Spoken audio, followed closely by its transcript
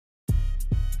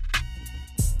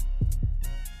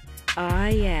Ah,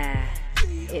 yeah.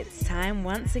 It's time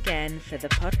once again for the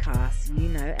podcast you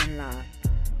know and love.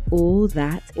 All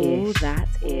That Ish.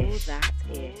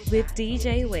 With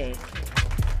DJ Wig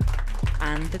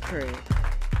and the crew.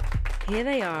 Here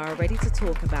they are, ready to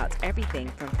talk about everything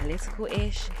from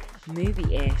political-ish,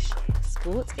 movie-ish,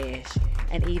 sport-ish,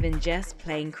 and even just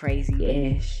plain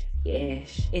crazy-ish.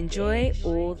 Enjoy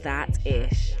All That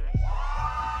Ish.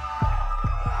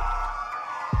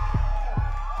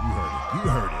 You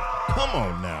heard it. Come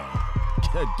on now.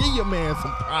 Give your man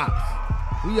some props.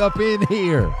 We up in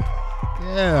here.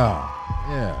 Yeah.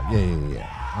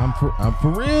 I'm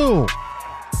for real.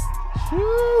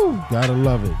 Whew. Gotta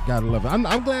love it.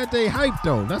 I'm glad they hyped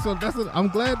though. I'm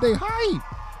glad they hyped.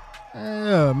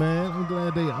 Yeah, man.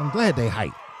 I'm glad they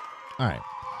hyped. All right.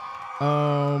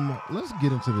 Let's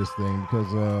get into this thing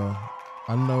because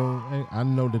I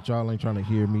know that y'all ain't trying to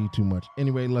hear me too much.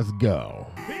 Anyway, let's go.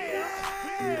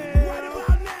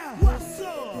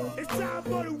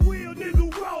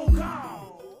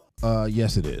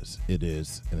 Yes, it is. It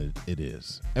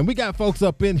is. And we got folks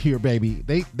up in here, baby.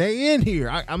 They in here.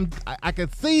 I can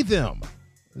see them.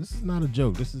 This is not a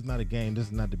joke. This is not a game. This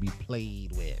is not to be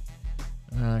played with.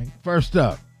 All right. First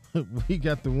up, we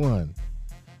got the one,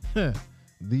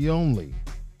 the only,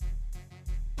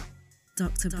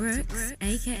 Dr. Brooks,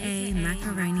 aka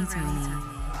Macaroni Tony.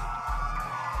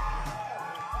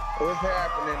 What's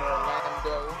happening,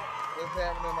 Orlando?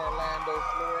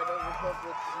 Florida? What's up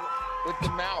with the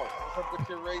mouth? What's up with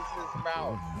your racist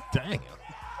mouth? Oh, dang.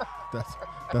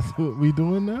 That's what we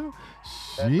doing now?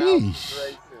 That mouth is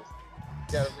Sheesh.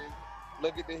 racist.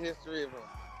 Look at the history of him.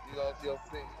 You'll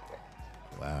see.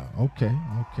 Wow. Okay.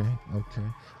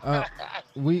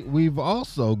 We've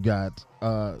also got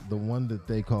the one that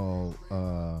they call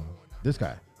this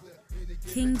guy.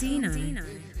 King Dino.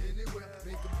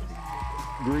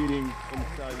 Greetings and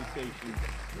salutations,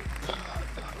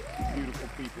 beautiful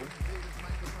people.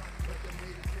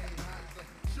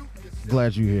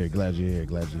 Glad you're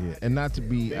here. And not to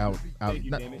be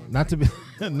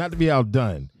not to be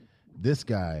outdone. This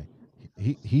guy,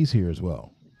 he's here as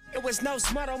well. It was no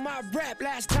smut on my rap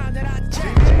last time that I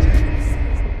checked.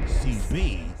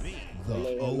 CB, the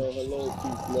Hello,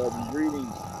 peace, love, and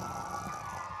greetings.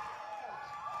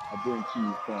 I bring to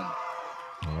you fun.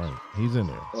 All right, he's in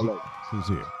there. Hello. He's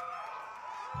here.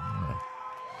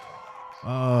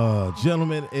 All right.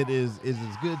 Gentlemen, it is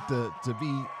good to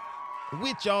be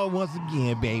with y'all once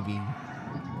again, baby.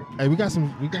 Hey, we got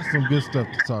some good stuff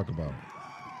to talk about.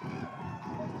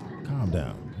 Calm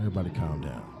down, everybody. Calm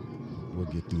down. We'll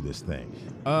get through this thing.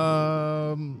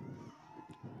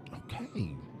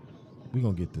 Okay, we're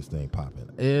gonna get this thing popping.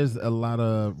 There's a lot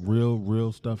of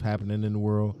real stuff happening in the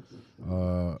world.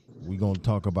 We're gonna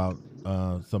talk about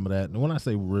some of that. And when I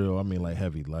say real, I mean like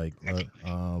heavy, like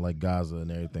Gaza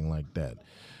and everything like that.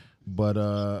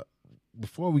 But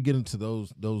before we get into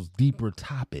those deeper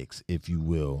topics, if you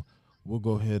will, we'll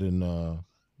go ahead and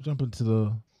jump into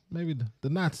the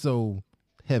not so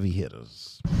heavy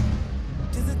hitters.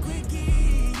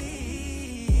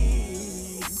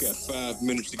 Got 5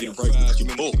 minutes to get right with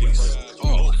your boys.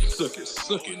 Oh, suck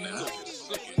it now.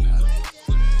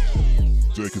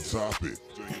 Take a topic.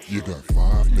 You got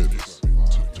 5 minutes to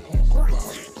talk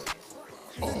about it.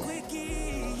 Oh.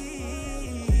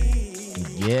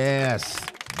 Yes.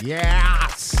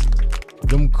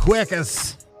 Them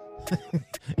quickest.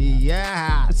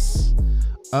 Yes.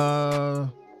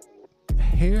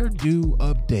 Hairdo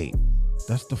update.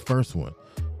 That's the first one.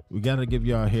 We got to give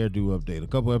y'all a hairdo update. A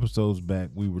couple episodes back,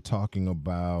 we were talking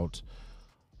about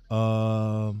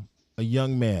a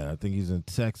young man. I think he's in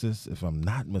Texas, if I'm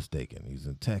not mistaken. He's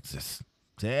in Texas.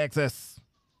 Yeah,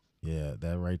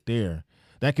 that right there.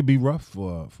 That could be rough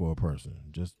for a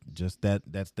person. Just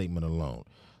that statement alone.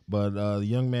 But the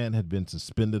young man had been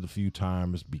suspended a few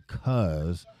times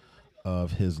because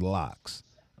of his locks.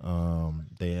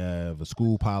 They have a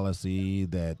school policy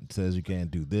that says you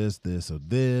can't do this, or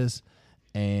this.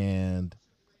 And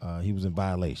he was in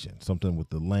violation, something with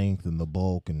the length and the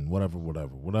bulk and whatever.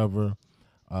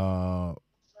 Of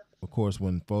course,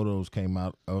 when photos came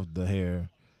out of the hair,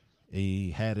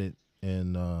 he had it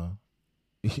in,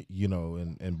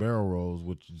 in barrel rolls,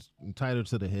 which is tighter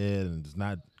to the head and it's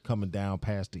not coming down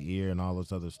past the ear and all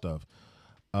this other stuff.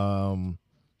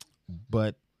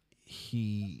 But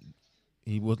he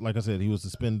was, like I said, he was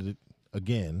suspended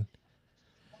again.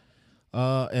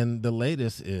 And the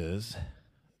latest is,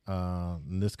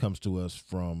 and this comes to us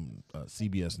from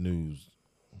CBS News,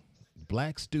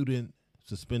 Black student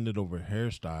suspended over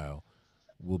hairstyle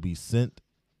will be sent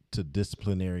to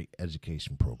disciplinary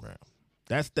education program.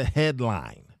 That's the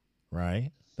headline,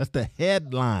 right? That's the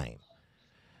headline.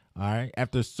 All right.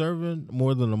 After serving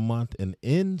more than a month in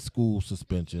in-school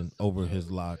suspension over his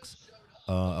locks,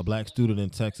 a black student in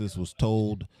Texas was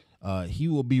told he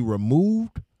will be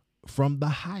removed from the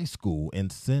high school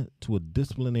and sent to a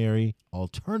disciplinary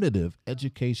alternative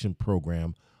education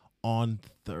program on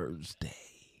Thursday.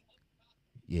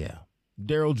 Yeah.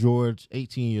 Daryl George,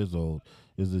 18 years old,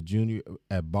 is a junior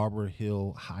at Barber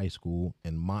Hill High School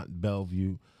in Mont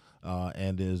Bellevue,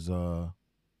 and has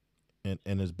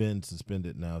been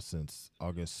suspended now since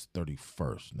August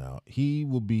 31st. Now, he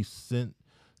will be sent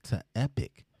to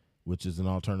EPIC, which is an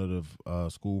alternative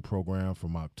school program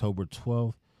from October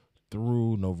 12th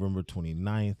through November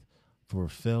 29th for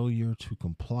failure to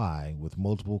comply with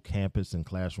multiple campus and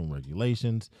classroom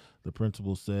regulations, the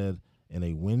principal said in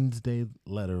a Wednesday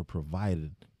letter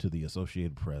provided to the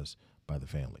Associated Press by the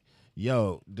family.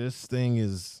 Yo, this thing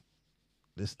is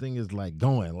like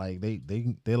going, like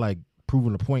they're like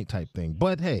proving a point type thing.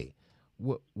 But hey,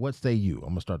 what say you? I'm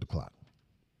gonna start the clock.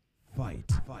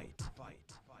 Fight.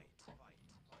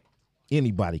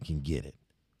 Anybody can get it.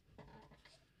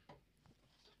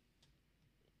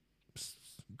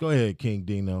 Go ahead, King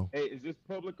Dino. Hey, is this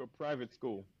public or private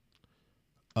school?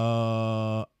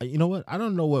 You know what? I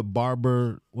don't know what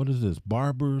is this?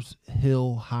 Barbers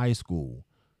Hill High School.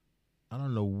 I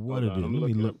don't know what it is. Let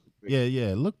me look.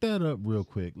 Yeah. Look that up real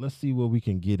quick. Let's see what we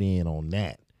can get in on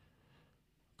that.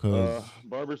 Cause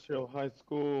Barbers Hill High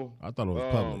School. I thought it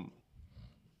was public.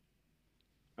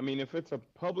 I mean, if it's a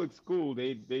public school,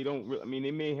 they don't. I mean,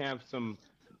 they may have some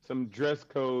dress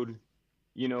code,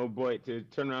 you know, but to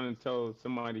turn around and tell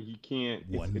somebody he can't,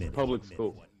 it's public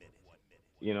school.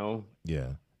 You know.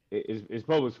 Yeah. It's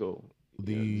public school.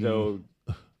 The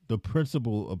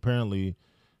principal apparently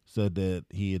said that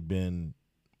he had been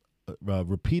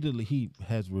repeatedly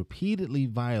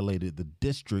violated the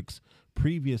district's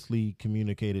previously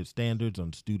communicated standards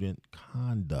on student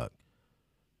conduct.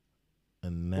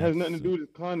 And it has nothing to do with his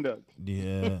conduct.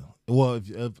 Yeah. Well,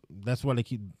 if that's why they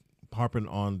keep harping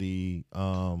on the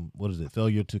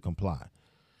failure to comply.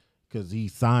 Because he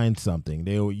signed something.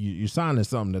 You're signing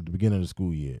something at the beginning of the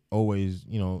school year. Always,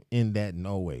 in that and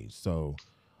always. So,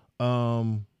 wait a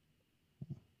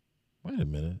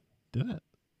minute. Did I?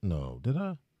 No, did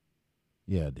I?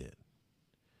 Yeah, I did.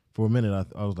 For a minute,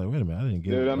 I was like, wait a minute, I didn't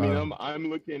get it. I mean,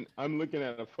 I'm looking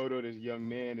at a photo of this young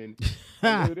man, and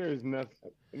there's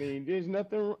nothing. I mean, there's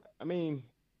nothing. I mean,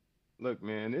 look,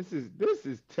 man, this is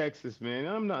Texas, man.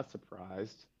 I'm not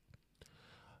surprised.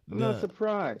 I'm not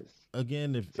surprised.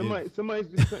 Again, if somebody's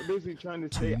just basically trying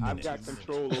to say, I've got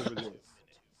control over this.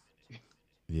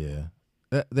 Yeah.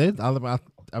 I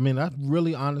mean, I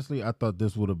really, honestly, I thought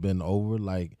this would have been over.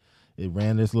 Like, it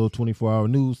ran this little 24-hour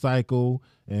news cycle,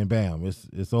 and bam,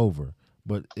 it's over.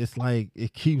 But it's like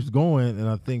it keeps going, and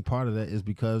I think part of that is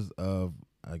because of,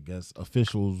 I guess,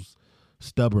 officials'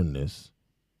 stubbornness.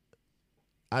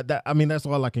 I mean, that's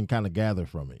all I can kind of gather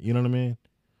from it. You know what I mean?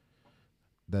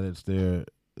 That it's their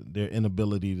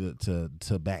inability to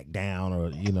back down, or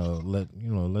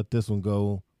let this one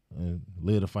go and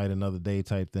live to fight another day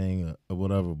type thing, or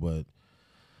whatever. But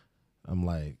I'm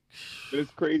like, but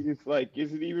it's crazy. It's like,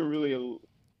 is it even really a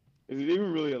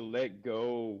let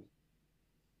go?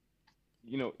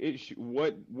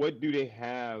 What do they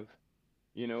have?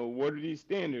 What are these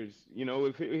standards?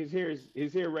 If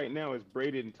his hair right now is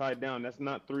braided and tied down, that's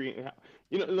not three.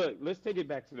 Look, let's take it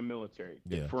back to the military,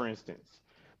 for instance.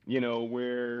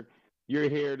 Where your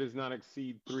hair does not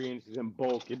exceed 3 inches in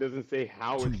bulk. It doesn't say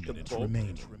how it's the bulk.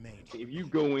 If you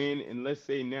go in and let's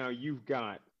say now you've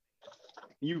got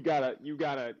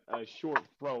a short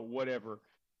fro, whatever.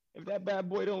 If that bad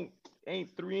boy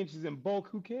ain't 3 inches in bulk,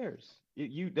 who cares?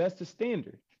 That's the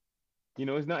standard.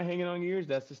 It's not hanging on your ears.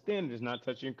 That's the standard. It's not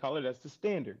touching your collar. That's the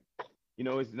standard.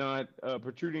 It's not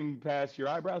protruding past your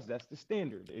eyebrows. That's the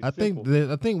standard. It's I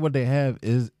think what they have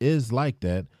is like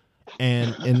that,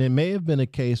 and it may have been a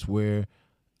case where,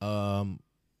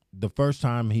 the first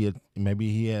time he had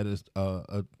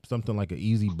something like an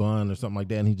easy bun or something like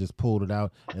that, and he just pulled it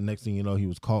out, and next thing you know, he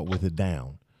was caught with it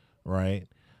down, right?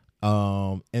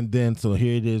 And then so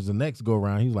here it is, the next go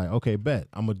around, he's like, okay, bet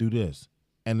I'm gonna do this,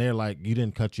 and they're like, you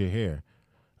didn't cut your hair.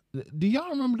 Do y'all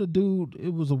remember the dude?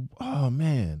 It was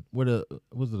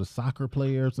was it a soccer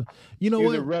player or something? He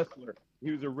was a wrestler.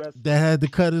 He was a wrestler that had to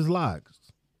cut his locks.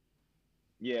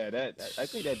 Yeah, I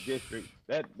think that district,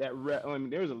 I mean,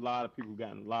 there was a lot of people who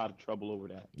got in a lot of trouble over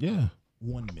that. Yeah.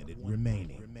 1 minute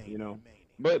remaining.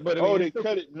 But I mean, they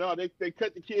cut it. No, they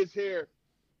cut the kid's hair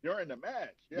during the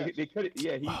match. Yes. They cut it.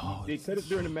 Yeah, they cut it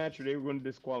during the match, or they were going to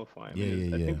disqualify him.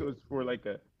 Yeah. I think it was for like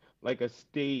a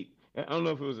state. I don't know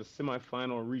if it was a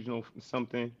semifinal or regional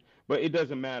something, But it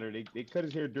doesn't matter. They cut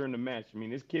his hair during the match. I mean,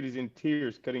 this kid is in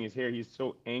tears cutting his hair. He's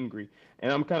so angry.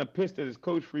 And I'm kind of pissed at his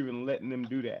coach for even letting them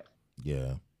do that.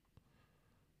 Yeah.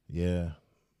 Yeah.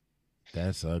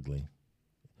 That's ugly.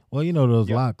 Well, you know those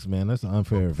locks, man. That's an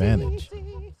unfair advantage. You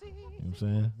know what I'm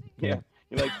saying? Yeah.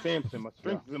 You're like Samson. My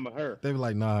strength is in my hair. They were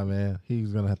like, nah, man.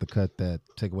 He's going to have to cut that,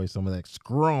 take away some of that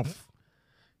scrumph.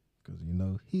 Because, you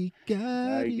know, he got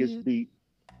Now he gets beat.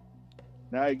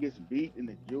 Now he gets beat, and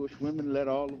the Jewish women let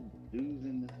all of the dudes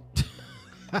in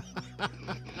the...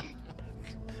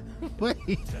 Wait.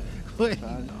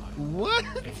 What?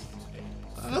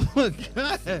 Oh, my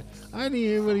God. I didn't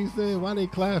hear what he said. Why they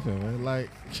clapping, man? Like,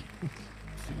 oh,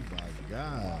 my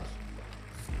God.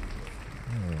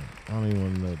 I don't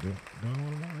even want to know.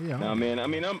 Yeah. No, man. I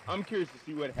mean, I'm curious to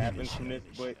see what happens from this,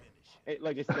 but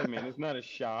like I said, man, it's not a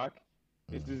shock.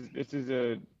 This is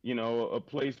a a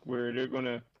place where they're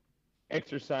gonna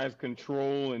exercise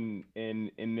control and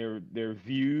their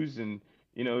views and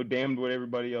damned what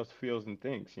everybody else feels and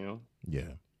thinks. Yeah.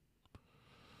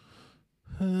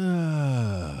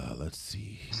 Let's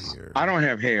see here. I don't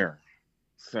have hair,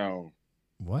 so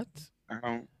what? I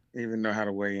don't even know how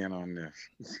to weigh in on this.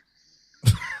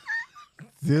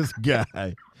 This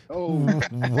guy. Oh,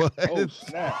 what? Oh,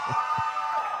 snap.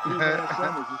 Suzanne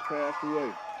Summers just passed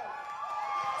away.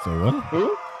 So what?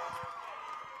 Who?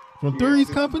 From Three's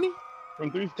Company?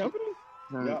 From Three's Company?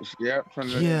 Yeah, from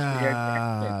the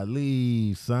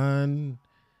Golly, son.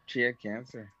 She had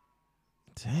cancer.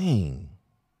 Dang.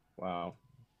 Wow.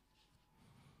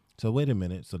 So wait a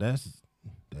minute. So that's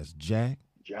Jack.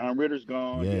 John Ritter's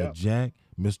gone. Yeah, Yep. Jack.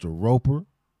 Mr. Roper.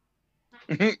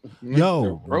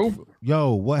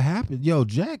 Yo, what happened? Yo,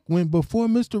 Jack went before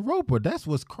Mr. Roper. That's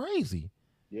what's crazy.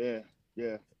 Yeah.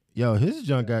 Yo, his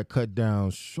junk got cut down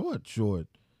short.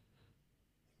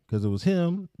 Because it was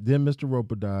him, then Mr.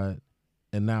 Roper died,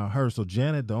 and now her. So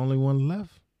Janet, the only one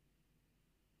left?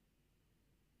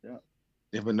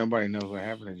 Yeah, but nobody knows what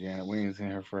happened to Janet. We ain't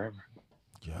seen her forever.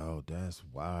 Yo, that's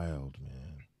wild,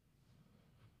 man.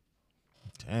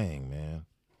 Dang, man.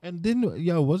 And then,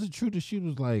 was it true that she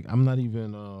was like, I'm not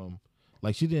even,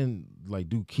 like she didn't like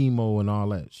do chemo and all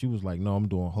that. She was like, no, I'm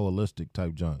doing holistic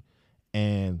type junk.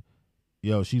 And,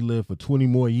 she lived for 20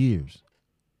 more years.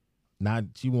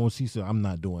 She said, I'm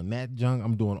not doing that junk.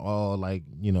 I'm doing all like,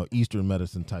 Eastern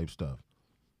medicine type stuff.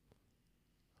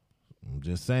 I'm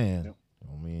just saying. Yep.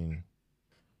 I mean,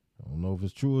 I don't know if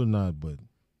it's true or not, but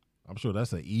I'm sure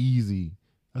that's an easy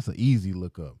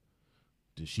look up.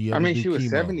 Did she ever do she was chemo?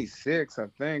 76, I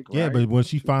think. Yeah, right? but when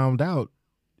she found out,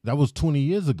 that was 20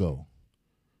 years ago.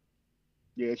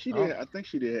 Yeah, she did. I think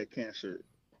she did have cancer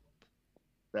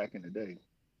back in the day.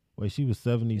 Wait, she was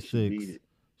 76.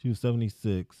 She was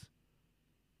 76.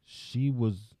 She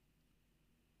was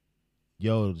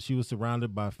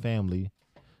surrounded by family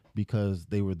because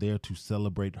they were there to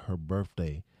celebrate her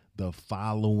birthday the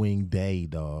following day,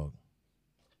 dog.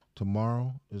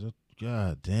 Tomorrow? Is it?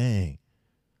 God dang.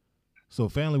 So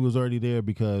family was already there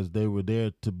because they were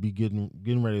there to be getting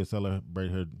ready to celebrate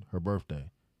her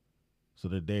birthday. So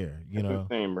they're there, That's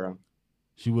insane, bro.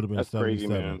 She would have been That's 77.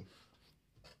 crazy, man.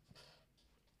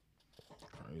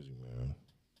 Crazy, man.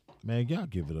 Man, y'all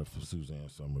give it up for Suzanne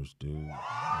Summers, dude.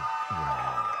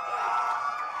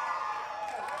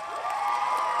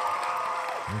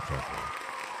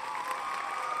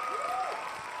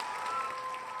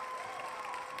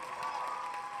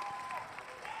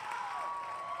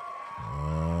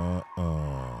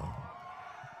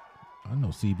 I know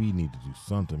CB need to do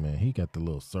something, man. He got the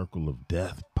little circle of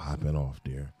death popping off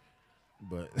there.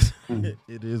 But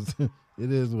it is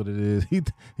what it is. He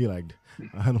like,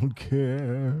 I don't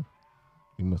care.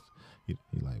 He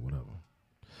like, whatever.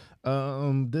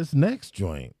 This next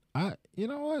joint, you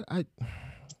know what?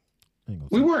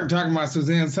 We weren't talking about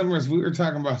Suzanne Summers. We were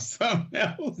talking about something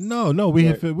else. No, we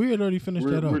had already finished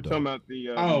that up. We're talking about the.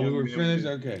 We were finished.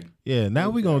 Okay. Yeah, now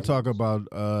we're gonna talk about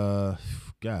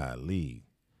golly.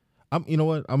 You know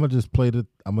what? I'm gonna just play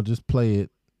it,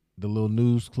 the little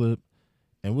news clip,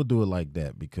 and we'll do it like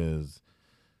that because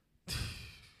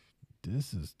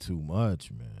this is too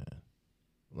much, man.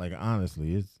 Like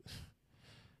honestly,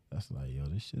 that's like, yo,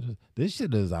 this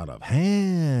shit is out of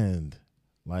hand.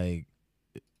 Like,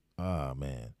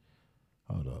 man.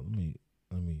 Hold on,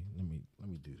 let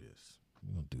me do this.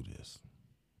 We're gonna do this.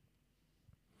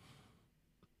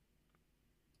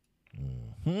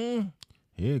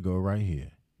 Here it go right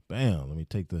here. Bam. Let me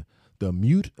take the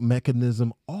mute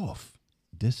mechanism off.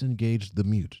 Disengage the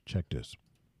mute. Check this.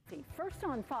 First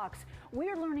on Fox,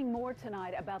 we're learning more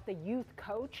tonight about the youth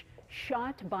coach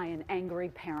shot by an angry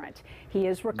parent. He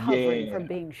is recovering from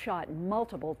being shot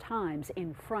multiple times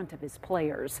in front of his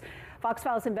players. Fox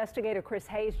Files investigator Chris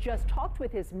Hayes just talked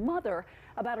with his mother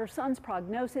about her son's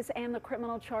prognosis and the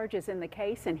criminal charges in the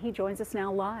case, and he joins us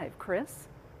now live. Chris?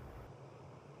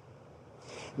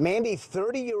 Mandy,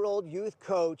 30-year-old youth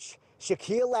coach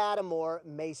Shaquille Lattimore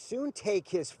may soon take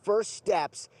his first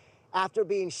steps after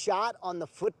being shot on the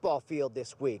football field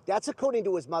this week. That's according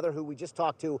to his mother, who we just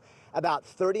talked to about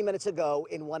 30 minutes ago,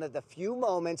 in one of the few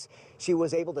moments she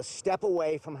was able to step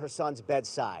away from her son's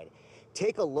bedside.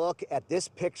 Take a look at this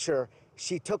picture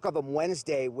she took of him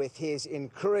Wednesday with his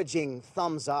encouraging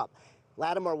thumbs up.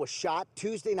 Lattimore was shot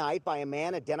Tuesday night by a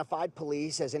man identified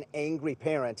police as an angry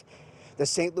parent. The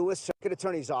St. Louis Circuit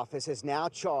Attorney's Office has now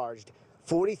charged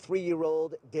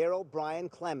 43-year-old Daryl Brian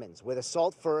Clemens with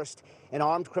assault first and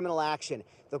armed criminal action.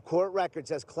 The court record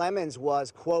says Clemens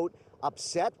was, quote,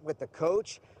 upset with the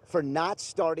coach for not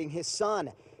starting his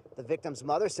son. The victim's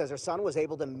mother says her son was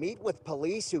able to meet with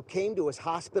police who came to his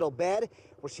hospital bed,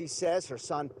 where she says her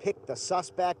son picked the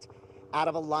suspect out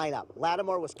of a lineup.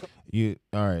 Lattimore was...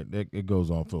 All right, it goes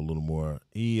on for a little more.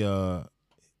 He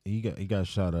got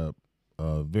shot up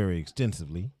very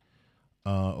extensively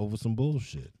over some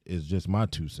bullshit. It's just my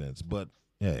 2 cents. But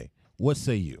hey, what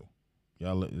say you?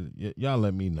 Y'all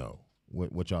let me know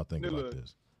what y'all think about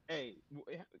this. Hey,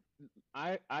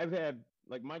 I've had,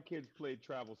 like, my kids played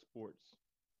travel sports,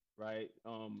 right?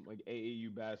 Like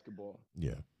AAU basketball.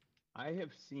 Yeah. I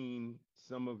have seen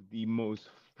some of the most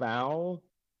foul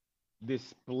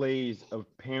displays of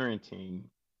parenting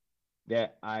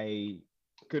that I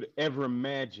could ever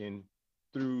imagine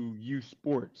through youth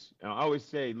sports. And I always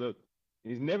say, look,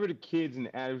 it's never the kids and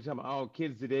the attitudes. Talking about, oh,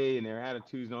 kids today and their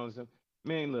attitudes and all this stuff.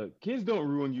 Man, look, kids don't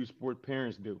ruin youth sport.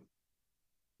 Parents do.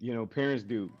 You know, parents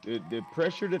do. The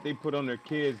pressure that they put on their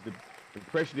kids, the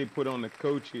pressure they put on the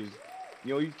coaches.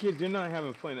 You know, these kids, they're not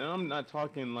having fun. And I'm not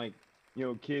talking like, you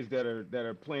know, kids that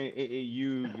are playing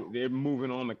AAU, they're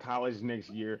moving on to college next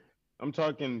year. I'm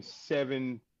talking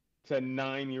 7 to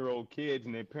 9-year-old kids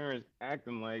and their parents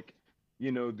acting like,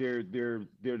 you know, they're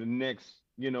the next,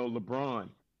 you know, LeBron.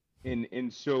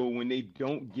 And so when they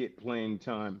don't get playing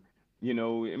time, you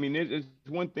know, I mean, it's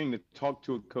one thing to talk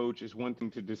to a coach. It's one thing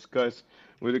to discuss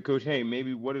with a coach, hey,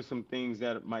 maybe what are some things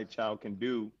that my child can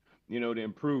do, you know, to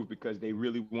improve, because they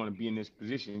really want to be in this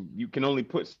position. You can only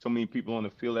put so many people on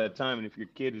the field at a time. And if your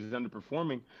kid is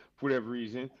underperforming for whatever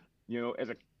reason, you know, as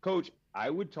a coach, I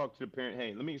would talk to the parent,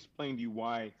 hey, let me explain to you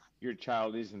why your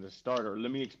child isn't a starter.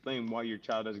 Let me explain why your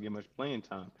child doesn't get much playing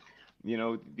time. You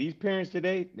know, these parents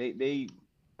today,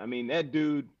 I mean, that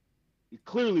dude,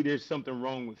 clearly there's something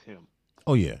wrong with him.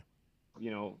 Oh, yeah.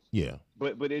 You know. Yeah.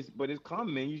 But it's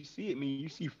common, man. You see it. I mean, you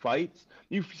see fights.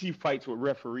 You see fights with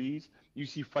referees. You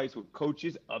see fights with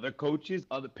coaches, other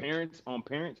parents on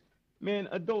parents. Man,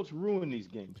 adults ruin these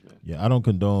games, man. Yeah, I don't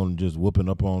condone just whooping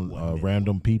up on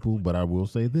random people, but I will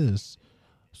say this.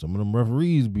 Some of them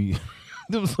referees be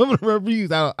some of the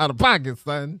referees out of pocket,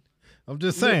 son. I'm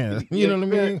just saying. You know what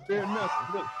I mean? Fair enough.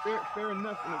 Look, fair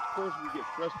enough. And of course, we get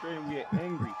frustrated, we get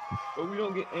angry, but we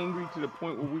don't get angry to the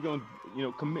point where we're gonna, you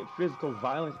know, commit physical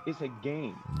violence. It's a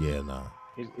game. Yeah, nah.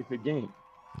 It's a game.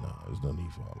 No, there's no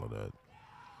need for all of that.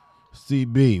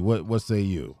 CB, what say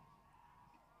you?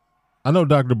 I know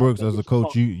Dr. Brooks, as a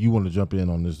coach, you want to jump in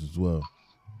on this as well.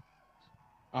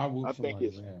 I think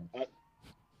it's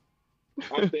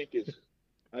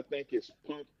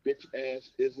punk bitch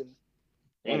ass ism.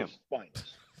 Damn.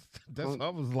 That's what I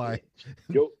was like.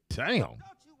 Damn. Don't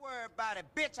you worry about it,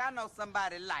 bitch. I know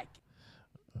somebody like it.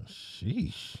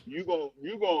 Sheesh. You gonna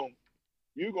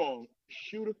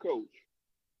shoot a coach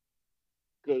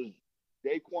because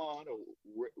Daquan or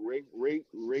Ray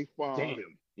Farm.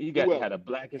 Damn. He had the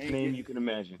blackest name you can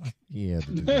imagine. Yeah.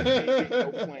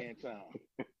 No playing time.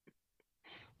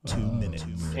 2 minutes.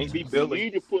 Can't be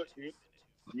Billy.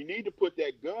 You need to put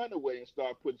that gun away and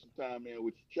start putting some time in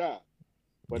with your child.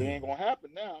 But it ain't gonna happen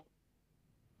now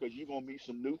because you're gonna meet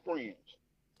some new friends.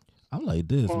 I'm like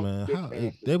this, man. How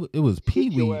it was Pee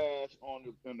Wee. Your ass on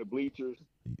the bleachers.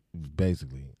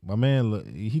 Basically, my man,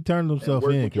 he turned himself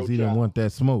in because he didn't want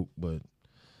that smoke. But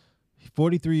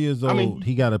 43 years old, I mean,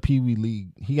 he got a Pee Wee league.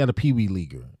 He got a Pee Wee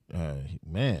leaguer.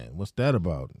 Man, what's that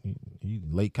about? He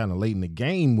kind of late in the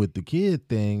game with the kid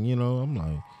thing. You know, I'm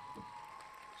like,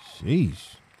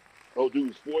 sheesh. Oh,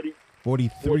 dude's 40.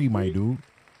 43, my dude,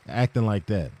 acting like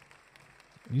that.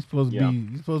 You're supposed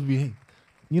to be.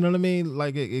 You know what I mean?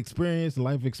 Like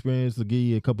life experience to give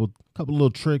you a couple little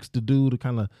tricks to do to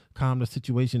kind of calm the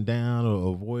situation down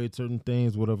or avoid certain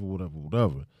things,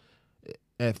 whatever.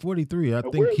 At 43, I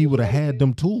And think where's he this would have at had again?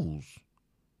 them tools.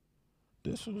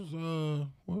 This was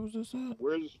where was this at?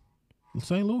 Where's In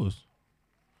St. Louis.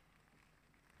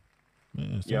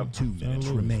 Man, Yep. 2 minutes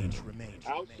remaining.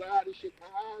 outside of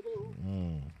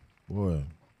Chicago? Boy.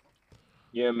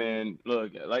 Yeah, man.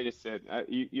 Look, like I said,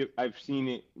 I've seen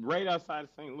it right outside of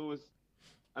St. Louis.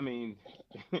 I mean,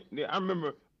 I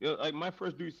remember like my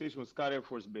first duty station was Scott Air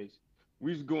Force Base.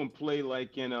 We used to go and play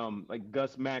like in like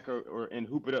Gus Mack or and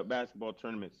hoop it up basketball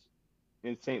tournaments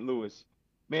in St. Louis.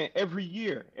 Man, every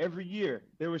year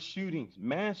there were shootings,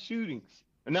 mass shootings.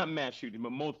 Or not mass shootings,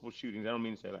 but multiple shootings. I don't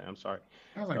mean to say that. I'm sorry.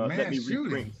 I was like, Let me mass rephrase.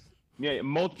 shootings. Yeah,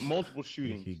 multiple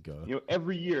shootings. Here he go. You know,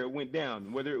 every year it went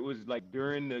down, whether it was like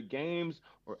during the games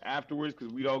or afterwards,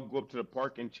 because we'd all go up to the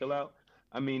park and chill out.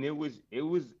 I mean, it was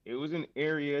an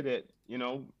area that, you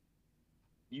know,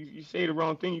 you say the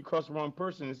wrong thing, you cross the wrong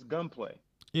person, it's gunplay.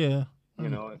 Yeah. You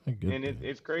know, and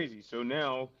it's crazy. So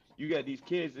now you got these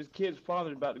kids. This kid's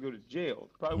father's about to go to jail.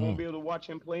 Probably won't be able to watch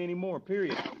him play anymore.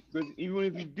 Period. Because even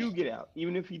if he do get out,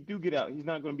 he's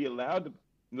not going to be allowed to.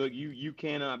 Look, you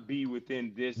cannot be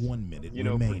within this 1 minute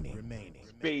remaining.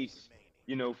 space,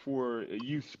 you know, for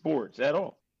youth sports at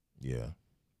all. Yeah.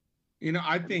 You know,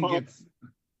 I think it's.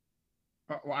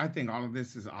 Well, I think all of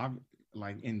this is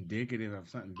like indicative of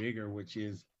something bigger, which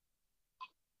is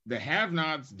the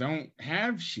have-nots don't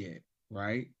have shit,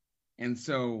 right? And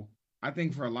so I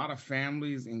think for a lot of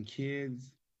families and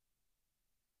kids,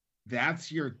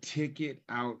 that's your ticket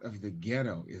out of the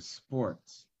ghetto is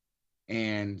sports.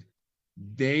 And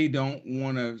they don't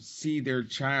want to see their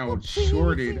child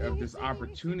shorted of this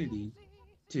opportunity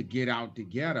to get out the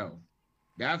ghetto.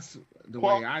 That's the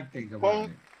way I think about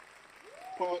it.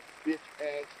 Punk bitch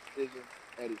ass isn't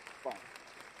at its finest.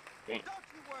 Don't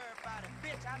you worry about it,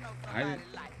 bitch. I know somebody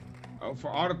like it. Oh, for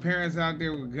all the parents out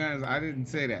there with guns, I didn't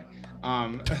say that.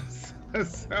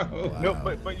 So no,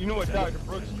 but you know what, Dr.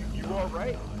 Brooks, you are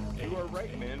right. You are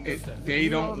right, man. They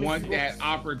don't want that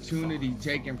opportunity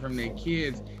taken from their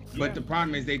kids, but the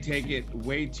problem is they take it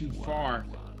way too far.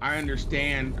 I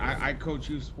understand. I coach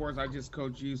youth sports. I just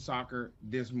coached youth soccer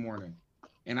this morning.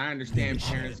 And I understand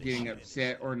parents getting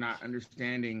upset or not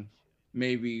understanding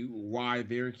maybe why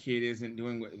their kid isn't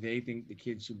doing what they think the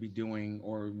kid should be doing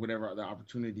or whatever the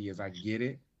opportunity is. I get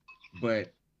it.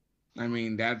 But I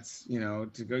mean, that's, you know,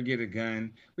 to go get a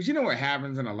gun. But you know what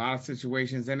happens in a lot of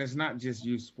situations, and it's not just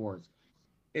youth sports.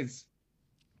 It's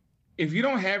if you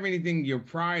don't have anything, your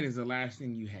pride is the last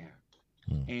thing you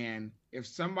have. And if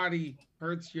somebody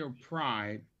hurts your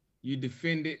pride, you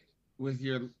defend it with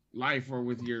your life or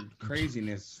with your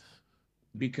craziness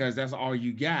because that's all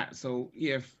you got. So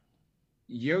if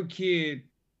your kid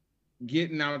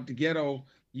getting out the ghetto,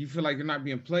 you feel like you're not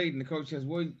being played, and the coach says,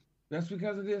 well, that's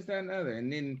because of this, that, and the other.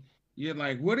 And then you're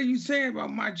like, what are you saying about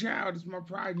my child? It's my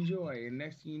pride and joy. And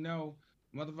next thing you know,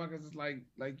 motherfuckers is like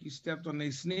you stepped on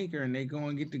their sneaker and they go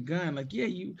and get the gun. Like, yeah,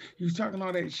 you was talking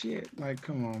all that shit. Like,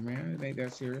 come on, man. It ain't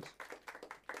that serious.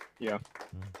 Yeah.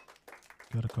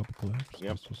 Got a couple clips.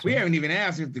 Yep. We haven't even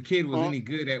asked if the kid was any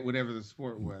good at whatever the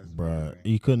sport was. Bruh,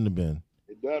 he couldn't have been.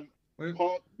 It doesn't.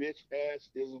 Punk bitch ass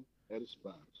isn't at its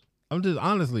finest. I'm just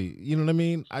honestly, you know what I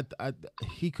mean?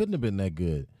 He couldn't have been that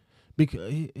good.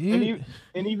 Because and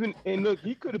look,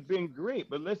 he could have been great,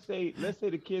 but let's say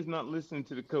the kid's not listening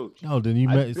to the coach. No, then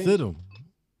you sit him.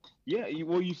 Yeah,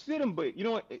 you sit him, but you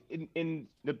know what? And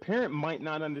the parent might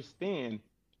not understand,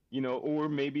 you know, or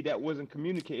maybe that wasn't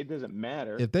communicated. It doesn't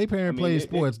matter. If they parent plays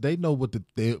sports, they know what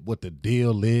the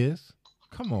deal is.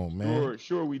 Come on, man.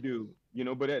 Sure we do. You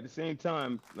know, but at the same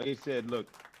time, like I said, look,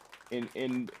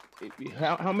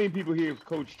 how many people here have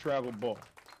coached travel ball?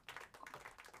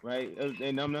 Right,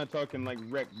 and I'm not talking like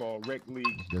rec ball, rec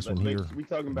leagues. This one here. We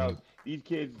talking about these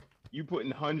kids. You putting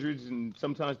hundreds and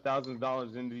sometimes thousands of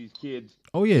dollars into these kids.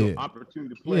 Oh yeah, you know,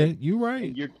 opportunity to play. Yeah, you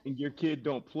right. And your kid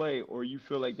don't play, or you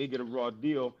feel like they get a raw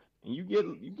deal, and you get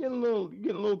a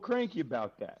little cranky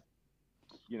about that.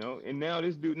 You know, and now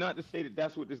this dude. Not to say that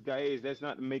that's what this guy is. That's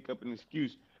not to make up an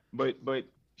excuse, but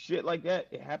shit like that,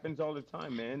 it happens all the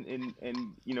time, man.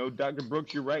 And you know, Dr.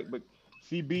 Brooks, you're right, but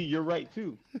CB, you're right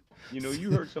too. You know,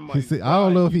 you heard somebody. I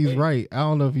don't know if he's right. I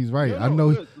don't know if he's right. I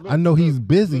know he's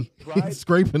busy. He's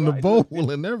scraping the bowl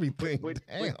and everything.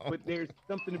 But there's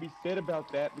something to be said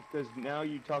about that, because now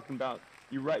you're talking about,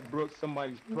 you're right, Brooks,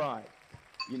 somebody's pride.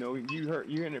 You know,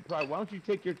 you're in their pride. Why don't you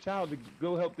take your child to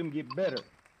go help them get better?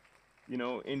 You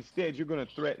know, instead you're going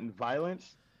to threaten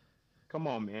violence. Come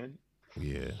on, man.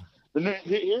 Yeah. And then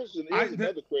here's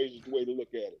another crazy way to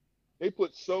look at it. They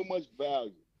put so much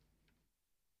value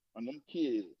on them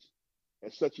kids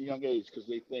at such a young age because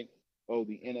they think, oh,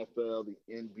 the NFL, the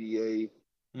NBA,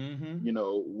 Mm-hmm. You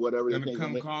know, whatever they Gonna think.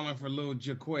 come calling for little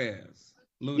Jaquez,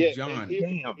 little Yeah, Johnny.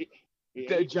 Damn.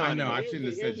 I know, I shouldn't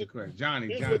have said Jaquez. Johnny.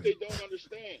 Here's what they don't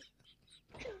understand: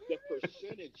 the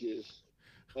percentages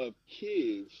of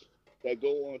kids that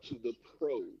go on to the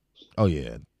pros. Oh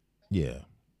yeah,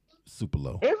 super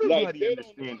low. Everybody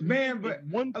understands, man. But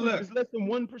look, it's less than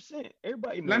 1%.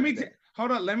 Everybody knows.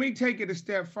 Hold on. Let me take it a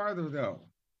step further though.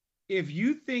 If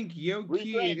you think your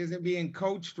kid isn't being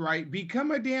coached right,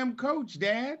 become a damn coach,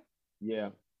 Dad. Yeah.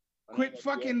 Quit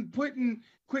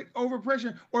over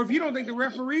pressure. Or if you don't think the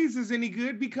referees is any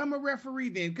good, become a referee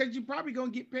then, because you're probably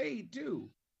gonna get paid too.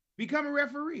 Become a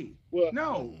referee. Well,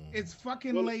 no, it's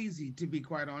fucking lazy, to be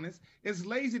quite honest. It's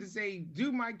lazy to say,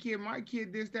 do my kid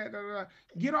this, that,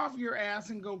 Get off your ass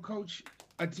and go coach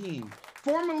a team.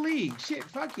 Form a league. Shit,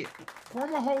 fuck it.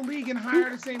 Form a whole league and hire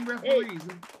the same referees.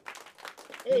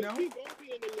 Hey, you know? Keep on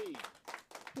being in the league.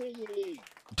 Prison league.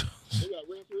 They got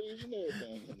referees and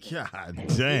everything. God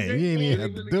dang, you ain't even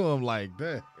have to do them like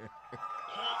that.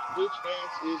 Bitch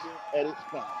ass-ism at its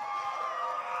finest.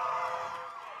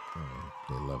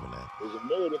 They're loving that. There's a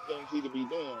myriad of things he could be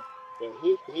doing, but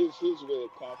his way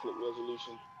of conflict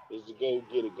resolution is to go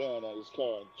get a gun out of his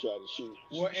car and try to shoot.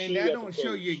 Well, and that don't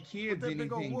show your kids anything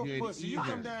good pussy. You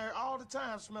either. come there all the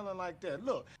time smelling like that.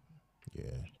 Look. Yeah,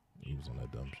 he was on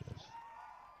that dumb shit.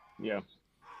 Yeah.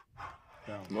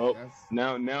 Well,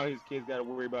 now his kids got to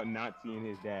worry about not seeing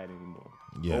his dad anymore.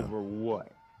 Yeah.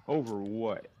 Over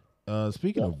what?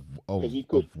 Speaking of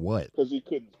what? Because he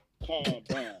couldn't calm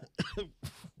down.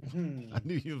 I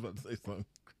knew you was about to say something.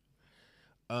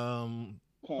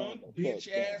 Bitch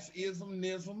ass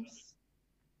isms.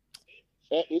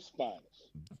 At its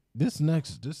finest. This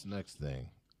next thing.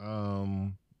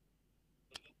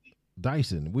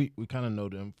 Dyson. We kind of know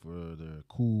them for their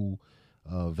cool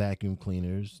vacuum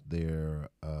cleaners, their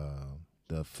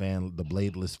the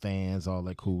bladeless fans, all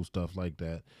that cool stuff like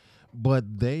that.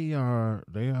 But they are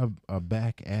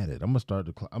back at it. I'm gonna start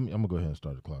the clock. I'm gonna go ahead and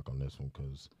start the clock on this one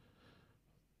because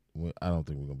I don't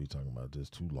think we're gonna be talking about this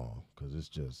too long because it's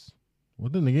just. Well,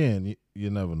 then again, you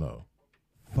never know.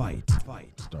 Fight.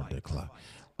 Start that clock.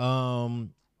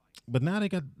 But now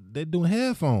they're doing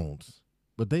headphones,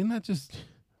 but they not just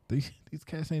these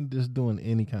cats ain't just doing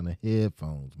any kind of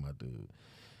headphones, my dude.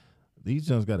 These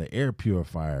just got an air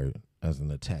purifier as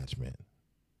an attachment.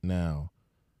 Now,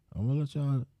 I'm gonna let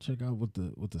y'all check out what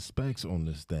the specs on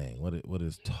this thing, what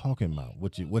it's talking about,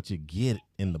 what you get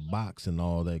in the box and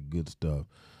all that good stuff.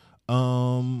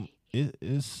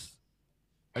 It's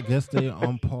I guess they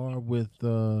on par with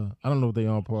I don't know if they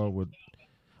on par with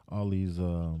all these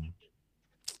the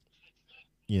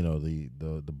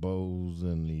Bose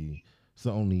and the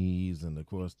Sonys and of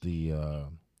course the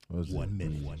one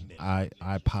minute.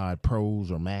 iPod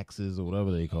Pros or Maxes or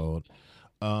whatever they called.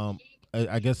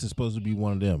 I guess it's supposed to be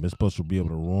one of them. It's supposed to be able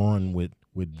to run with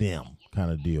them kind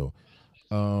of deal.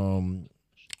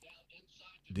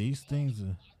 These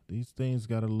things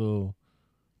got a little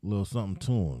something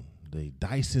to them. The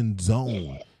Dyson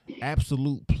Zone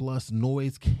Absolute Plus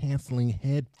noise canceling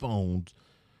headphones,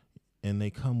 and they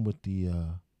come with the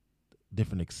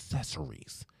different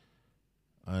accessories.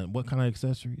 What kind of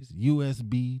accessories?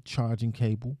 USB charging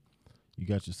cable. You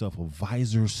got yourself a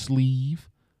visor sleeve.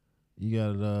 You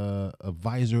got a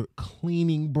visor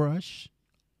cleaning brush.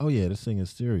 Oh yeah, this thing is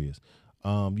serious.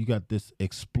 You got this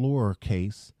Explorer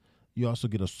case. You also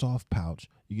get a soft pouch.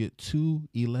 You get 2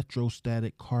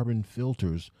 electrostatic carbon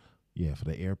filters. Yeah, for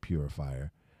the air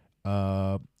purifier.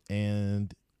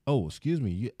 Excuse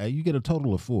me. You get a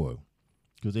total of 4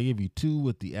 because they give you 2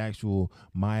 with the actual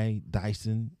My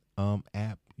Dyson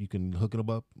app. You can hook it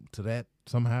up to that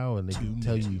somehow, and they can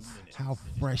tell you how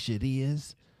fresh it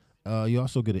is. You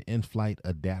also get an in-flight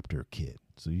adapter kit,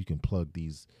 so you can plug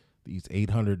these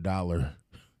 $800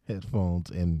 headphones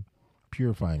and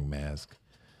purifying mask.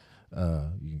 You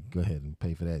can go ahead and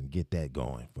pay for that and get that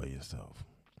going for yourself.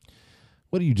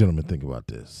 What do you gentlemen think about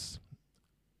this?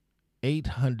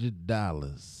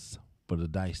 $800 for the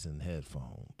Dyson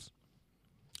headphones,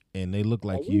 and they look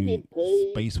like you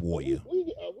space warrior.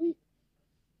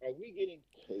 Are we getting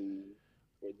paid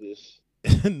for this?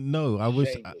 No, I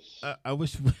wish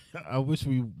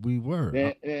we were.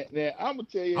 Now, I'm gonna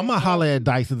tell you. I'm gonna holler at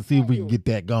Dyson to see if we can get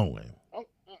that going. I'm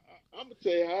gonna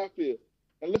tell you how I feel.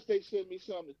 Unless they send me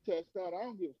something to test out, I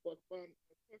don't give a fuck about it.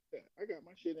 Fuck that. I got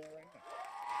my shit in right now.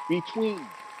 Between.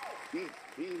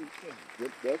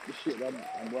 That's the shit I'm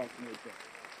rocking with that.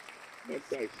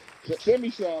 That's nice. Send me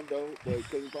some though,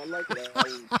 because if I like it, I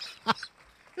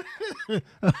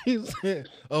will. He said,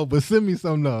 "Oh, but send me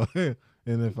some though, and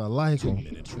if I like them,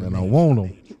 and I want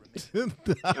them,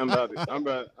 I'm about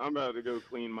to go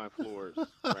clean my floors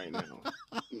right now.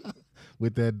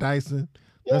 With that Dyson.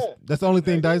 Yeah. That's the only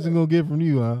thing Dyson gonna get from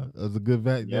you, huh? As a good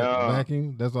Yeah.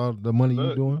 vacuum. That's all the money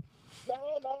you doing. No.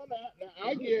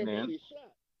 I guarantee a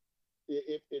shot.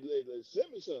 If they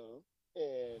send me some,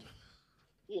 and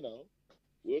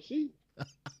we'll see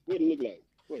what it look like.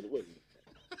 What it look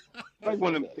like. Like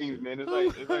one of them things, man. It's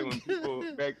like when people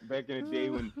back in the day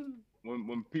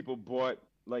when people bought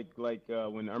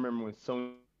when I remember when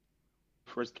Sony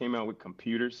first came out with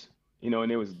computers, and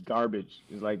it was garbage.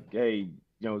 It's like, hey,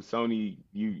 Sony,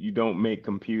 you don't make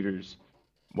computers.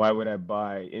 Why would I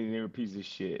buy? And they were a piece of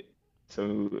shit.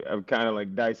 So I'm kind of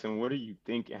like, Dyson, what are you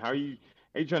thinking? How are you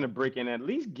trying to break in? At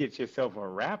least get yourself a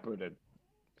rapper to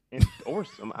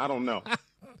endorse them. I don't know.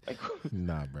 Like,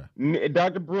 nah, bro.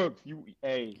 Dr. Brooks, you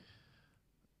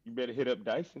better hit up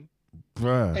Dyson.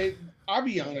 Bruh. Hey, I'll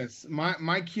be honest.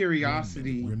 My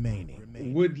curiosity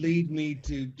would lead me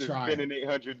to try. Spending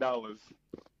 $800.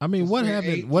 I mean, what have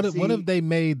they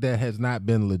made that has not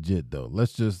been legit though?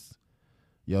 Let's just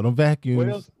them vacuums. What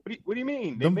else? What do you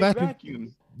mean? They make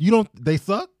vacuums. You don't? They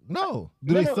suck? No.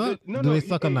 Do they suck? No, do they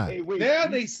suck or not? Yeah,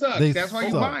 they suck. That's why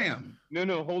you buy them.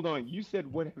 No, hold on. You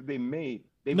said what have they made?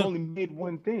 They've only made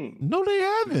one thing. No, they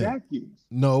haven't. Vacuums.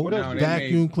 No,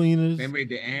 vacuum cleaners. They made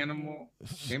the animal.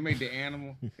 They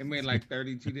made like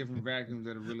 32 different vacuums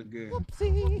that are really good.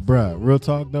 Bruh, real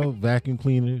talk though, vacuum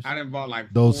cleaners. I done bought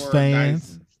like those 4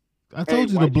 fans. Dysons. I told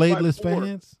you the bladeless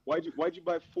fans. Why'd you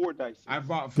buy 4 Dyson? I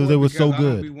bought 4 because they were so I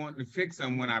good. don't be wanting to fix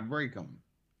them when I break them.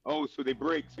 Oh, so they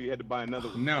break, so you had to buy another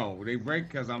one. No, they break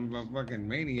because I'm a fucking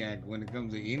maniac when it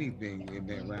comes to anything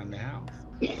around the house.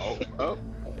 Oh.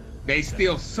 They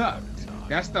still sucked.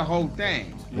 That's the whole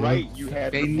thing. Right,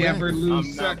 They never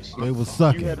lose suction. They were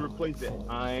sucking. You had to replace it.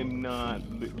 I'm not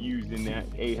using that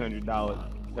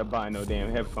 $800 to buy no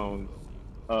damn headphones.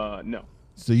 No.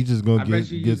 So you just gonna I bet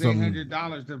you get use something.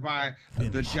 $800 to buy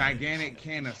the gigantic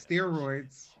can of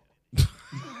steroids.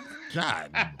 God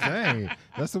dang,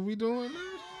 that's what we doing now?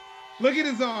 Look at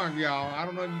his arm, y'all. I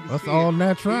don't know if you can That's see all it.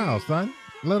 natural, son.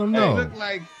 Let them He know. look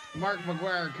like Mark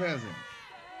McGuire cousin.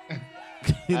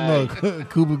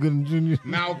 Look, Cuba Gooding Jr.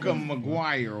 Malcolm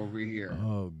McGuire over here.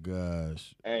 Oh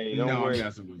gosh. Hey, No, don't worry. I'm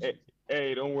messing with you.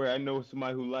 Hey, don't worry. I know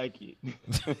somebody who like it.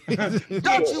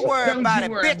 Don't you worry about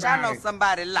it, bitch. I know it.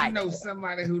 somebody like I know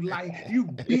somebody who like you,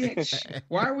 bitch.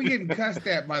 Why are we getting cussed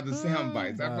at by the sound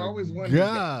bites? I've always wondered.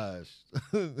 Gosh.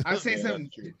 I say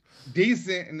something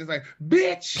decent, and it's like,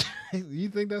 bitch. You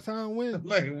think that's how it went?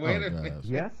 Like, wait a minute.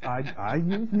 Yes, I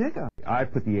use nigga. I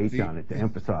put the H on it to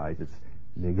emphasize it's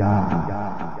nigga.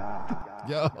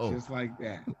 Yo. Just like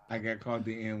that. I got called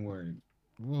the N-word.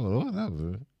 Whoa,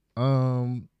 whatever.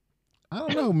 I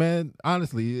don't know, man.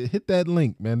 Honestly, hit that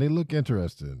link, man. They look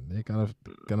interesting. They kind of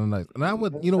nice. And I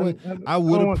would, you know what? I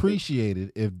would appreciate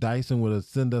it if Dyson would have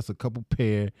sent us a couple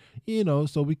pair,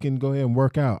 so we can go ahead and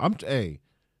work out. Hey,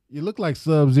 you look like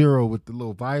Sub-Zero with the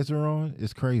little visor on.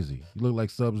 It's crazy. You look like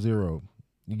Sub-Zero.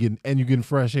 You're getting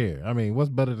fresh air. I mean, what's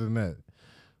better than that?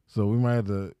 So we might have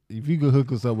to, if you could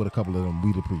hook us up with a couple of them,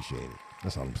 we'd appreciate it.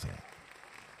 That's all I'm saying.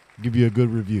 Give you a good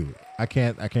review. I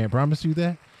can't promise you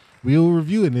that. We'll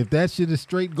review it. And if that shit is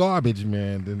straight garbage,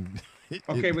 man, then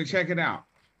Okay, but check it out.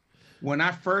 When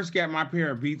I first got my pair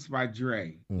of Beats by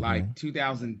Dre, like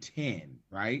 2010,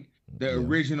 right? The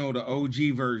original, the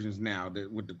OG versions now,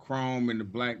 with the chrome and the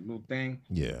black little thing.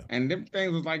 Yeah. And them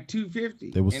things was like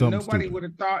 $250. They was and nobody stupid. would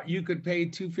have thought you could pay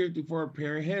 $250 for a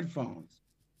pair of headphones.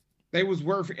 They was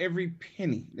worth every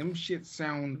penny. Them shit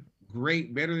sound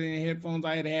great, better than the headphones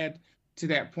I had to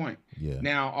that point. Yeah.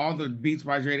 Now all the Beats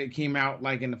by Dre that came out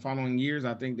like in the following years,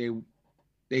 I think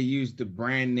they used the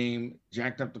brand name,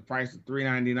 jacked up the price to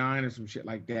 $399 or some shit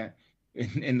like that,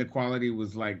 and the quality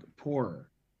was like poorer.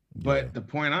 Yeah. But the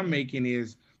point I'm making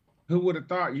is, who would have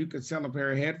thought you could sell a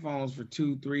pair of headphones for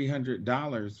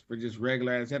 $200-$300 for just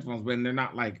regular ass headphones, but they're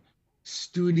not like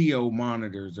studio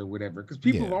monitors or whatever, because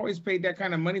people have always paid that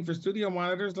kind of money for studio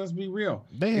monitors. Let's be real.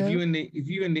 If you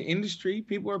in the industry,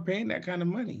 people are paying that kind of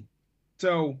money.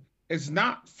 So it's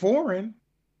not foreign.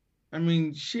 I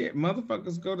mean, shit,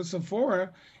 motherfuckers go to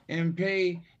Sephora and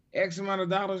pay X amount of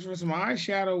dollars for some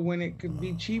eyeshadow when it could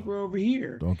be cheaper over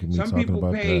here. Don't get me Some talking people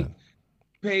about pay that.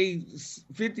 $50,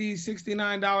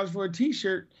 $69 for a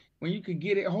t-shirt when you could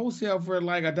get it wholesale for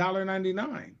like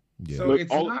 $1.99. Yeah. So Look,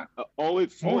 it's all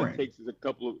it foreign. takes is a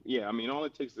couple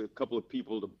of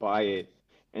people to buy it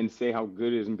and say how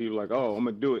good it is, and people are like, oh, I'm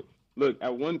gonna do it. Look,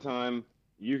 at one time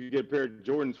you could get a pair of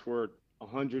Jordans for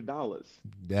 $100.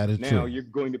 That is now true. you're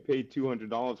going to pay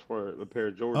 $200 for a pair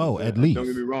of Jordans. Oh, at least. Don't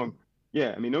get me wrong.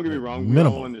 Yeah, I mean, don't get me wrong. We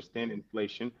Minimum. all understand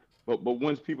inflation, But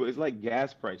once people, it's like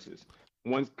gas prices.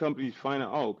 Once companies find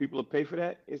out, oh, people will pay for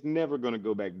that, it's never going to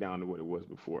go back down to what it was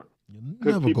before, You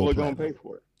because never go people are going to platinum. pay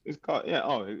for it. It's called, yeah.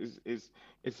 Oh, it's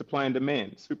supply and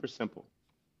demand. Super simple.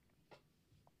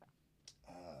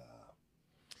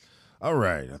 All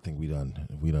right, I think we done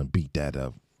beat that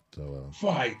up. So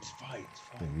Fight. I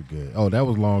think we're good. Oh, that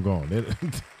was long gone.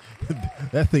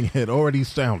 That thing had already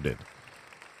sounded.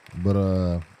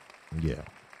 But yeah,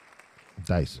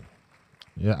 Dyson.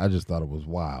 Yeah, I just thought it was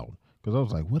wild because I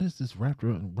was like, "What is this wrapped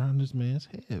around this man's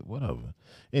head?" Whatever.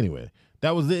 Anyway,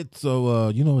 that was it. So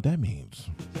you know what that means.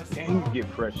 And you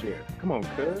get fresh air. Come on,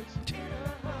 cuz.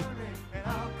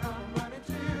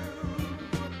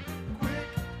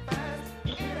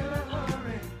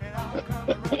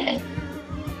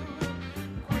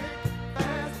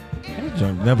 That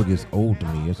junk never gets old to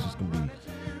me. It's just gonna be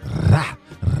rah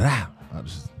rah.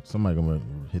 Somebody gonna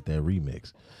hit that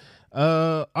remix.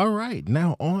 All right,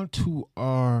 now on to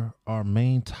our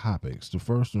main topics. The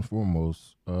first and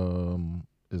foremost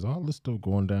is all this stuff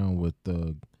going down with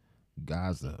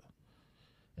Gaza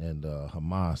and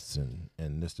Hamas and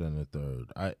this and the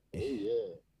third.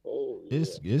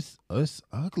 It's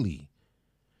ugly.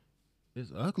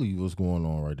 It's ugly what's going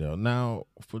on right now. Now,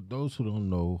 for those who don't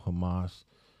know, Hamas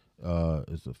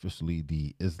is officially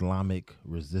the Islamic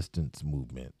Resistance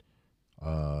Movement.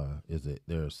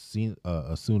 They're a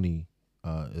Sunni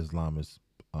Islamist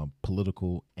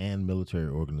political and military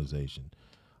organization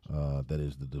that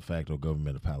is the de facto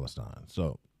government of Palestine.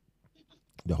 So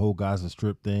the whole Gaza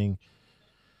Strip thing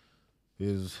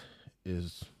is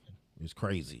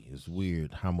crazy. It's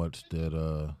weird how much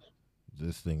that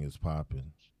this thing is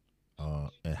popping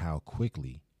and how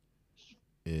quickly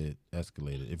it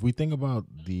escalated. If we think about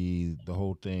the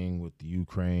whole thing with the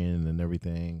Ukraine and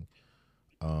everything,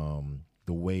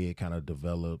 the way it kind of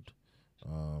developed,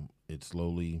 it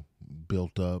slowly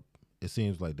built up. It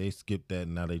seems like they skipped that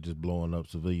and now they just blowing up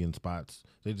civilian spots.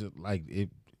 They just like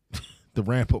it. The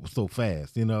ramp up was so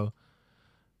fast, you know.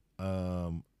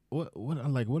 What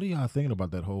are y'all thinking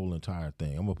about that whole entire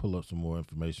thing? I'm gonna pull up some more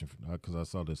information because I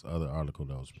saw this other article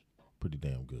that was pretty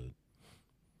damn good.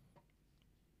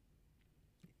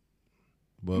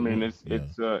 But, I mean,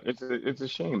 it's a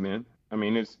shame, man. I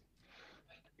mean, there's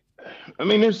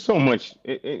so much.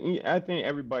 I think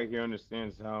everybody here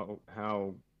understands how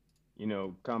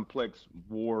complex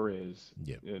war is.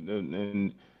 Yeah.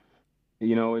 And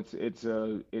you know, it's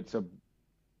a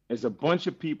bunch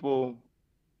of people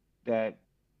that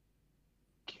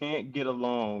can't get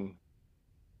along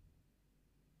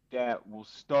that will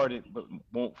start it but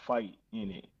won't fight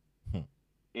in it.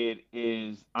 It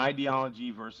is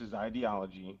ideology versus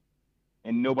ideology,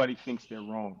 and nobody thinks they're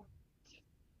wrong.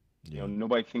 Yeah. You know,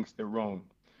 nobody thinks they're wrong.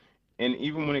 And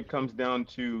even when it comes down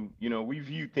to, we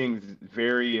view things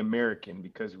very American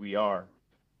because we are,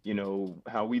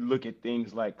 how we look at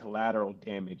things like collateral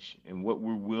damage and what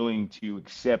we're willing to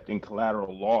accept in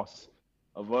collateral loss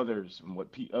of others and what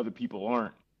other people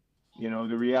aren't.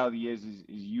 The reality is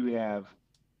you have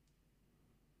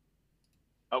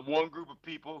one group of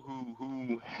people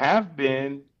who have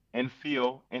been and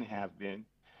feel and have been,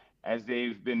 as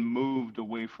they've been moved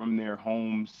away from their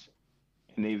homes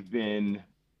and they've been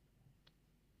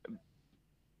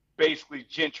basically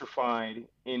gentrified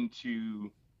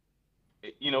into,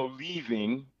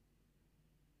 leaving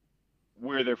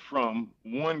where they're from.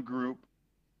 One group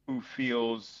who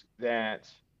feels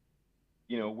that,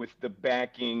 with the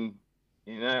backing,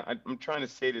 and I'm trying to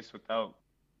say this without,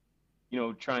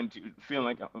 trying to feel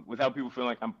like, without people feeling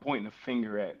like I'm pointing a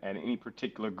finger at any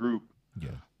particular group. Yeah.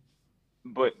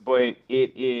 But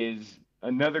it is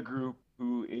another group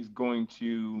who is going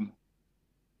to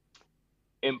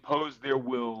impose their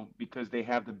will because they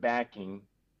have the backing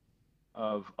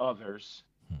of others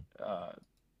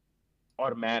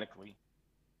automatically.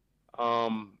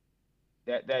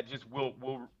 That just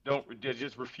they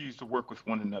just refuse to work with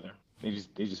one another. They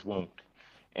just won't.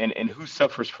 And who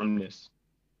suffers from this?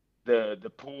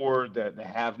 The poor, the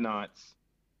have-nots.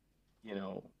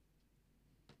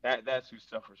 That's who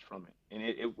suffers from it, and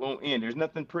it won't end. There's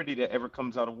nothing pretty that ever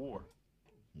comes out of war.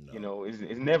 No.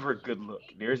 It's never a good look.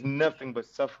 There's nothing but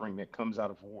suffering that comes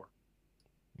out of war.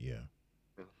 Yeah.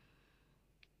 Yep.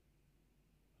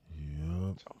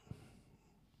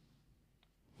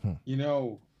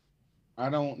 I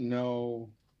don't know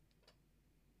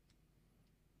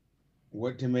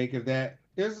what to make of that.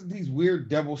 There's these weird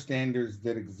double standards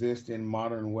that exist in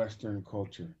modern Western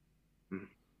culture.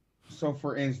 So,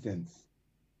 for instance,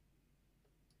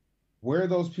 where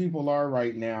those people are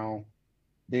right now,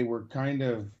 they were kind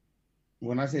of,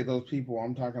 when I say those people,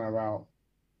 I'm talking about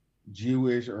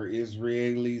Jewish or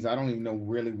Israelis. I don't even know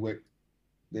really what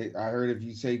I heard if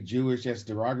you say Jewish, that's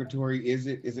derogatory. Is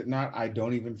it? Is it not? I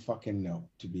don't even fucking know,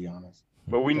 to be honest.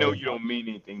 But we know So, you don't mean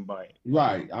anything by it.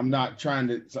 right. I'm not trying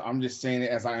to. So I'm just saying it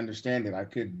as I understand it. I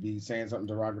could be saying something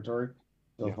derogatory.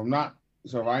 So if I'm not,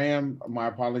 so if I am, my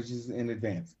apologies in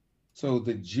advance. So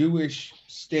the Jewish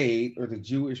state or the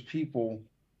Jewish people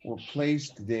were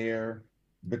placed there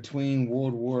between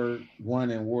World War I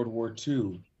and World War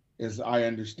II, as I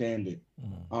understand it,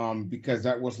 because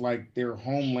that was like their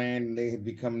homeland, and they had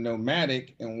become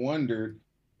nomadic and wandered,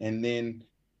 and then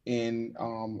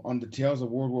on the tails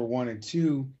of World War I and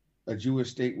II, a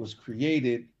Jewish state was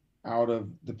created out of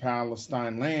the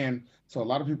Palestine land. So a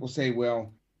lot of people say,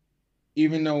 well,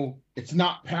 even though it's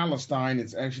not Palestine,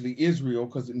 it's actually Israel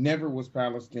because it never was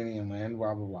Palestinian land,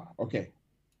 blah, blah, blah. Okay.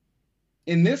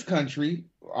 In this country,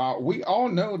 we all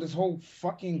know this whole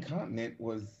fucking continent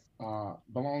was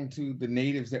belonged to the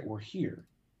natives that were here.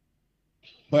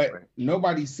 But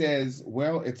nobody says,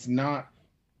 well, it's not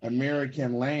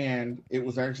American land. It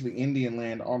was actually Indian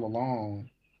land all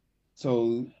along.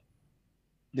 So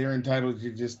they're entitled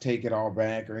to just take it all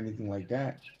back or anything like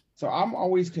that. So I'm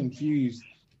always confused.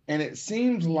 And it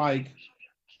seems like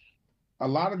a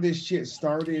lot of this shit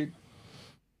started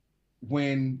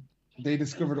when they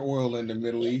discovered oil in the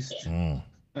Middle East.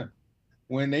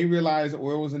 When they realized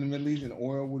oil was in the Middle East and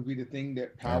oil would be the thing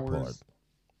that powers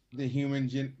the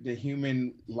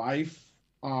human life,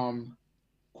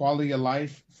 quality of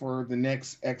life for the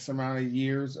next X amount of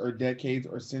years or decades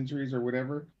or centuries or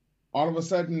whatever, all of a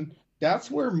sudden, that's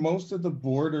where most of the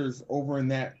borders over in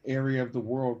that area of the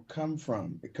world come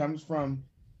from. It comes from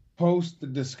post the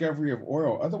discovery of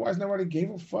oil. Otherwise, nobody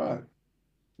gave a fuck,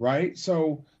 right?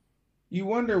 So you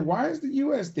wonder, why is the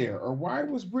U.S. there? Or why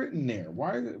was Britain there?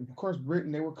 Why? Of course,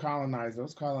 Britain, they were colonized.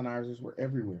 Those colonizers were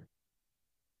everywhere.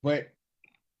 But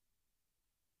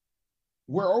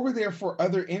we're over there for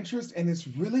other interests, and it's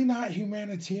really not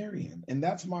humanitarian. And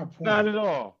that's my point. Not at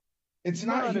all. It's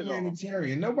not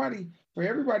humanitarian. Nobody, for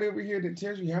everybody over here that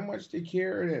tells you how much they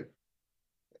care, that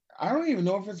I don't even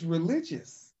know if it's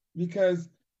religious, because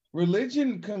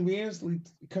religion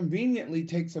conveniently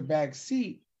takes a back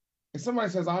seat. If somebody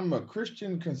says, I'm a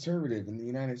Christian conservative in the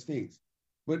United States,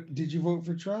 but did you vote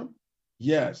for Trump?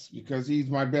 Yes, because he's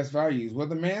my best values. Well,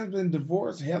 the man's been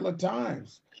divorced hella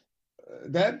times.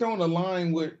 That don't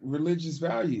align with religious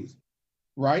values,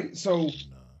 right? So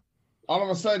all of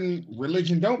a sudden,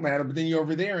 religion don't matter, but then you're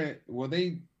over there, and well,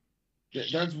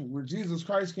 that's where Jesus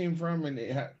Christ came from, and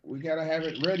we got to have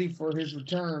it ready for his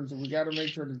return, so we got to make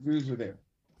sure the Jews are there.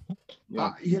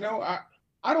 Yeah.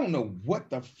 I don't know what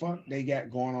the fuck they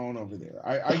got going on over there.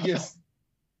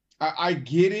 I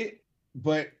get it,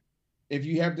 but if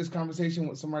you have this conversation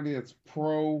with somebody that's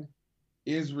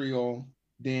pro-Israel,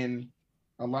 then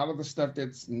a lot of the stuff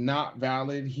that's not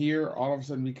valid here all of a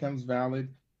sudden becomes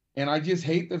valid. And I just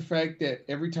hate the fact that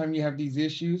every time you have these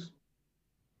issues,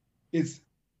 it's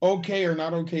okay or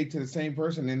not okay to the same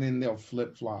person, and then they'll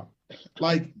flip-flop.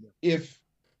 Like if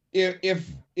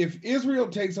Israel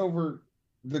takes over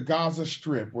the Gaza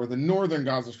Strip or the northern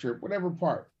Gaza Strip, whatever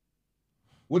part,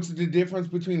 what's the difference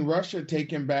between Russia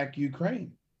taking back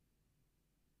Ukraine?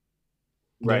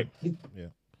 Right. Yeah.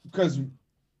 Because,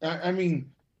 I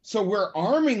mean, so we're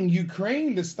arming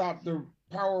Ukraine to stop the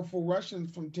powerful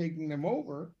Russians from taking them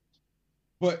over.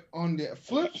 But on the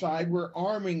flip side, we're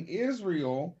arming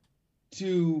Israel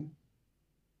to,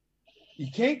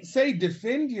 you can't say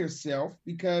defend yourself,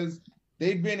 because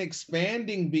they've been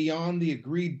expanding beyond the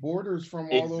agreed borders from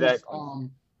all those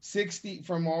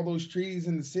from all those treaties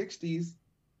in the 60s.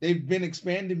 They've been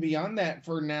expanding beyond that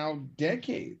for now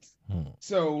decades.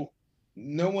 So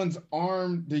no one's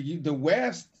armed. The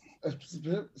West,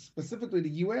 specifically the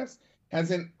U.S.,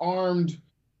 hasn't armed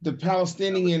the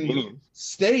Palestinian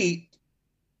state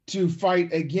to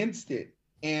fight against it.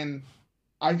 And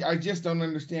I just don't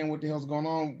understand what the hell's going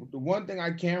on. The one thing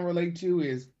I can relate to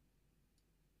is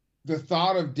the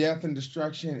thought of death and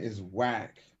destruction is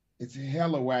whack. It's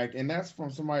hella whack. And that's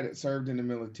from somebody that served in the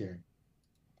military.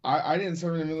 I didn't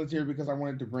serve in the military because I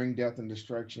wanted to bring death and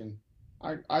destruction.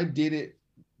 I did it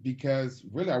because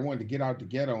really I wanted to get out the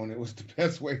ghetto, and it was the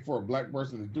best way for a black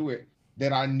person to do it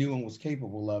that I knew and was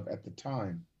capable of at the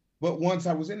time. But once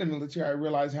I was in the military, I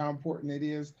realized how important it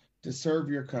is to serve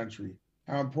your country,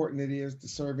 how important it is to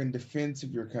serve in defense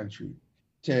of your country,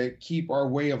 to keep our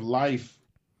way of life,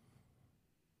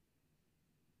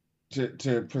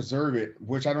 to preserve it,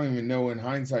 which I don't even know in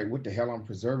hindsight what the hell I'm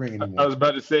preserving anymore. I was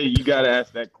about to say, you got to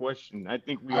ask that question. I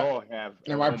think we all have.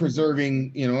 Am I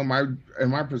preserving, am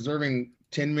I preserving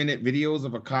 10-minute videos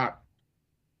of a cop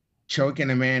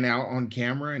choking a man out on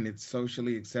camera and it's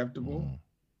socially acceptable?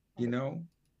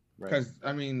 Because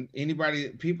I mean,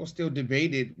 people still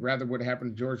debated whether what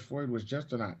happened to George Floyd was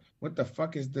just or not. What the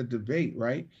fuck is the debate,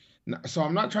 right? So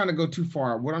I'm not trying to go too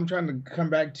far. What I'm trying to come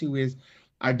back to is,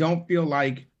 I don't feel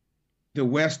like the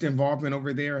West involvement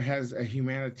over there has a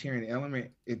humanitarian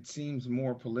element. It seems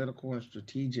more political and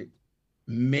strategic,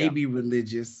 maybe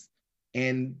religious,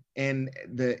 and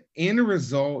the end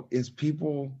result is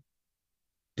people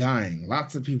dying,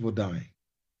 lots of people dying.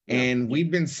 And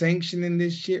we've been sanctioning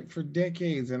this shit for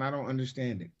decades, and I don't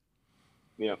understand it.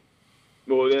 Yeah.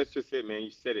 Well, that's just it, man.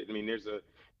 You said it. I mean,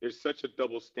 there's such a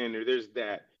double standard. There's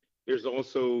that. There's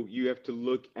also, you have to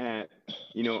look at,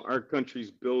 our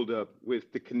country's buildup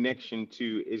with the connection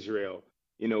to Israel,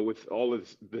 with all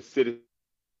of the citizens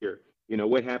here.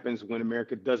 What happens when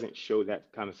America doesn't show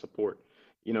that kind of support?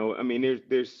 I mean,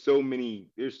 there's so many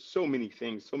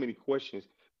things, so many questions.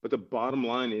 But the bottom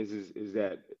line is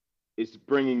that it's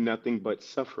bringing nothing but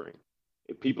suffering.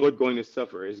 If people are going to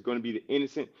suffer, it's going to be the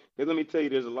innocent. Because let me tell you,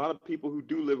 there's a lot of people who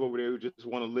do live over there who just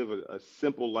want to live a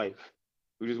simple life,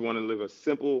 who just want to live a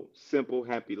simple,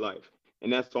 happy life.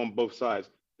 And that's on both sides.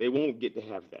 They won't get to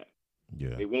have that.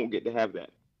 Yeah. They won't get to have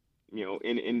that.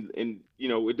 And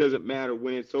it doesn't matter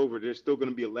when it's over. There's still going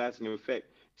to be a lasting effect.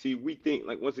 See, we think,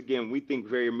 like, once again, we think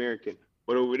very American,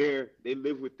 but over there they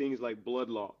live with things like blood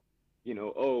law.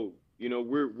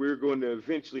 We're going to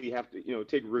eventually have to,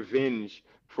 take revenge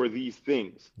for these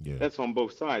things. Yeah. That's on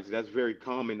both sides. That's very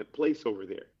common to place over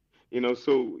there.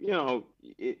 So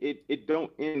it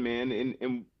don't end, man,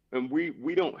 and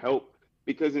we don't help,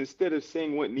 because instead of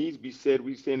saying what needs to be said,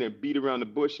 we stand there and beat around the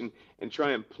bush and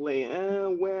try and play,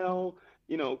 come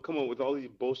on with all these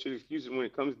bullshit excuses. When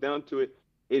it comes down to it,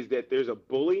 is that there's a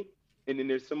bully, and then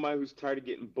there's somebody who's tired of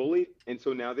getting bullied, and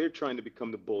so now they're trying to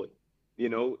become the bully.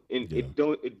 And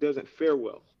it doesn't fare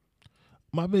well.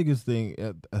 My biggest thing,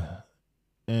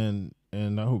 and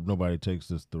I hope nobody takes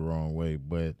this the wrong way,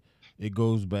 but it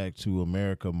goes back to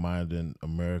America minding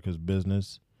America's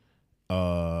business,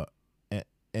 and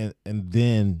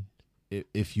then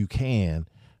if you can,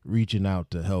 reaching out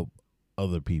to help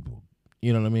other people.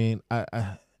 You know what I mean?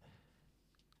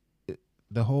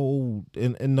 The whole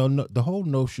the whole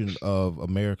notion of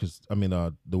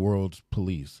the world's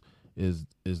police is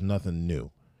nothing new.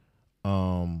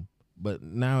 But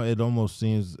now it almost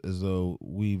seems as though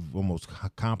we've almost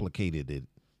complicated it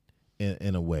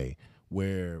in a way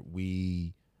where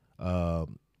we've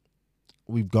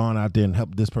gone out there and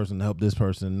helped this person.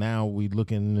 Now we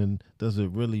looking, and does it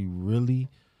really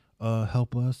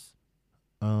help us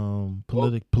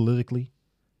politically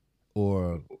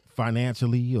or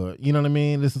financially, or you know what I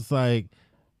mean? This is like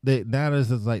that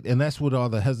is like, and that's what all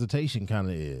the hesitation kind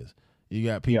of is. You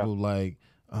got people like,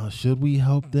 should we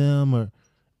help them? Or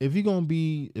if you're gonna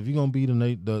be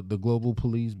the global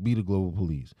police, be the global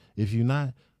police. If you're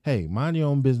not, hey, mind your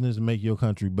own business and make your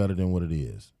country better than what it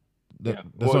is. That's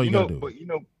all you gotta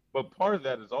do. But part of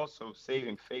that is also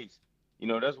saving face.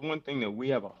 That's one thing that we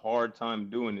have a hard time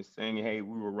doing, is saying, hey,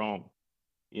 we were wrong.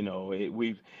 I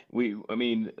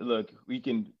mean, look,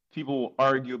 people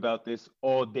argue about this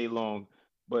all day long,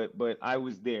 but I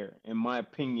was there, and my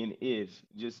opinion is,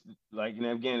 just like in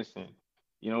Afghanistan,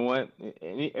 you know what?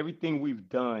 Everything we've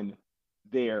done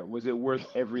there, was it worth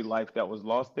every life that was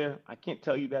lost there? I can't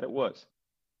tell you that it was,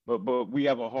 but we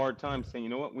have a hard time saying, you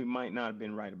know what? We might not have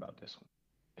been right about this one.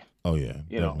 Oh yeah,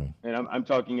 definitely. And I'm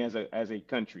talking as a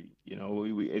country.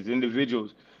 We as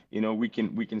individuals, we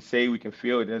can say, we can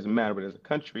feel, it doesn't matter. But as a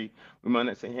country, we might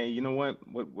not say, hey, you know what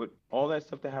all that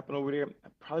stuff that happened over there, it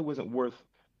probably wasn't worth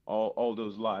all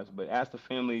those lives. But ask the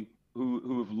family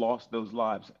who have lost those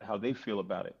lives how they feel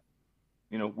about it.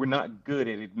 We're not good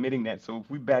at admitting that. So if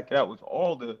we back it out with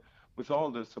all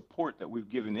the support that we've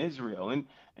given Israel, and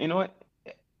you know what,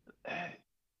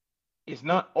 it's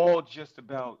not all just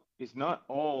about. It's not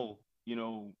all,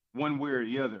 one way or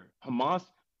the other. Hamas,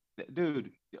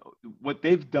 dude, what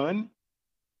they've done,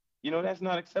 that's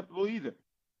not acceptable either.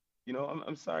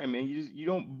 I'm sorry, man. You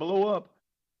don't blow up,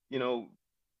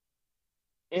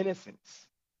 innocence.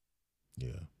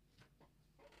 Yeah.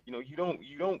 You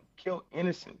don't kill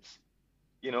innocence.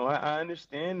 I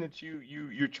understand that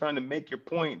you're trying to make your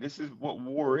point. This is what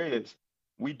war is.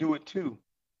 We do it too.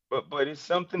 But it's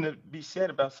something to be said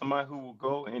about somebody who will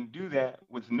go and do that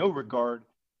with no regard,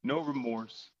 no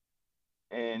remorse,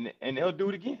 and they'll do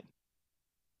it again.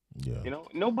 Yeah.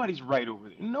 Nobody's right over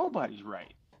there. Nobody's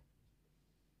right.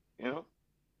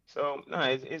 So no,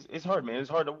 it's hard, man. It's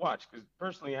hard to watch, because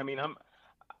personally, I mean,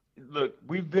 look,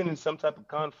 we've been in some type of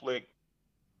conflict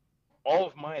all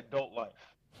of my adult life.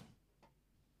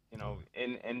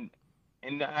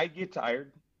 And I get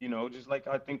tired, just like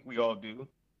I think we all do.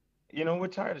 We're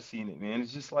tired of seeing it, man.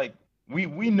 It's just like,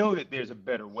 We know that there's a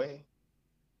better way.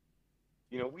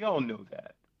 You know, we all know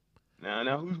that.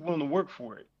 Now, who's willing to work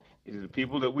for it? Is it the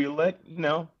people that we elect?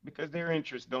 No, because their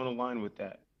interests don't align with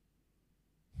that.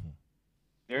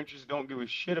 Their interests don't give a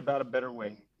shit about a better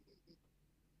way.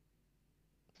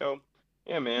 So,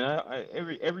 yeah, man,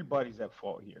 everybody's at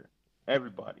fault here.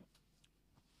 Everybody.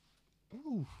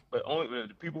 Ooh. But only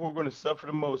the people who are going to suffer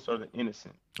the most are the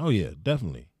innocent. Oh yeah,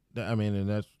 definitely. I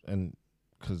mean,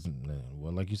 because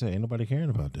well, like you said, ain't nobody caring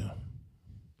about them.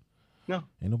 No,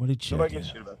 ain't nobody checking. Nobody gives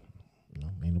a shit about them. No,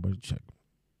 ain't nobody checking.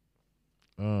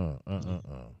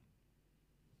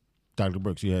 Dr.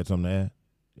 Brooks, you had something to add?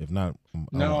 If not, I'm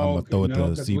gonna throw it to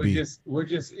CB. We'll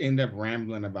just end up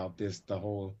rambling about this the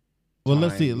whole. Well,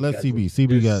 let's see. Let's CB. CB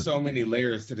there's got so many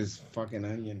layers to this fucking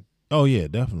onion. Oh yeah,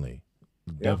 definitely.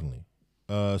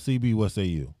 CB, what say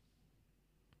you?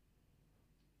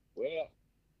 Well,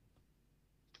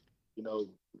 you know,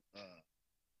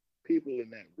 people in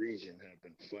that region have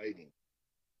been fighting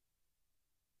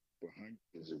for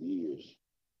hundreds of years.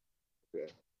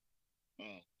 Okay.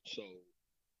 So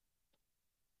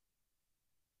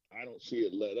I don't see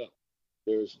it let up.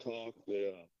 There's talk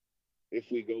that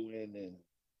if we go in and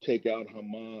take out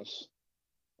Hamas,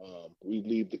 we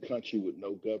leave the country with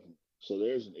no government. So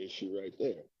there's an issue right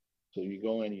there. So you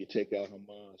go in and you take out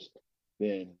Hamas,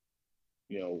 then,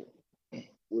 you know,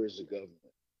 where's the government?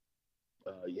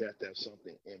 You have to have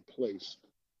something in place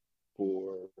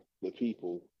for the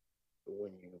people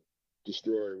when you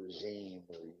destroy a regime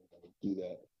or do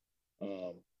that.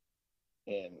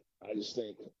 And I just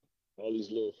think all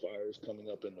these little fires coming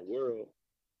up in the world,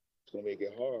 it's going to make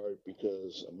it hard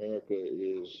because America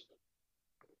is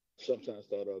sometimes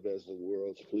thought of as the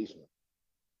world's policeman.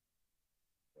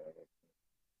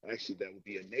 Actually, that would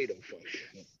be a NATO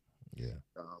function. Yeah.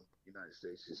 United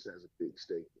States just has a big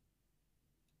stake.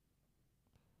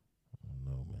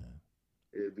 No, man.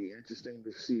 It'd be interesting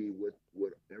to see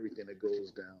what everything that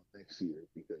goes down next year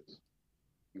because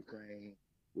Ukraine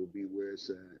will be where it's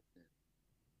at, and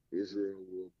Israel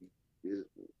will be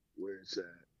where it's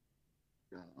at.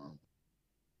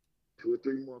 2 or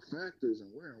 3 more factors,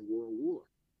 and we're in World War.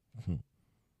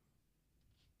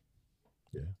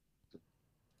 Yeah.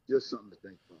 Just something to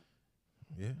think about.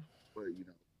 Yeah. But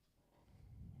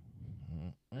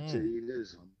I tell you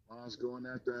this: Hamas going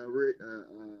after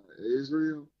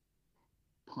Israel,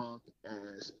 punk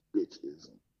ass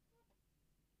bitchism.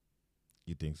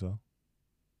 You think so?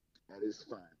 At its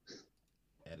finest.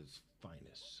 At its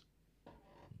finest.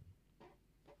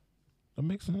 That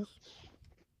makes sense.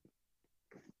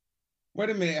 Wait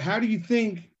a minute. How do you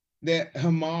think that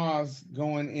Hamas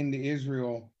going into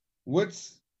Israel?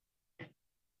 What's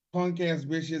punk ass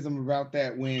bitchism about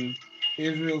that when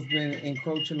Israel's been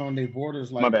encroaching on their borders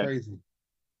like crazy?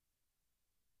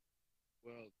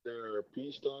 Well, there are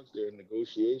peace talks, there are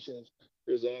negotiations,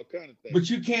 there's all kind of things. But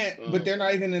you can't. But they're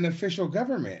not even an official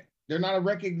government. They're not a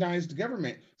recognized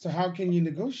government. So how can you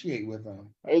negotiate with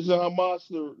them?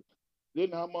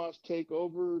 Didn't Hamas take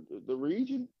over the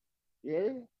region, the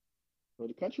area, or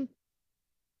the country?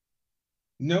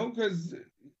 No, because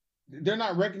they're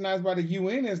not recognized by the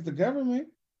UN as the government.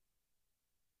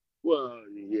 Well,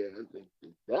 yeah, I think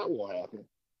that won't happen.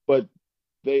 But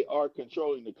they are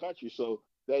controlling the country, so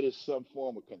that is some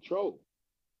form of control.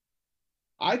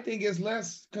 I think it's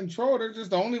less control. They're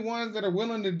just the only ones that are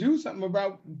willing to do something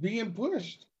about being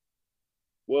pushed.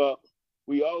 Well,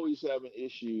 we always have an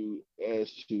issue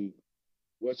as to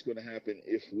what's going to happen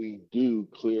if we do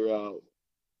clear out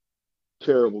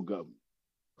terrible government,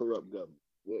 corrupt government.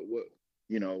 What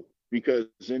because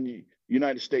then the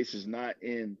United States is not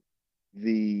in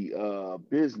the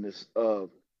business of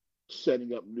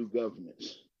setting up new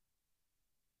governments.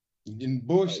 And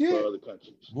bullshit. For other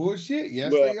countries. Bullshit.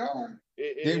 Yes, they are.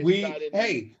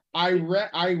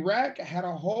 Iraq had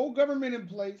a whole government in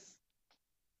place,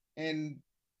 and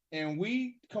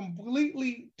we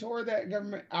completely tore that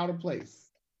government out of place.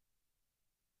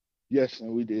 Yes,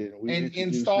 and we did. We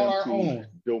installed our own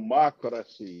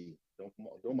democracy.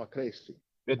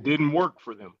 That didn't work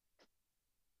for them.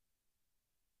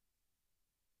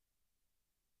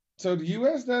 So the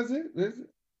U.S. does it.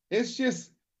 It's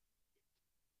just,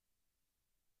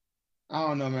 I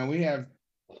don't know, man. We have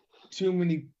too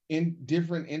many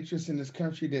different interests in this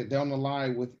country that don't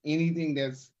align with anything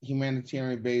that's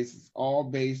humanitarian based. It's all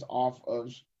based off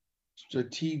of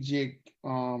strategic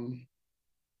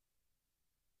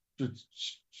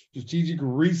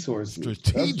resources.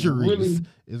 Strategeries.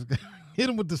 Hit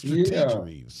them with the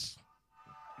strategeries.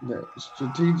 The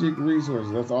strategic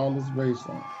resources. That's all it's based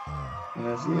on. And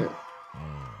that's it.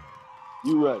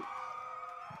 You're right.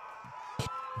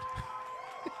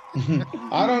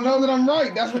 I don't know that I'm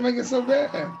right. That's what makes it so bad.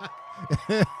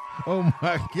 Oh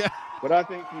my God. But I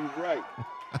think he's right.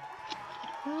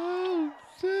 Oh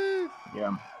shit.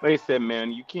 Yeah. Like I said,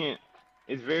 man, you can't.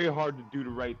 It's very hard to do the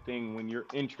right thing when your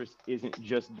interest isn't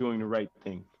just doing the right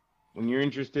thing. When your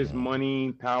interest is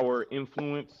money, power,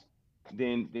 influence,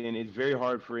 then it's very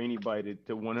hard for anybody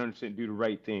to 100% do the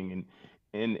right thing.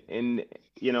 And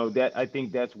that I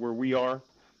think that's where we are.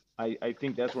 I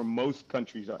think that's where most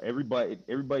countries are.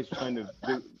 Everybody's trying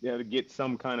to get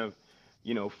some kind of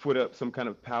foot up, some kind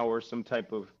of power, some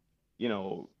type of you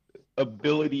know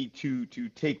ability to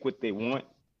take what they want.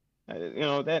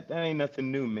 That ain't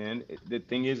nothing new, man. The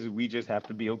thing is we just have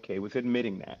to be okay with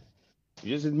admitting that.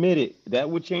 You just admit it. That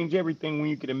would change everything when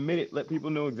you can admit it. Let people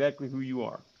know exactly who you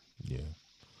are. Yeah.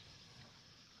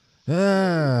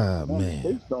 The United Man.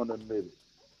 States don't admit it.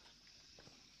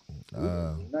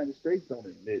 The United States don't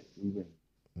admit even.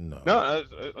 No.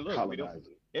 Look, we don't.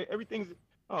 Everything's.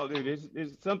 Oh, dude,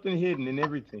 there's something hidden in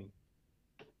everything.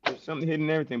 There's something hidden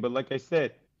in everything. But like I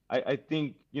said, I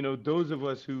think those of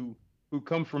us who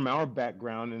come from our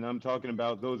background, and I'm talking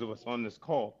about those of us on this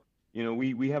call,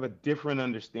 we have a different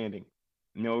understanding.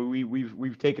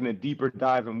 We've taken a deeper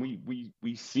dive, and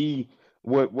we see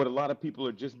what a lot of people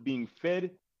are just being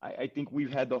fed. I think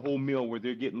we've had the whole meal where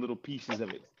they're getting little pieces of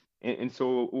it. And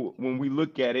so when we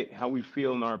look at it, how we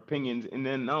feel in our opinions, and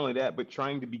then not only that, but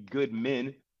trying to be good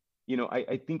men,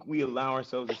 I think we allow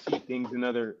ourselves to see things in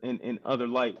other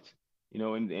lights,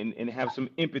 and have some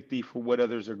empathy for what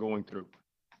others are going through,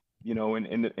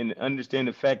 and understand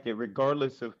the fact that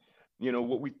regardless of,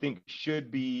 what we think should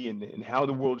be and how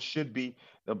the world should be,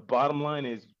 the bottom line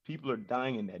is people are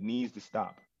dying, and that needs to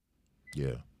stop.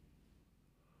 Yeah.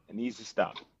 It needs to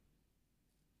stop.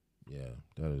 Yeah,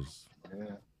 that is.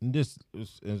 Yeah. This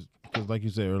is because, like you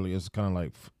said earlier, it's kind of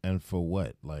like, and for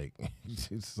what? Like,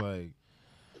 it's like,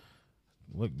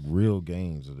 what real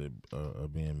gains are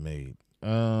being made?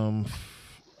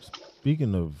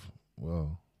 Speaking of,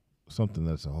 something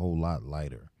that's a whole lot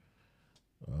lighter.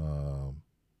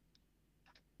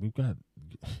 We've got.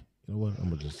 You know what? I'm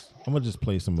gonna just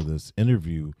play some of this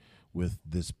interview with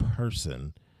this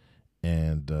person,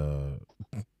 and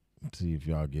see if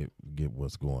y'all get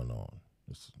what's going on.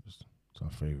 It's our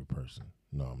favorite person.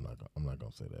 No, I'm not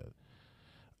gonna say that.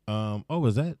 Oh,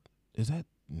 is that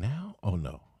now? Oh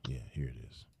no, yeah, here it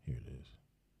is.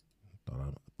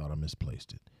 Thought I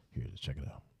misplaced it. Here it is. Check it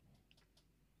out.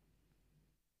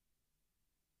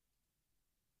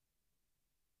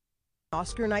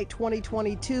 Oscar night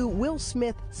 2022, Will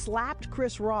Smith slapped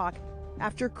Chris Rock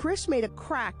after Chris made a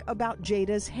crack about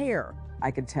Jada's hair.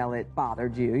 I could tell it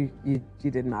bothered you. You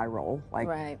did an eye roll.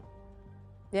 Right.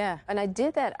 Yeah, and I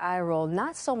did that eye roll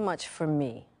not so much for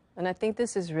me, and I think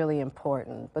this is really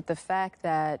important, but the fact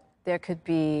that there could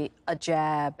be a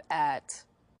jab at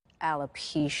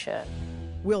alopecia.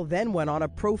 Will then went on a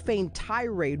profane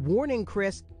tirade warning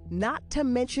Chris not to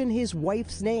mention his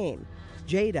wife's name.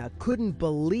 Jada couldn't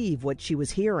believe what she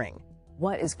was hearing.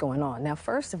 What is going on? Now,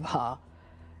 first of all,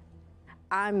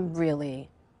 I'm really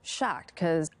shocked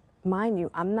because, mind you,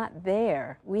 I'm not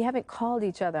there. We haven't called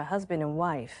each other husband and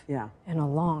wife in a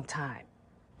long time.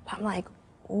 I'm like,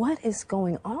 what is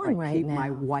going on right keep now?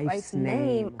 my wife's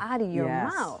name out of your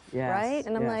mouth, right?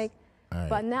 And I'm like,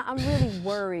 but now I'm really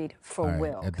worried for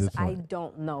Will because I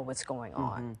don't know what's going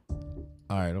on.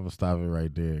 All right, I'm gonna stop it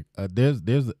right there.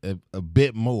 There's a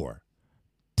bit more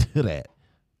to that,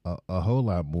 a whole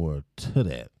lot more to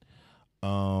that.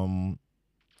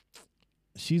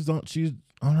 She's on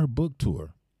her book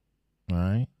tour. All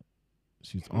right,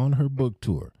 she's on her book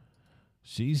tour.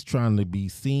 She's trying to be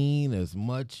seen as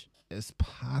much as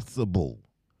possible.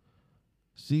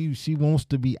 She wants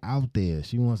to be out there.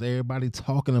 She wants everybody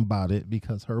talking about it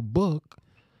because her book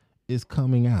is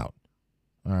coming out.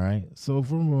 All right. So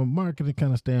from a marketing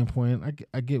kind of standpoint,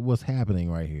 I get what's happening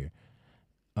right here.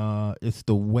 It's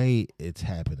the way it's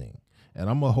happening. And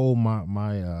I'm gonna hold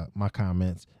my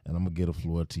comments, and I'm gonna get a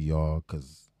floor to y'all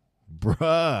because,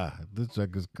 bruh, this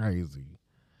check is crazy.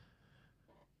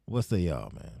 What say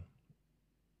y'all, man?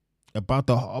 About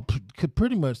could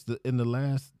pretty much in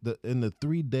the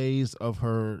 3 days of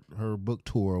her book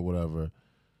tour or whatever,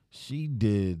 she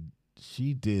did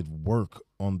work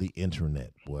on the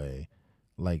internet, boy.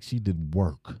 Like, she did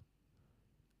work.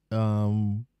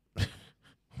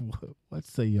 What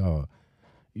say y'all?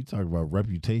 You talk about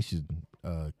reputation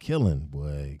killing,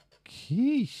 boy.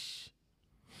 Sheesh.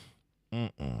 I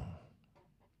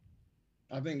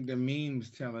think the memes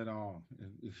tell it all.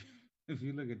 If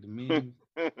you look at the memes,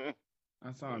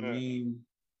 I saw a meme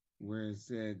where it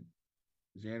said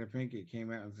Jada Pinkett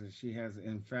came out and said she has,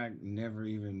 in fact, never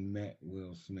even met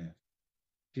Will Smith.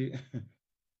 She,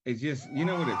 it's just, you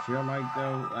know what it feel like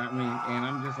though. I mean, and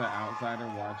I'm just an outsider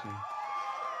watching.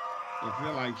 It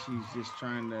feel like she's just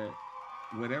trying to,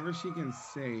 whatever she can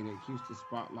say that keeps the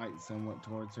spotlight somewhat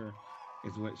towards her,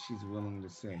 is what she's willing to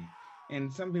say.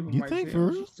 And some people You might think say, for "Oh,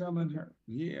 real? she's telling her,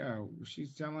 yeah,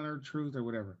 she's telling her truth or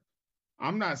whatever."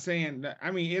 I'm not saying that.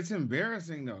 I mean, it's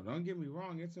embarrassing though. Don't get me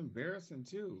wrong. It's embarrassing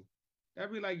too.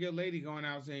 That'd be like your lady going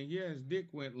out saying, "Yeah, his dick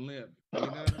went limp." You know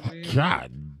what I mean?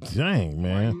 God dang,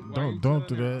 man! Why you Don't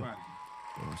do telling that. everybody?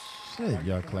 Oh, shit,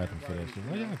 y'all clapping for that shit.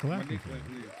 Why y'all My clapping dick for went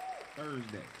that? limp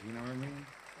Thursday. You know what I mean?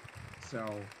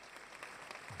 So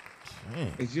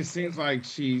Dang. it just seems like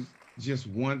she just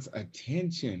wants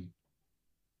attention.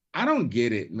 I don't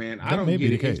get it, man. I That don't may get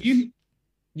be it. the If case.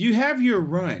 you have your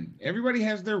run, everybody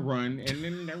has their run, and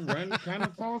then their run kind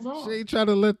of falls off. She ain't trying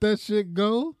to let that shit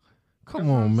go. Come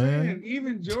on, man. Saying.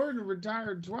 Even Jordan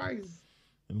retired twice.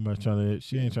 Anybody trying to?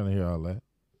 She ain't trying to hear all that.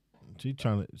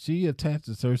 She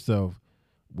attaches herself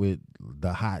with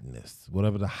the hotness,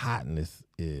 whatever the hotness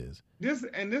is. This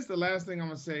is the last thing I'm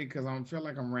gonna say because I feel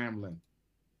like I'm rambling.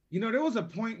 You know, there was a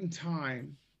point in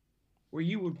time where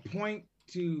you would point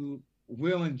to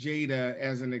Will and Jada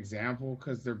as an example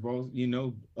because they're both, you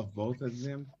know, of both of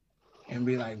them, and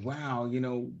be like, wow, you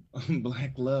know,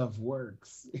 black love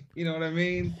works. You know what I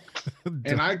mean?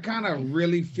 And I kind of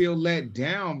really feel let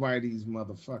down by these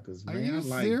motherfuckers, man. Are you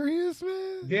like, serious,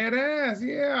 man? Dead ass,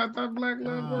 yeah. I thought black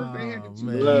love worked. They had the two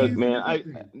Look, kids man.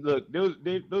 and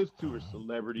everything. Those two are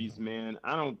celebrities, man.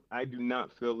 I do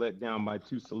not feel let down by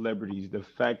two celebrities. The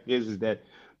fact is that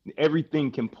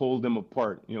everything can pull them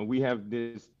apart. You know, we have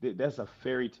this. That's a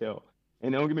fairy tale.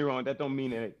 And don't get me wrong, that don't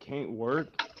mean that it can't work.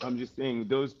 I'm just saying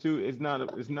those two. It's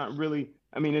not really.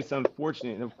 I mean, it's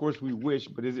unfortunate, and of course we wish,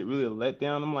 but is it really a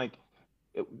letdown? I'm like,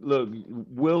 look,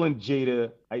 Will and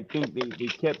Jada. I think they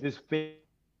kept this fake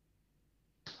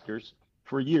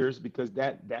for years because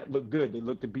that looked good. They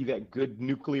looked to be that good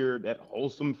nuclear, that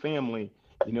wholesome family.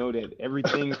 You know that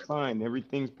everything's fine,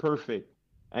 everything's perfect,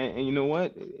 and you know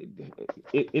what?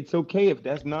 It's okay if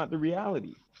that's not the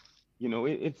reality. You know,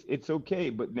 it's okay.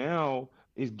 But now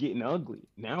it's getting ugly.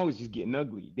 Now it's just getting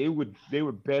ugly. They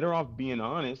were better off being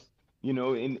honest. You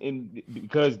know, and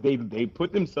because they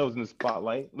put themselves in the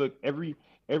spotlight. Look, every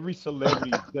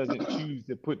celebrity doesn't choose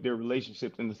to put their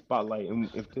relationships in the spotlight. And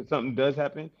if something does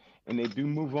happen and they do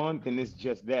move on, then it's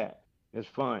just that. That's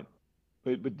fine.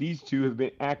 But these two have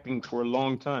been acting for a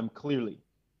long time, clearly.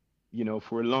 You know,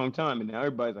 for a long time, and now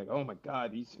everybody's like, "Oh my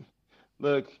God, these."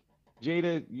 Look,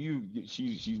 Jada,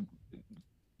 she's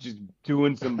just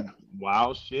doing some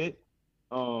wild shit.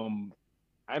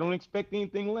 I don't expect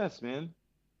anything less, man.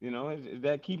 You know,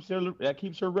 that keeps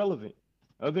her relevant.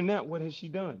 Other than that, what has she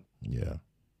done? Yeah.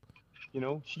 You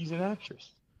know, she's an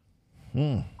actress.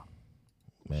 Man.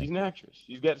 She's an actress.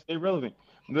 She's got to stay relevant.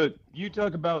 Look, you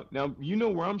talk about now. You know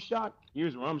where I'm shocked.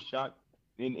 Here's where I'm shocked,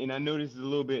 and I know this is a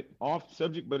little bit off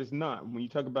subject, but it's not. When you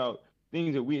talk about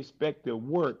things that we expect to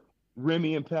work,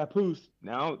 Remy and Papoose.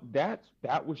 Now that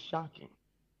was shocking.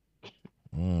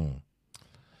 Yeah.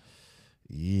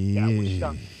 That was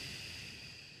shocking.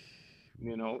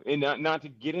 You know, and not to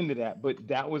get into that, but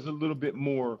that was a little bit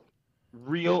more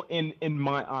real in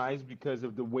my eyes because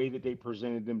of the way that they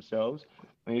presented themselves.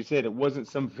 Like I said, it wasn't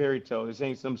some fairy tale. This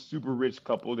ain't some super rich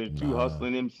couple. They're two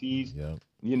hustling MCs,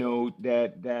 you know,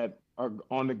 that are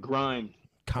on the grind.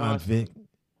 Convict.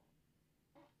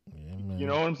 Yeah, you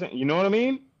know what I'm saying? You know what I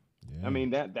mean? Yeah. I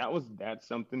mean that's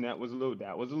something that was a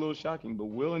little shocking. But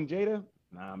Will and Jada,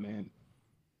 nah, man,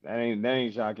 that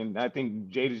ain't shocking. I think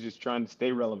Jada's just trying to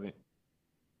stay relevant.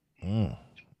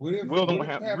 Will don't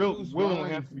have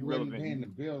to be relevant. Paying the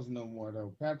bills no more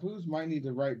though. Papoose might need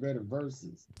to write better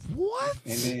verses. What?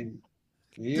 And then,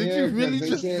 yeah, did you really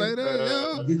just say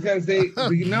that? Yo? Because they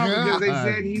said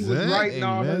he was writing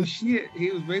all man. her shit. He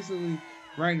was basically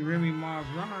writing Remy Ma's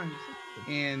rhymes,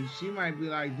 and she might be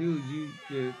like, "Dude,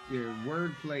 your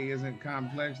wordplay isn't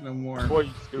complex no more." Boy,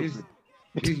 you stupid.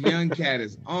 This young cat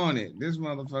is on it. This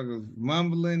motherfucker's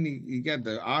mumbling. He got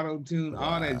the auto tune,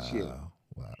 all that shit.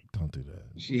 Wow, don't do that.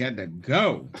 She had to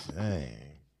go. Dang.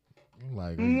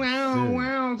 Like,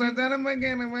 wow. That's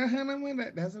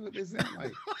what they sound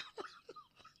like.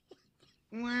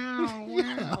 Wow.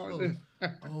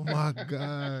 Oh my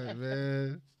God,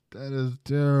 man. That is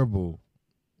terrible.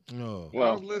 Oh. Well,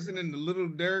 I was listening to Little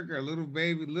Dirk or Little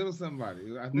Baby, Little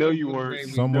somebody. No, you weren't.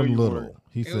 Someone little.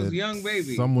 He said, was Young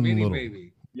Baby. Someone Mini little.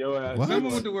 Baby. Yo,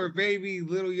 someone with the word baby,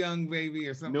 little young baby,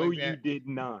 or something like that. No, you did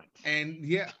not. And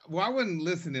yeah, well, I wasn't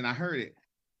listening. I heard it.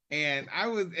 And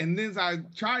then I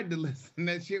tried to listen.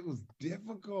 That shit was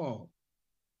difficult.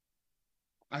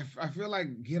 I feel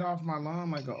like get off my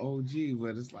lawn like an OG,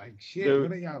 but it's like shit. Dude.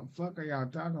 What are y'all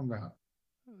talking about?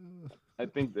 I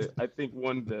think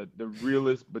one of the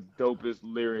realest but dopest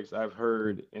lyrics I've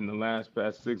heard in the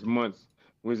past 6 months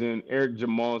was when Eric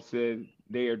Jamal said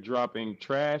they are dropping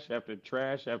trash after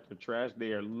trash after trash.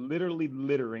 They are literally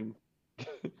littering.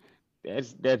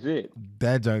 That's it.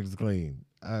 That junk is clean.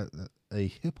 A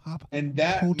hip hop. And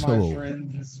that, Hotel. my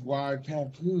friend, is why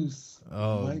Papoose.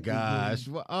 Oh gosh!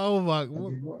 Oh my!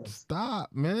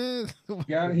 Stop, man!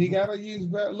 He gotta use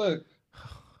better. Look,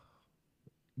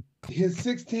 his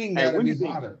 16 gotta be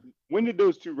hotter. When did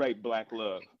those two write Black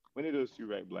Love? I'm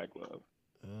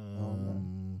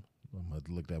gonna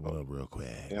look that one up real quick.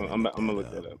 Yeah, I'm gonna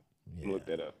look that up. I'm gonna look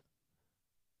that up.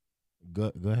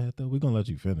 Go ahead though. We're gonna let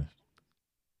you finish.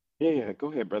 Yeah,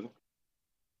 go ahead, brother.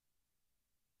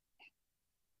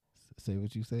 Say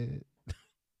what you said.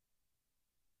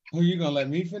 Oh, you gonna let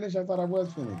me finish? I thought I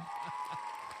was finished.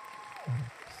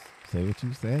 Say what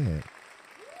you said.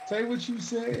 Say what you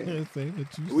said. Say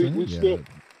what you said.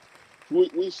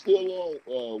 We still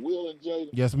on Will and Jada?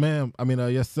 Yes, ma'am. I mean,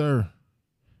 yes, sir.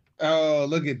 Oh,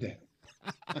 look at that.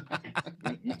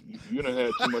 You done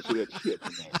had too much of that shit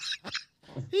tonight.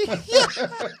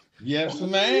 Yes,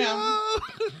 ma'am.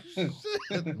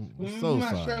 So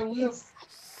sorry.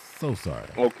 So sorry.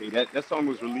 Okay, that song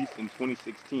was released in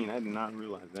 2016. I did not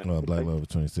realize that. Black Love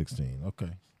 2016.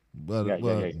 Okay. But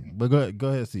Yeah. But go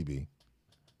ahead, CB.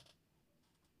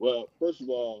 Well, first of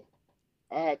all,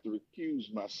 I have to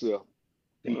recuse myself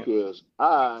because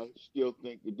I still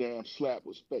think the damn slap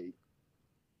was fake.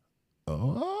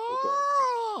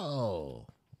 Oh.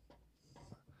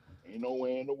 Okay. Ain't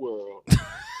nowhere in the world. He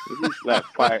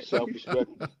slapped fire. Self-respect.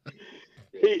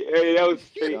 Hey, that was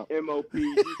straight MOP.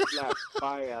 He slapped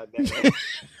fire out there.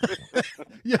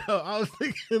 Yo, I was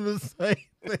thinking the same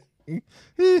thing.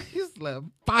 He slapped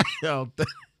fire out there.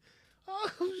 Oh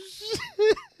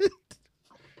shit.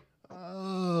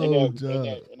 Oh,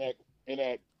 and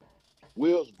that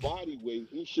Will's body weight,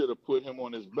 he should have put him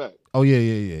on his back. Oh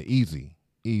yeah. Easy.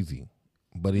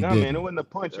 But he didn't. Man, it wasn't a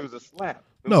punch. It was a slap.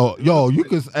 You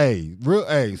could,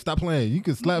 stop playing. You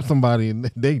could slap somebody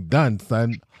and they done,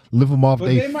 son. Lift them off their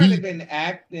feet. They might have been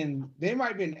acting. They might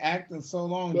have been acting so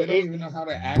long they don't even know how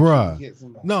to actually hit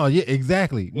somebody. No, yeah,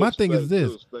 exactly. My thing is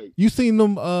this: you seen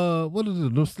them? What is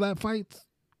it? Those slap fights?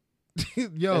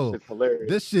 Yo,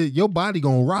 this shit, your body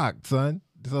gonna rock, son.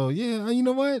 So yeah, you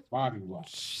know what? Body rock.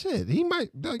 Shit, he might.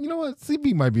 You know what?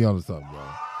 CB might be on something, yo.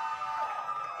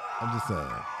 I'm just saying.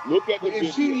 Look at the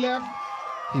If she left.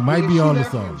 He might be on to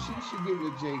something. She should get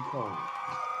with J. Cole.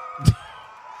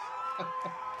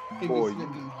 Boy.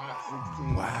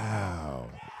 Wow.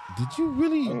 Did you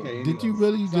really? Okay, did you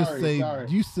really just say? Sorry.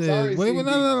 You said. Sorry, wait, CB,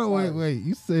 no. sorry. Wait.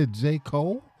 You said J.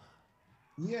 Cole?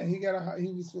 Yeah, he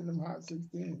was with them hot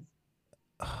 16s.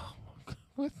 Oh,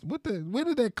 where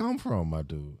did that come from, my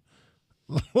dude?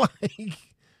 Like,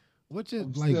 what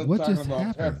just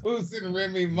happened? Papoose and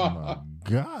Remy Ma. Oh my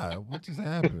God, what just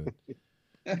happened?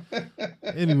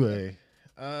 Anyway,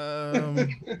 we're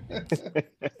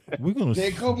gonna.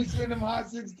 J. Cole be spinning them hot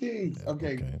 16s.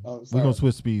 Okay. Oh, we're gonna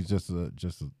switch speeds just a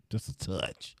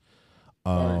touch.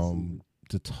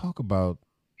 To talk about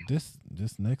this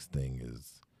next thing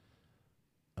is,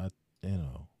 I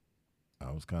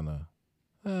was kind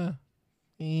of,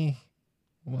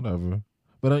 whatever.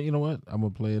 But you know what? I'm gonna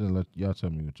play it and let y'all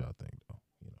tell me what y'all think, though.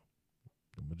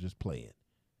 I'm gonna just play it.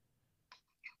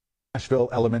 Nashville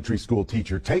elementary school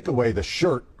teacher take away the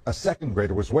shirt a second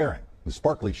grader was wearing. The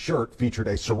sparkly shirt featured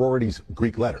a sorority's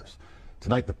Greek letters.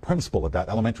 Tonight, the principal of that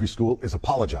elementary school is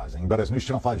apologizing. But as News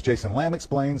Channel 5's Jason Lamb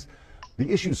explains,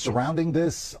 the issues surrounding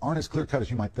this aren't as clear-cut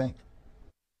as you might think.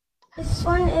 This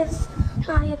one is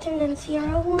my attendance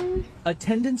hero one.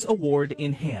 Attendance award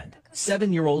in hand.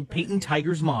 7-year-old Peyton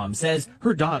Tiger's mom says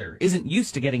her daughter isn't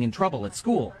used to getting in trouble at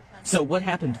school. So what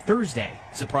happened Thursday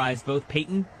surprised both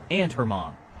Peyton and her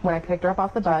mom. When I picked her up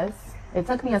off the bus, it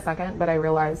took me a second, but I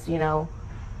realized, why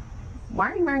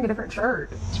are you wearing a different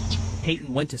shirt?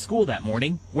 Peyton went to school that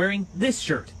morning wearing this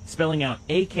shirt, spelling out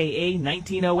AKA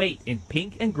 1908 in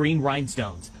pink and green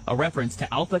rhinestones, a reference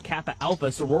to Alpha Kappa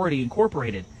Alpha Sorority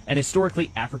Incorporated, an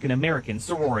historically African-American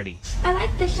sorority. I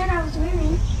like the shirt I was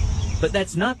wearing. But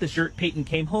that's not the shirt Peyton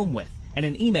came home with, and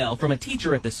an email from a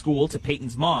teacher at the school to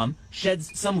Peyton's mom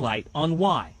sheds some light on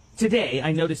why. Today,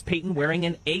 I noticed Peyton wearing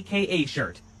an AKA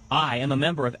shirt. I am a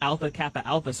member of Alpha Kappa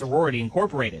Alpha Sorority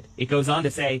Incorporated. It goes on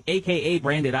to say AKA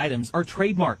branded items are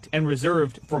trademarked and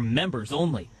reserved for members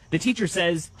only. The teacher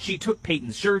says she took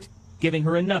Peyton's shirt, giving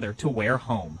her another to wear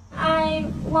home. I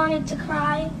wanted to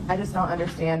cry. I just don't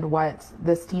understand what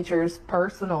this teacher's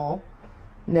personal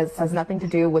This has nothing to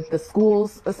do with the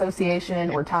school's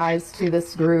association or ties to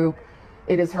this group.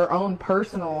 It is her own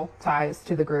personal ties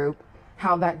to the group,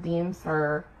 how that deems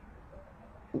her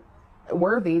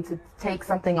worthy to take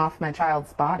something off my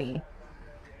child's body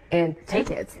and take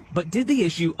it. But did the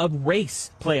issue of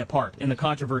race play a part in the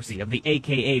controversy of the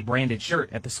AKA branded shirt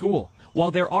at the school?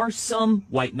 While there are some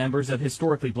white members of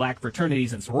historically black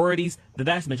fraternities and sororities, the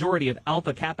vast majority of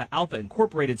Alpha Kappa Alpha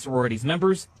Incorporated sororities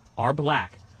members are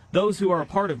black. Those who are a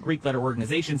part of Greek letter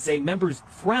organizations say members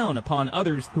frown upon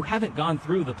others who haven't gone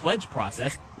through the pledge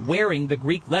process wearing the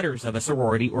Greek letters of a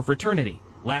sorority or fraternity.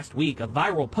 Last week, a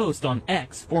viral post on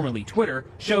X, formerly Twitter,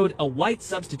 showed a white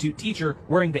substitute teacher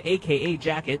wearing the AKA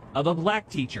jacket of a black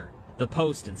teacher. The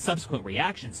post and subsequent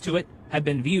reactions to it have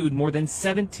been viewed more than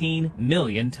 17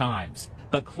 million times.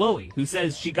 But Chloe, who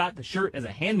says she got the shirt as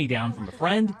a hand-me-down from a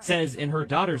friend, says in her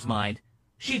daughter's mind,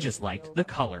 she just liked the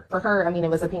color. For her, I mean,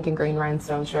 it was a pink and green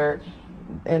rhinestone shirt,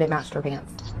 and it matched her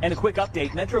pants. And a quick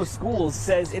update, Metro Schools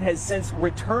says it has since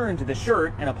returned the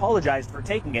shirt and apologized for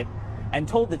taking it, and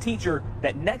told the teacher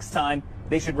that next time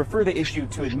they should refer the issue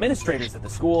to administrators at the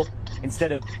school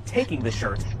instead of taking the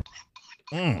shirt.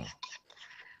 Instead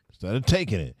of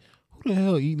taking it. Who the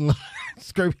hell eating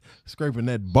scraping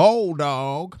that bowl,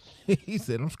 dog? He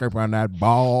said, I'm scraping on that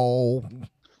ball.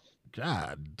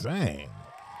 God dang.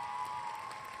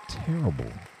 Terrible.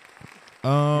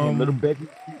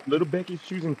 Little Becky's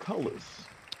choosing colors.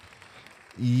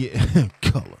 Yeah,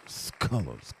 colors.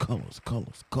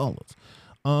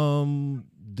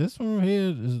 This one right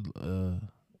here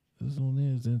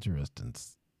is interesting.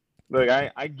 Look,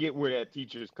 I get where that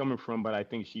teacher is coming from, but I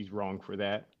think she's wrong for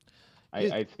that.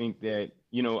 I think that,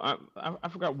 you know, I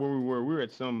forgot where we were. We were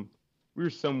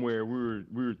somewhere. We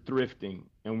were thrifting,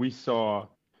 and we saw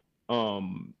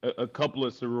a couple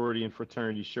of sorority and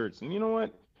fraternity shirts. And you know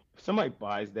what? If somebody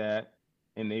buys that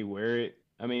and they wear it,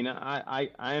 I mean, I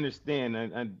understand.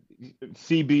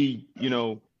 CB, you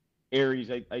know,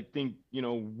 Aries, I think, you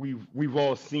know, we've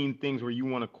all seen things where you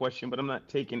want to question, but I'm not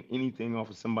taking anything off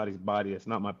of somebody's body. That's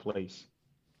not my place.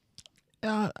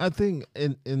 I think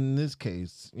in this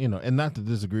case, you know, and not to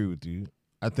disagree with you,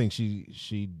 I think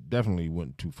she definitely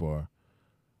went too far.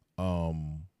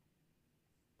 And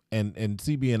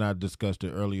CB and I discussed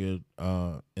it earlier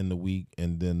in the week,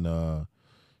 and then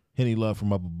Henny Love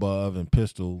from Up Above and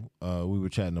Pistol, we were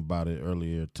chatting about it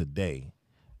earlier today.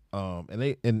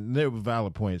 And there were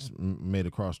valid points made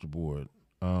across the board.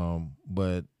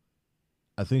 But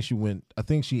I think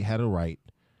she had a right,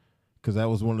 because that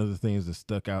was one of the things that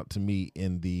stuck out to me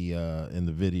in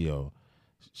the video.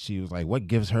 She was like, what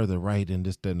gives her the right and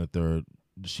this, that, and the third?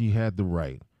 She had the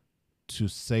right to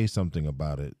say something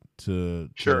about it, to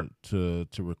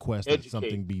request that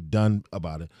something be done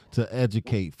about it, to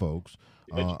educate folks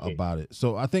about it.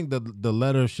 So I think the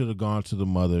letter should have gone to the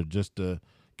mother just to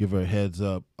give her a heads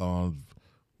up on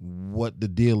what the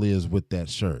deal is with that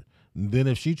shirt. And then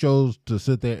if she chose to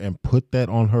sit there and put that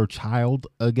on her child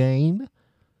again,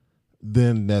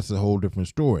 then that's a whole different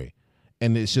story.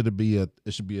 And it should be a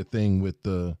thing with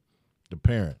the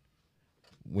parent.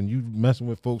 When you messing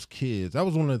with folks' kids, that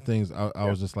was one of the things I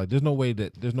was just like, there's no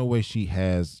way she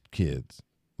has kids,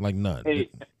 like none. Hey,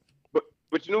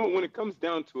 but you know what? When it comes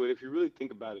down to it, if you really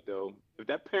think about it, though, if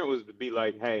that parent was to be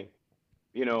like, hey,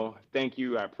 you know, thank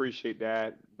you, I appreciate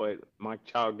that, but my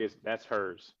child that's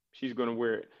hers. She's going to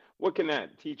wear it. What can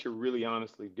that teacher really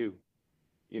honestly do?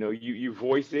 You know, you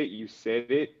voice it, you said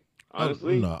it.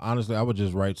 Honestly, no. Honestly, I would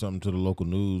just write something to the local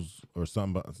news or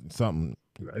something.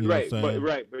 You know right, what I'm saying?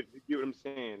 but you get what I'm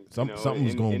saying.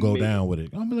 Something's gonna go down with it.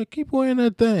 I'm be like, keep wearing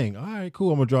that thing. All right,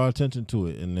 cool. I'm gonna draw attention to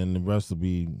it, and then the rest will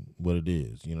be what it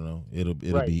is. You know, it'll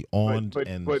be on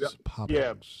and popping.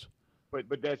 Yeah,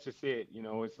 but that's just it. You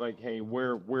know, it's like, hey,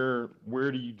 where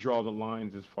do you draw the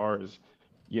lines as far as,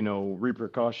 you know,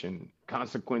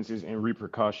 consequences and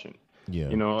repercussion? Yeah.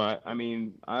 You know, I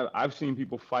mean, I've seen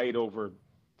people fight over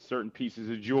certain pieces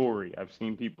of jewelry. I've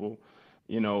seen people,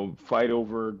 you know, fight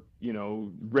over, you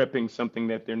know, repping something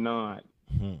that they're not,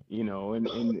 you know,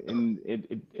 and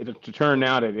it to turn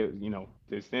out that it, you know,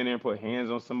 to stand there and put hands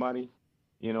on somebody,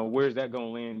 you know, where's that going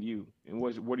to land you? And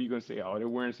what are you going to say? Oh, they're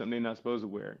wearing something they're not supposed to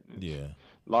wear. Yeah.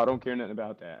 Law don't care nothing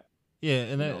about that. Yeah,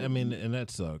 and that, I mean, and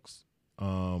that sucks.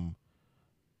 I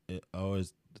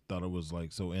always thought it was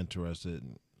like so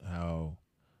interesting how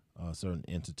certain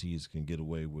entities can get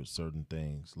away with certain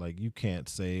things. Like, you can't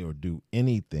say or do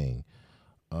anything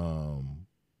to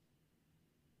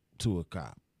a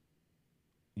cop.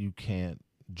 You can't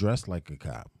dress like a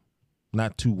cop.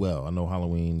 Not too well. I know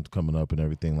Halloween's coming up and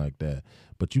everything like that,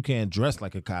 but you can't dress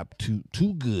like a cop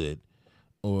too good,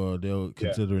 or they'll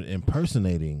consider it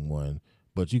impersonating one,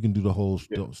 But you can do the whole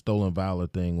stolen valor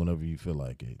thing whenever you feel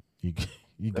like it. You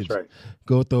That's can right.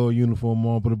 go throw a uniform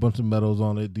on, put a bunch of medals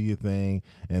on it, do your thing,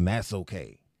 and that's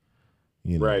okay.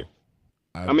 You know, Right.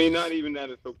 I mean, not even that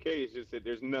it's okay. It's just that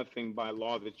there's nothing by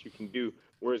law that you can do.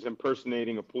 Whereas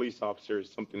impersonating a police officer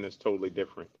is something that's totally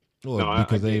different. Well,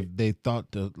 because they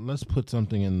thought to let's put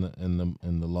something in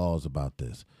the laws about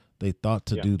this. They thought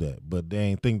to do that, but they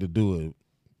ain't think to do it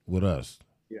with us.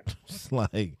 Yeah, it's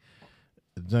like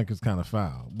junk is kind of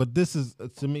foul. But this is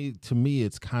to me,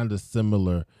 it's kind of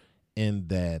similar in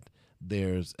that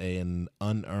there's an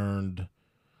unearned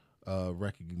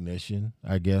recognition,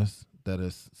 I guess, that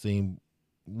is seen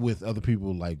with other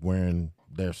people like wearing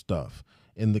their stuff.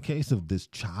 In the case of this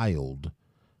child,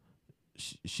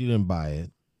 she didn't buy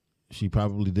it. She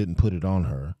probably didn't put it on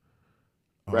her,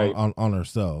 right? On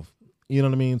herself. You know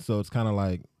what I mean? So it's kind of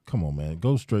like, come on, man,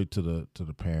 go straight to the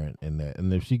parent in that.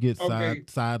 And if she gets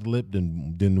side lipped,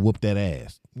 then whoop that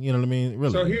ass. You know what I mean?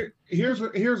 Really. So here's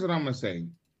what I'm gonna say.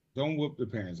 Don't whoop the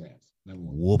parent's ass.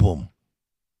 Whoop them.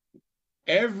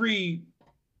 Everything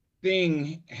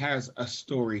has a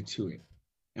story to it,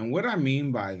 and what I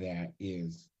mean by that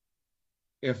is,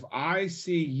 if I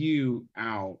see you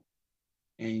out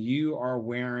and you are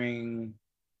wearing,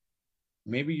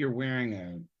 maybe you're wearing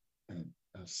a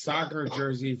soccer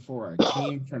jersey for a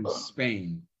team from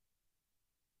Spain.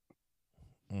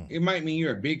 It might mean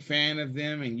you're a big fan of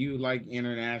them and you like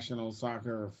international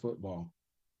soccer or football.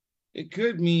 It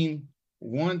could mean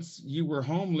once you were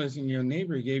homeless and your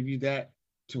neighbor gave you that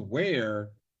to wear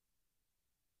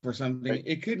for something. Right.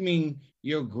 It could mean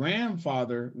your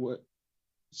grandfather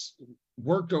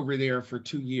worked over there for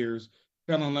 2 years,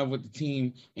 fell in love with the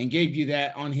team, and gave you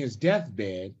that on his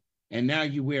deathbed, and now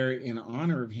you wear it in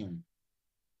honor of him.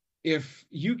 If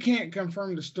you can't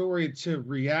confirm the story to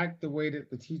react the way that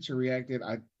the teacher reacted,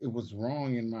 it was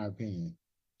wrong in my opinion.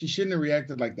 She shouldn't have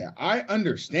reacted like that. I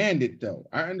understand it though.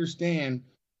 I understand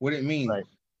what it means. Right.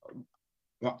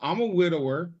 Well, I'm a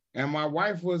widower, and my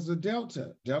wife was a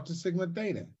Delta Sigma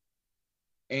Theta.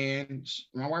 And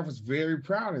my wife was very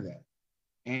proud of that.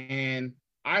 And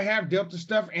I have Delta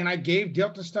stuff, and I gave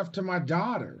Delta stuff to my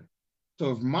daughter.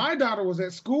 So if my daughter was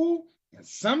at school and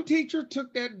some teacher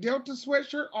took that Delta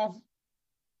sweatshirt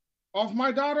off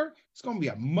my daughter, it's going to be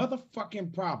a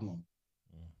motherfucking problem.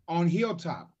 On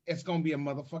Hilltop, it's going to be a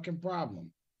motherfucking problem.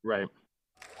 Right.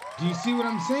 Do you see what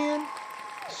I'm saying?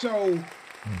 So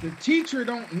the teacher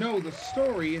don't know the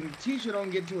story, and the teacher don't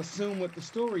get to assume what the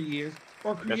story is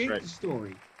or create the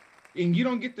story. And you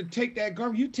don't get to take that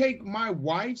garbage. You take my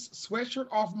wife's sweatshirt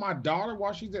off my daughter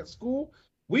while she's at school,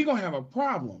 we're going to have a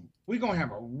problem. We're going to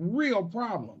have a real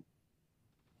problem.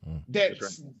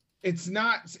 It's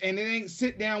not, and it ain't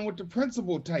sit down with the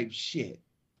principal type shit.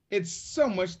 It's so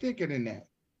much thicker than that.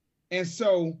 And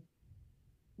so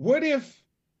what if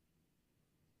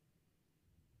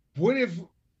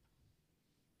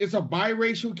it's a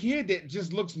biracial kid that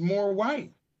just looks more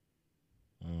white?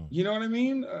 You know what I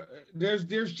mean? There's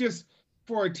just,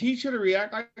 for a teacher to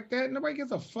react like that, nobody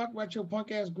gives a fuck about your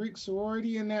punk ass Greek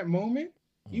sorority in that moment.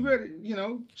 You better,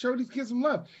 show these kids some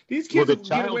love. These kids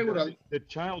get away with the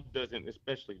child doesn't,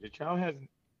 especially the child has.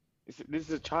 This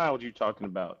is a child you're talking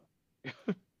about.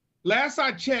 Last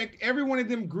I checked, every one of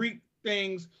them Greek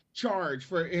things charge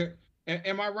for.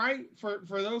 Am I right? For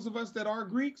those of us that are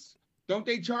Greeks, don't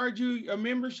they charge you a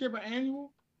membership, an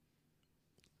annual?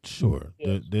 Sure.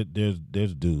 Yes.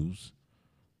 There's dues.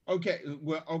 Okay.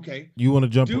 Well, okay. You want to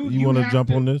jump? You want to jump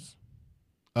on this?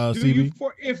 CB?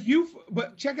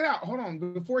 But check it out. Hold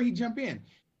on. Before he jump in,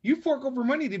 you fork over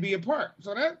money to be a part.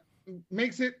 So that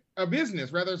makes it a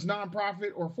business, whether it's nonprofit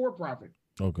or for profit.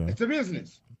 Okay. It's a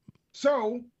business.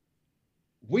 So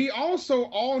we also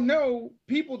all know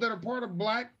people that are part of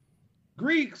Black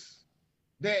Greeks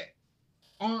that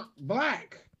aren't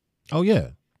Black. Oh yeah,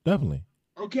 definitely.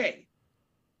 Okay.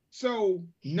 So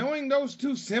knowing those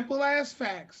two simple ass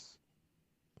facts,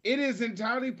 it is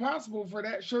entirely possible for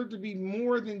that shirt to be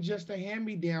more than just a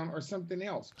hand-me-down or something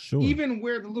else. Sure. Even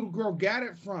where the little girl got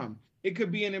it from, it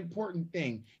could be an important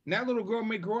thing. And that little girl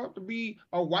may grow up to be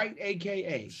a white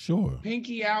AKA. Sure.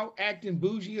 Pinky out, acting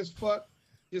bougie as fuck,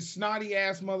 just snotty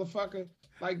ass motherfucker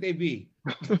like they be.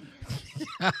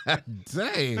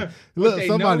 Dang. Look,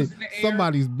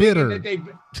 somebody's bitter.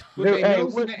 With their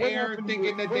nose in the air,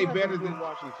 thinking that they better than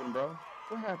Washington, bro.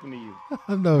 What happened to you?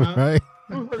 I know, right?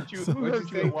 Who hurt you? Who hurt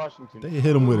you in Washington? They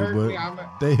hit him with it,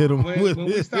 but they hit him with it. When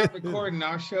we stop recording,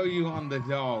 I'll show you on the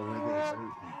doll where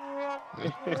they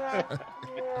hurt me.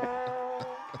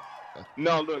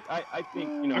 No, look, I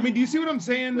think, I mean, do you see what I'm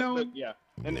saying, though? Look, yeah,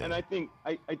 and I think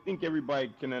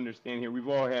everybody can understand here. We've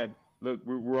all had Look,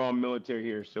 we're all military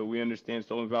here, so we understand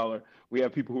stolen valor. We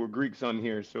have people who are Greeks on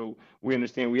here, so we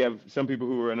understand. We have some people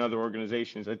who are in other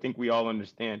organizations. I think we all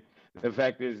understand. The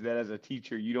fact is that as a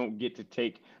teacher, you don't get to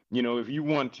take, if you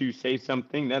want to say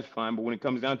something, that's fine. But when it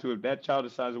comes down to it, if that child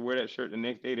decides to wear that shirt the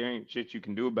next day, there ain't shit you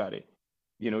can do about it.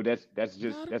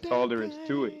 That's all there is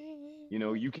to it.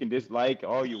 You can dislike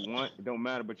all you want, it don't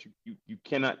matter, but you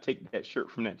cannot take that shirt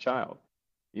from that child.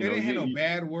 They didn't have no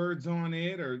bad words on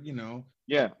it, or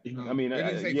Yeah, I mean, they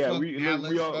didn't say yeah, fuck we've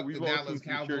Dallas, all fuck we've the all Dallas seen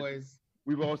some shirts. Cowboys.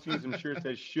 We've all seen some shirts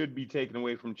that should be taken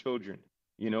away from children.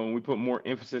 And we put more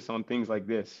emphasis on things like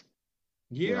this.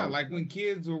 Yeah, like when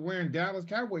kids were wearing Dallas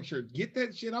Cowboy shirts, get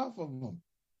that shit off of them.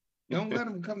 Don't let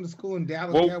them come to school in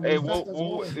Dallas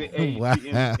Cowboys.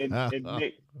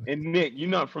 And Nick, you're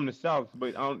not from the South,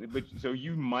 but so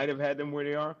you might have had them where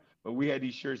they are. But we had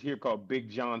these shirts here called Big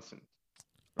Johnson.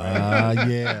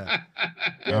 Yeah.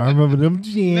 I remember them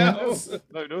jeans.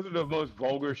 Look, those are the most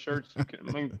vulgar shirts you can.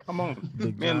 I mean, come on,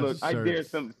 Big man. Look, Johnson I dare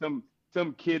shirts.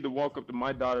 some kid to walk up to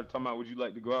my daughter talking about, would you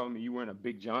like to go out with me? You wearing a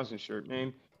Big Johnson shirt,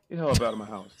 man? Get the hell up out of my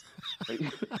house. Like,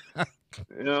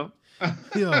 Yo,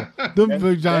 them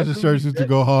Big Johnson shirts used to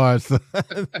go hard. Son.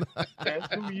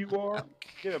 That's who you are.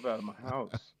 Get up out of my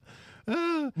house.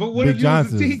 But what Big if you was a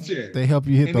Johnsons, teacher? they help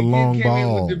you hit and the kid long came in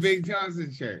balls. with the Big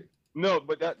Johnson shirt. No,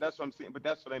 but that's what I'm saying. But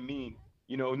that's what I mean.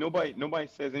 Nobody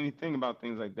says anything about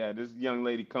things like that. This young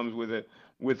lady comes with a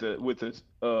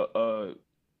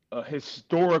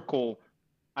historical,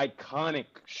 iconic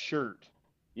shirt.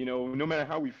 No matter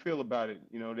how we feel about it,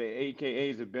 the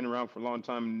AKAs have been around for a long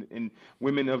time, and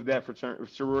women of that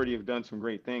sorority have done some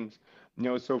great things.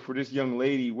 So for this young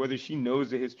lady, whether she knows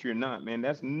the history or not, man,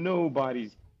 that's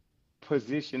nobody's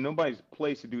position, nobody's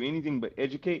place to do anything but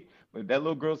educate. But if that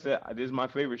little girl said, "This is my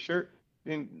favorite shirt,"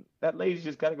 then that lady's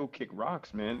just got to go kick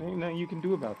rocks, man. There ain't nothing you can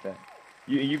do about that.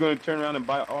 You gonna turn around and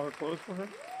buy all her clothes for her?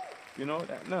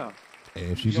 That no. Hey,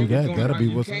 if she should that, that'll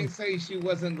be what's. You can't say she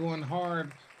wasn't going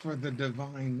hard for the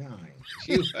Divine Nine.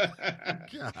 She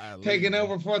taking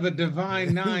over for the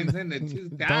Divine Nines in the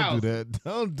 2000s.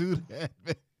 Don't do that.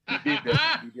 Man. He did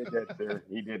that. He did that, sir.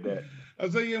 He did that. Oh,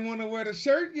 so you want to wear the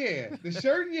shirt? Yeah. The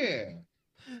shirt? Yeah.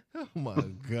 Oh, my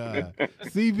God.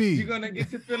 CB. You going to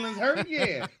get your feelings hurt?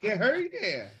 Yeah. Get hurt?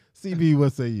 Yeah. CB,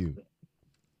 what say you?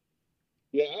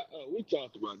 Yeah, we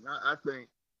talked about it. I think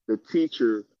the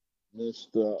teacher missed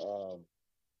a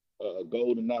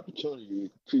golden opportunity,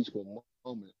 a teachable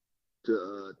moment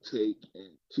to take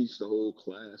and teach the whole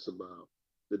class about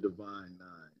the Divine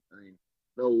Nine. I mean,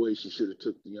 no way she should have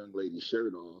took the young lady's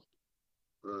shirt off.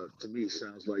 To me, it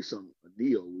sounds like something a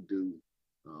Neo would do.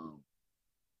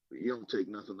 You don't take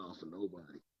nothing off of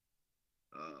nobody.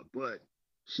 But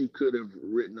she could have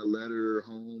written a letter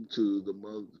home to the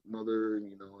mother,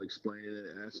 explaining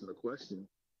it, asking a question,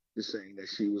 just saying that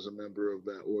she was a member of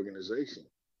that organization.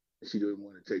 And she didn't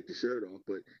want to take the shirt off,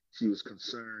 but she was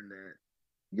concerned that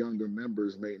younger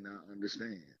members may not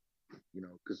understand,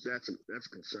 because that's a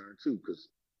concern too, because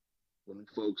when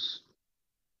folks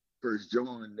first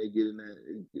join, they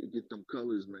get them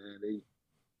colors, man.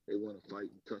 They want to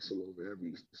fight and tussle over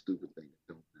every stupid thing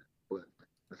that don't matter. But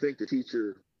I think the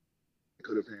teacher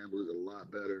could have handled it a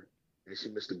lot better, and she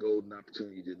missed a golden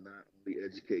opportunity to not only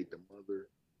educate the mother,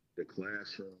 the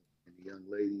classroom, and the young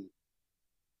lady.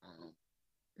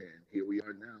 And here we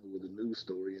are now with a news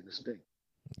story and a sting.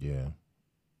 Yeah,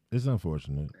 it's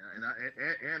unfortunate.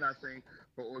 And I think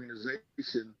her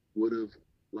organization would have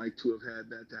liked to have had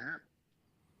that to happen,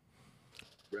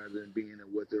 rather than being in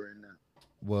what they're in now.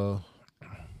 Well,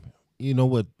 you know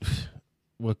what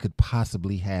could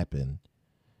possibly happen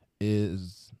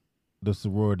is the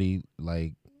sorority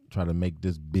try to make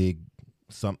this big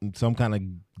some kind of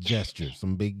gesture,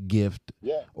 some big gift,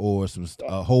 or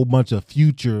a whole bunch of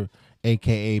future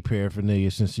AKA paraphernalia,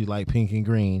 since she like pink and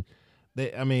green.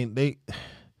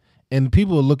 And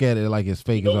people will look at it like it's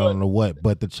fake, I don't know what,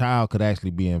 but the child could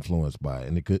actually be influenced by it,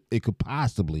 and it could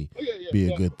possibly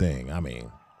be a good thing. I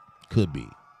mean, could be.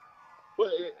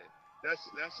 Well,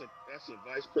 that's a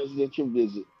vice presidential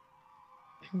visit.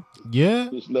 Yeah.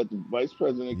 Just let the vice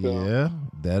president come. Yeah,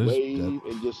 that is. Wave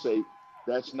and just say,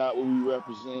 "That's not what we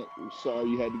represent. We're sorry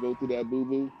you had to go through that, boo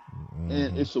boo."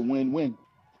 And it's a win-win.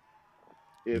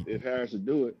 If Harris would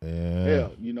do it,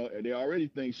 hell, they already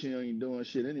think she ain't doing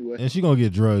shit anyway. And she gonna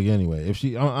get drugged anyway. If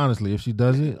she honestly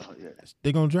does it,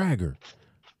 they're gonna drag her.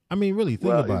 I mean, really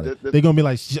think about it. They're gonna be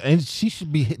like, and she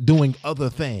should be doing other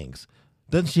things.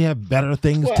 Doesn't she have better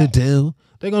things to do?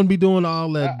 They're gonna be doing all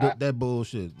that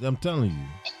bullshit. I'm telling you.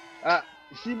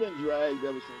 She been dragged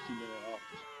ever since she been in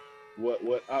office.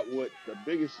 What the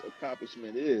biggest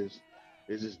accomplishment is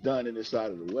it's done and it's out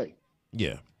of the way.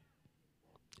 Yeah.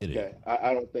 Okay,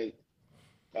 I don't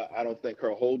think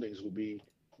her holdings will be,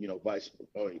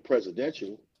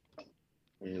 presidential. I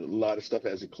mean, a lot of stuff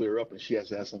has to clear up, and she has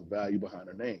to have some value behind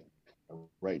her name.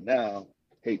 Right now,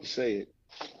 hate to say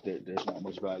it, there's not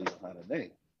much value behind her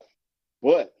name.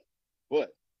 But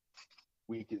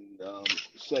we can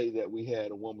say that we had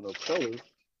a woman of color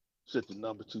sit the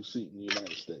number 2 seat in the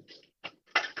United States.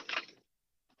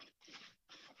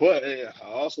 But I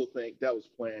also think that was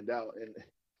planned out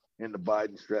in the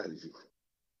Biden strategy.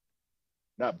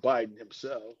 Not Biden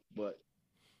himself, but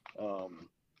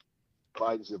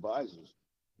Biden's advisors.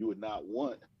 You would not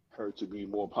want her to be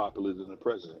more popular than the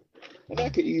president. And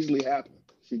that could easily happen.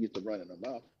 She gets to run in her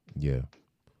mouth. Yeah.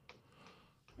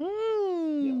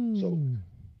 So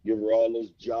give her all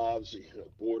those jobs,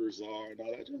 borders are, and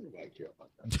all that. Nobody care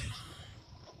about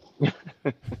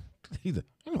that.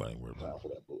 Anybody ain't worried about for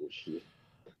that bullshit.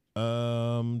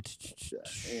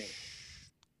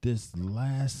 This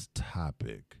last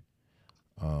topic,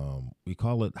 we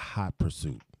call it hot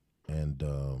pursuit, and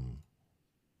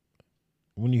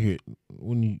when you hear it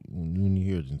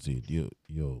and see it,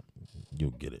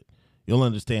 you'll get it. You'll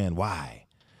understand why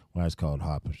it's called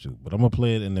hot pursuit. But I'm gonna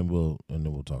play it and then we'll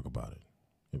talk about it.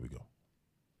 Here we go.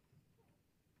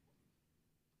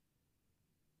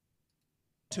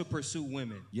 To pursue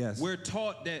women. Yes. We're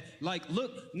taught that, like,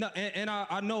 look, no, and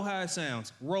I know how it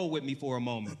sounds. Roll with me for a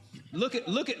moment. Look at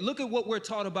what we're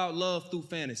taught about love through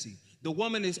fantasy. The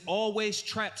woman is always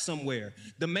trapped somewhere.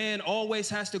 The man always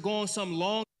has to go on some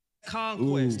long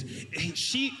conquest.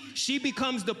 She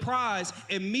becomes the prize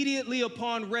immediately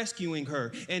upon rescuing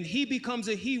her, and he becomes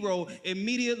a hero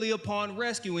immediately upon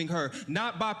rescuing her,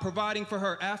 not by providing for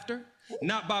her after,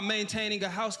 not by maintaining a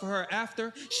house for her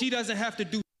after. She doesn't have to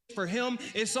do for him.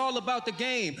 It's all about the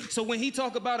game. So when he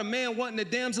talk about a man wanting a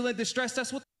damsel in distress,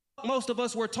 that's what most of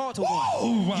us were taught to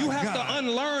want. You have to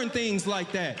unlearn things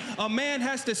like that. A man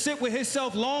has to sit with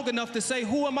himself long enough to say,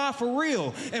 who am I for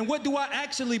real? And what do I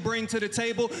actually bring to the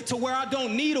table to where I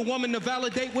don't need a woman to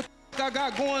validate what I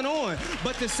got going on?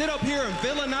 But to sit up here and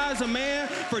villainize a man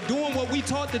for doing what we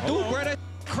taught to do, bro, that's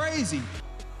crazy.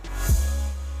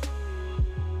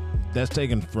 That's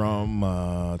taken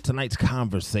from tonight's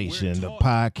conversation, the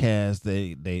podcast.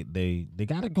 They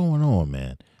got it going on,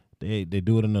 man. They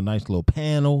do it in a nice little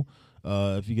panel.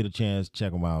 If you get a chance,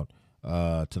 check them out.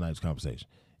 Tonight's conversation.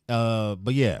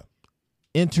 But yeah,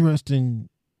 interesting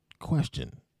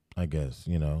question. I guess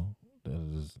I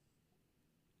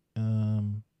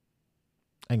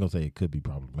ain't gonna say it could be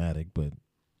problematic, but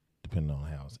depending on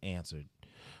how it's answered.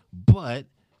 But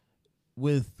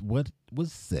with what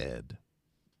was said,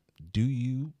 do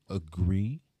you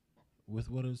agree with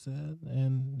what it said?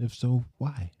 And if so,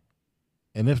 why?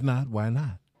 And if not, why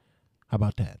not? How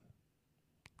about that?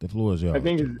 The floor is yours. I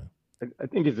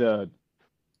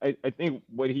think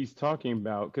what he's talking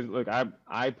about, because look,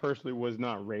 I personally was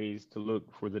not raised to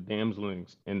look for the damsel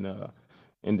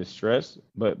in distress,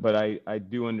 but I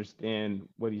do understand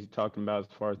what he's talking about as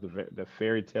far as the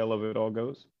fairy tale of it all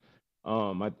goes.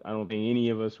 I don't think any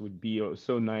of us would be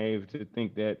so naive to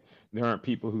think that there aren't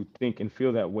people who think and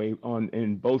feel that way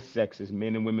in both sexes,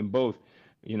 men and women both.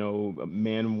 A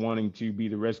man wanting to be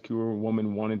the rescuer, a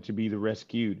woman wanting to be the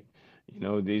rescued.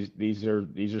 These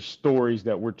are stories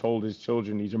that we're told as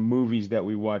children. These are movies that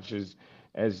we watch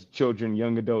as children,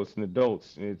 young adults, and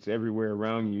adults. And it's everywhere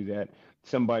around you that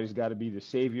somebody's got to be the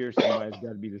savior, somebody's got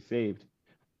to be the saved.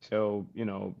 So,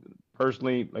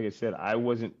 personally, like I said, I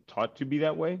wasn't taught to be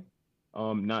that way.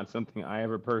 Not something I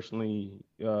ever personally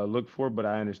looked for, but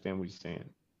I understand what he's saying.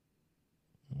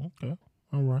 Okay.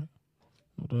 All right.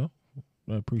 Well,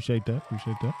 I appreciate that.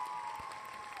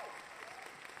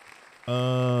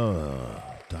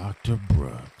 Dr.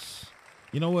 Brooks.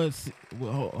 You know what?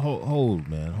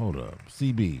 Hold up.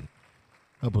 CB,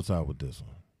 help us out with this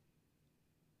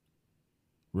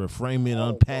one. Reframe it,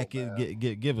 unpack it,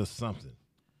 give us something.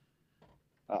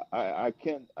 I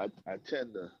tend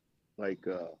to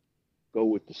go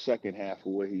with the second half of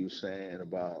what he was saying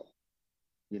about,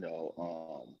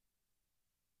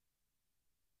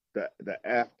 the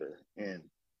after and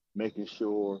making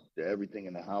sure that everything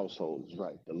in the household is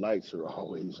right. The lights are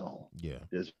always on. Yeah.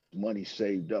 There's money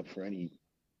saved up for any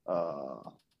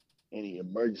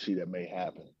emergency that may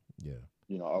happen.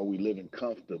 Yeah. Are we living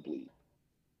comfortably?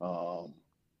 The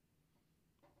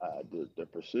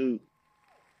pursuit,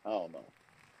 I don't know.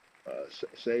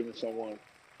 Saving someone.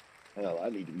 Hell, I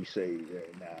need to be saved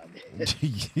every now and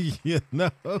then.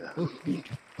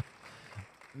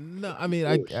 No, I mean,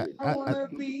 I want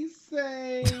to be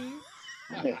saved.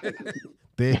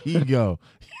 There you go.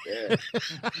 Yeah.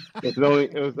 It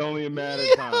was only a matter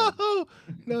of time.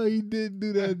 No, he didn't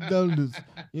do that dumbness.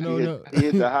 You know, he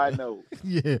hit the high note.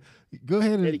 Yeah. Go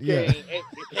ahead and Eddie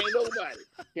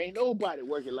can't nobody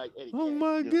working like Eddie. Oh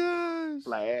my gosh.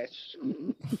 Flash.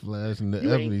 Flashing the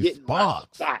You ain't Ebony getting my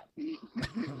sparks. spot.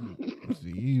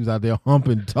 He was out there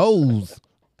humping toes.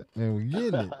 And we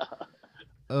getting it.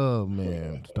 Oh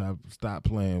man. Stop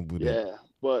playing with it. Yeah.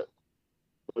 But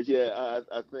yeah,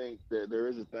 I think that there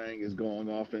is a thing is going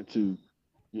off into,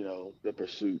 the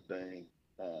pursuit thing.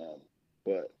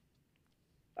 But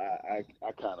I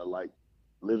kind of like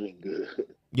living good.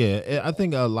 Yeah, I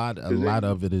think a lot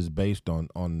of it is based on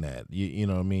that. You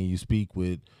know what I mean? You speak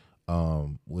with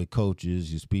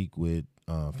coaches, you speak with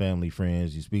family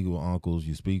friends, you speak with uncles,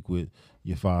 you speak with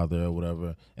your father or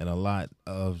whatever, and a lot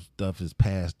of stuff is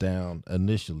passed down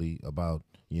initially about,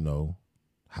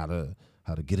 how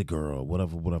to get a girl,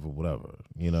 whatever.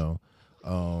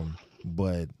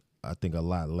 But I think a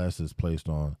lot less is placed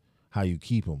on how you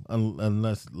keep them,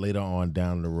 unless later on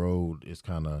down the road it's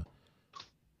kind of,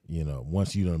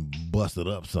 once you done busted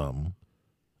up something,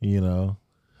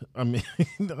 I mean,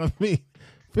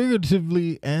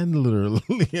 figuratively and literally,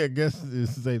 I guess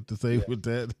it's safe to say with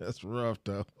that. That's rough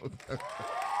though.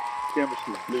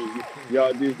 Chemistry, please.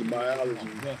 Y'all did the biology.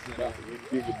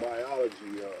 Did the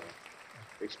biology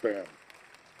experiment.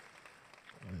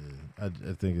 I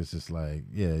think it's just like,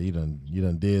 yeah, you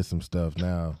done did some stuff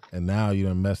now, and now you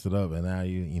done messed it up, and now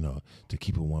to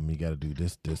keep a woman, you got to do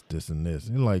this, and this.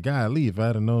 And you're like, golly, if I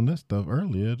had known this stuff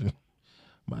earlier, it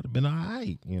might have been all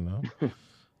right,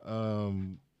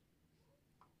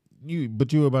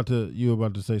 But you were about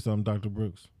to say something, Dr.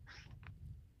 Brooks.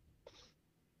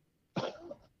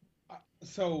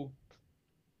 So,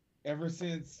 ever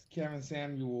since Kevin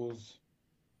Samuels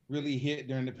really hit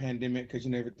during the pandemic, because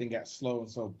everything got slow, and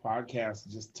so podcasts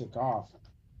just took off,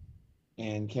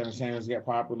 and Kevin Samuels got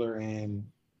popular, and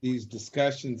these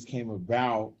discussions came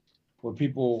about where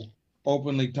people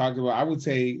openly talked about, I would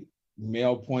say,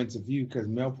 male points of view, because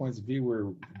male points of view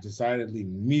were decidedly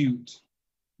mute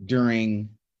during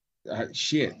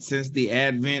since the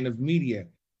advent of media.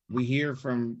 We hear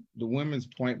from the women's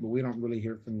point, but we don't really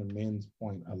hear from the men's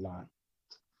point a lot.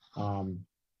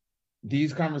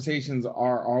 These conversations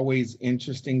are always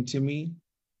interesting to me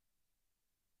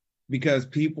because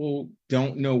people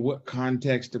don't know what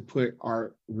context to put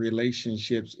our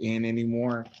relationships in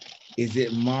anymore. Is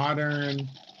it modern?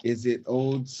 Is it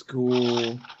old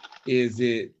school? Is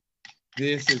it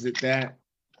this? Is it that?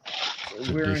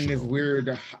 We're in this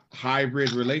weird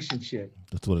hybrid relationship.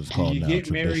 That's what it's called now. You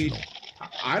get married.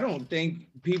 I don't think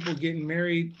people getting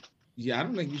married. Yeah, I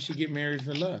don't think you should get married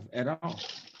for love at all.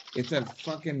 It's a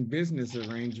fucking business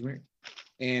arrangement,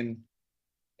 and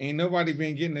ain't nobody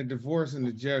been getting a divorce. And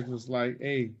the judge was like,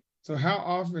 "Hey, so how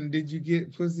often did you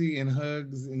get pussy and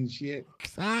hugs and shit?"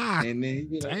 And then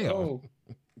he'd be like, "Oh,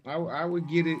 I would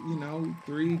get it,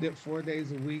 3 to 4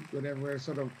 days a week, whatever."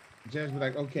 So the judge would be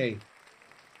like, "Okay,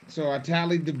 so I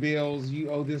tallied the bills.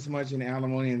 You owe this much in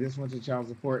alimony and this much in child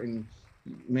support, and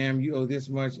ma'am, you owe this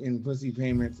much in pussy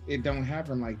payments." It don't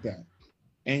happen like that.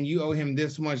 And you owe him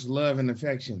this much love and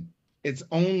affection. It's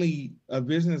only a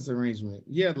business arrangement.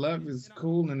 Yeah, love is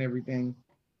cool and everything.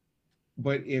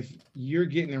 But if you're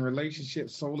getting a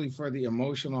relationship solely for the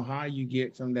emotional high you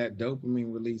get from that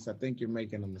dopamine release, I think you're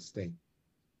making a mistake.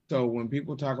 So when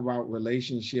people talk about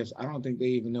relationships, I don't think they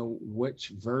even know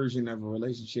which version of a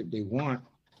relationship they want.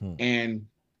 And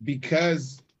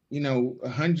because,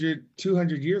 100,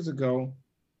 200 years ago,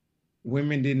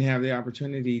 women didn't have the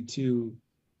opportunity to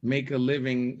make a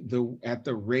living at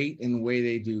the rate and way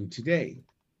they do today.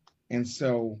 And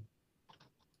so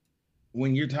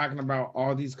when you're talking about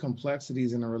all these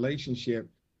complexities in a relationship,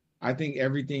 I think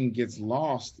everything gets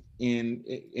lost and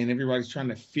everybody's trying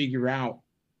to figure out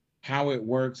how it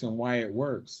works and why it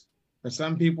works. For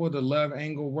some people, the love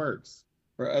angle works.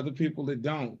 For other people, it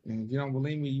don't. And if you don't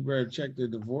believe me, you better check the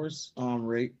divorce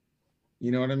rate.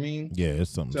 You know what I mean? Yeah, it's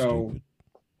something stupid.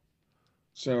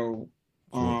 So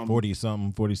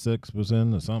 40-something,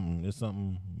 46% or something. It's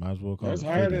something, might as well call it. That's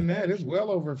higher than that. It's well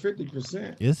over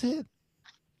 50%. Is it?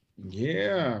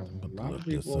 Yeah. A lot of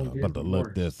people. I'm about to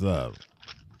look this up.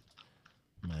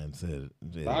 Man said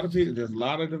a lot of people. There's a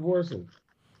lot of divorces.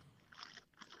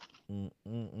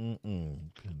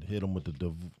 Hit them with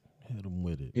the hit them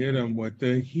with it. Hit them with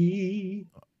the heat.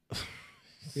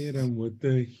 Hit them with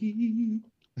the heat.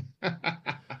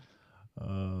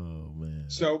 Oh man.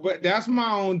 So, but that's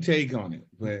my own take on it.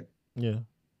 But yeah.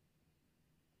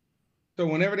 So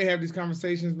whenever they have these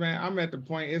conversations, man, I'm at the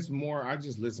point. It's more. I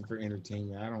just listen for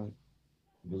entertainment. I don't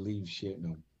believe shit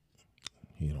no.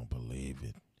 He don't believe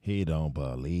it. He don't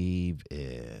believe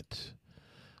it.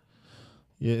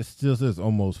 Yeah, it still says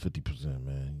almost 50%,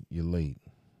 man. You're late.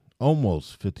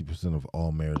 Almost 50% of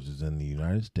all marriages in the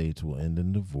United States will end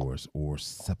in divorce or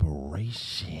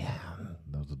separation.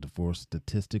 Those are divorce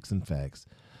statistics and facts.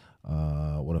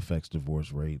 What affects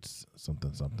divorce rates?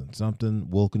 Something.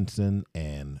 Wilkinson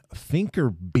and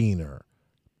Finkerbeener.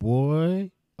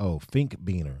 Boy. Oh,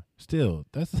 Finkbeaner. Still,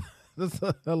 that's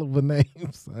a hell of a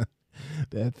name, son.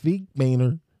 That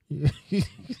Finkbeaner.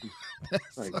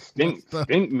 Like stink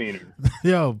meaner.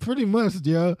 Yo, pretty much,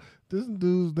 yo. This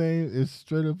dude's name is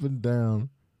straight up and down.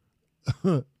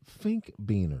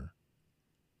 Finkbeaner.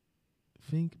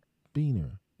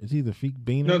 Finkbeaner. It's either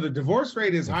Finkbeaner. No, the divorce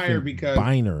rate is higher because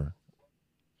Finkbeaner.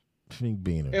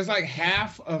 Finkbeaner. It's like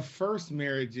half of first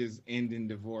marriages end in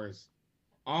divorce.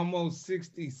 Almost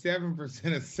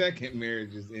 67% of second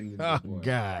marriages end in divorce. Oh,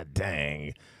 God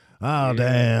dang. Oh,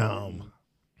 damn.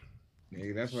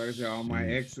 Nigga, that's why they say all my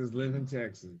exes live in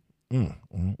Texas.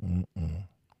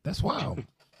 That's wild.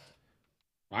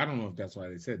 I don't know if that's why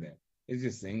they said that. It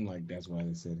just seemed like that's why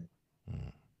they said it.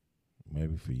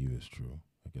 Maybe for you it's true.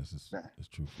 I guess it's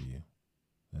true for you.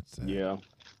 That's sad. Yeah.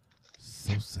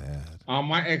 So sad. All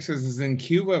my exes is in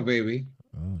Cuba, baby.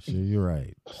 Oh, sure, you're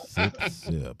right.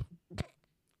 Sip.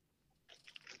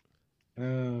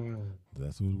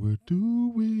 That's what we're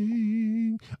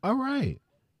doing. All right.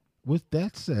 With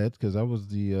that said, because I was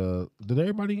the did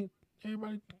everybody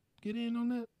get in on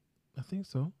that? I think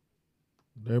so.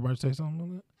 Did everybody say something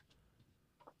on that?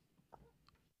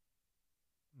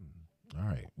 All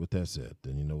right. With that said,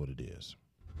 then you know what it is.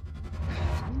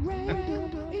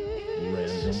 Random-ish.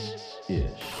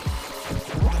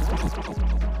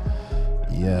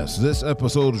 Yes, this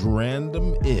episode's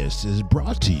Random-ish is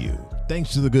brought to you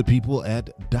thanks to the good people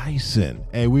at Dyson.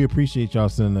 Hey, we appreciate y'all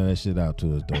sending that shit out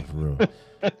to us, though, for real.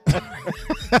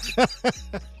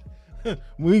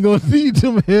 We gonna need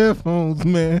them headphones,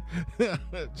 man.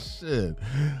 Shit.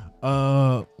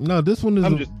 No, this one is.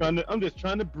 I'm just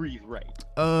trying to breathe right.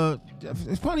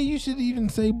 It's funny you should even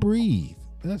say breathe.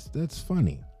 That's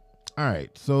funny. All right,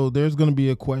 so there's gonna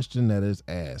be a question that is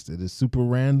asked. It is super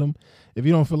random. If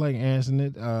you don't feel like answering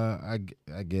it, I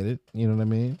get it. You know what I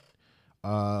mean?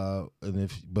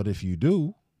 But if you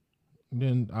do,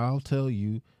 then I'll tell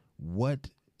you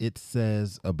what it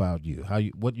says about you,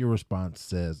 what your response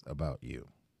says about you.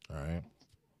 All right.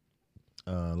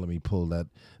 Let me pull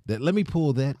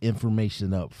that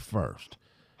information up first.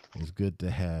 It's good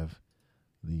to have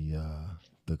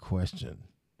the question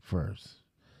first.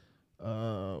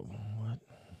 What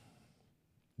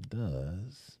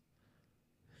does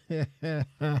oh,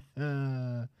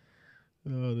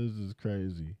 this is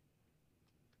crazy.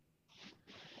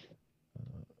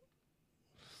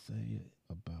 Say it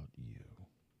about you.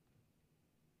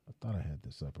 I thought I had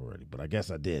this up already, but I guess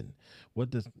I didn't.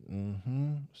 What does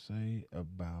say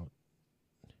about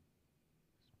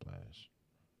Splash?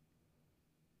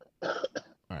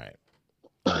 All right.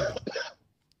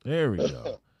 There we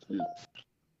go.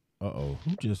 Uh-oh.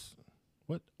 Who just...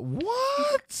 What?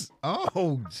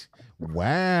 Oh,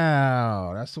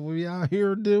 wow. That's what we out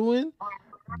here doing?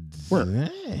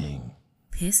 Dang.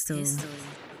 Pistol.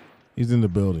 He's in the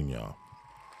building, y'all.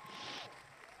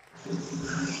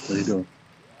 What are you doing?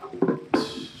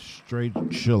 Straight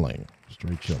chilling.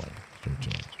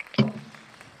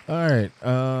 All right.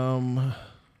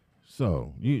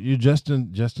 So you're just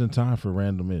in time for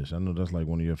Random-ish. I know that's like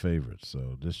one of your favorites.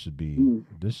 So this should be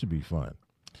fun.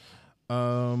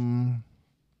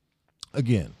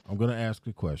 Again, I'm gonna ask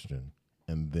a question,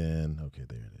 and then okay,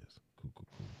 there it is. Cool.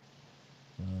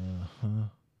 No.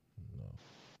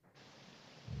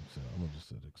 So I'm gonna just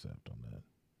hit accept on that.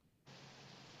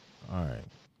 All right.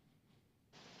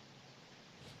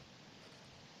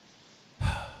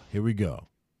 Here we go.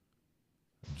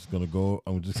 I'm just gonna go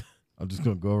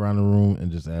around the room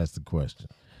and just ask the question.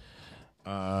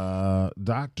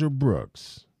 Dr.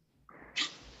 Brooks.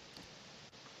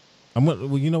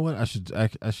 Well, you know what? I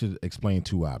should explain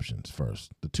two options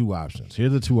first. The two options. Here are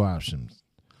the two options.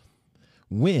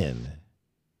 When.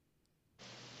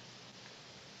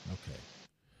 Okay.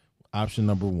 Option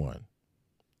number one.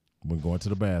 When going to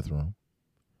the bathroom,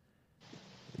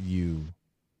 you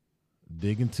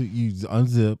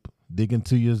unzip, dig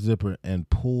into your zipper, and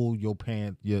pull your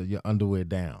your underwear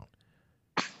down.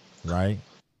 Right?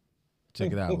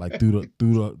 Check it out, like through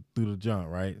the junk.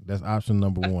 Right? That's option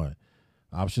number one.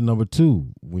 Option number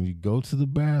two, when you go to the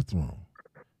bathroom,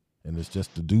 and it's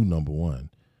just to do number one,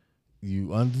 you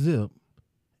unzip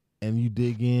and you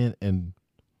dig in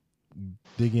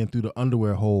through the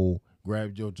underwear hole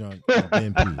grab your junk, and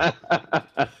then pee.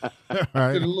 All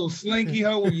right. Get a little slinky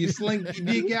hoe where you slink your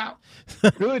dick out.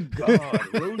 Good God,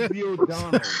 Rosie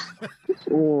O'Donnell.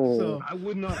 Oh, I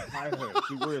would not buy her.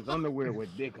 She wears underwear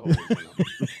with dick holes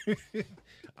in them.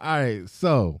 All right,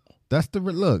 so that's the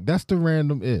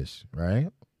random ish, right?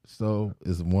 So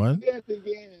is one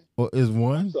or is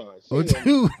one or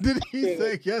two? Did he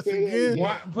say yes again?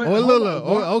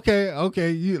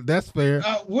 Okay, you that's fair.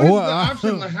 What is the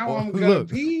option of how I'm gonna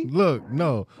pee? Look,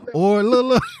 no, or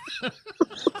look.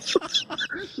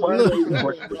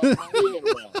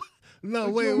 No,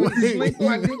 wait. Slink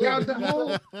my dick out the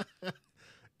hole.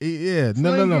 Yeah,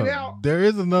 no. There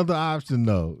is another option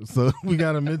though, so we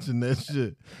gotta mention that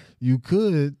shit. You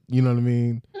could, you know what I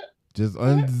mean? Just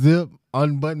unzip,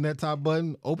 unbutton that top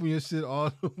button, open your shit all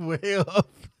the way up,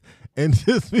 and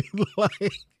just be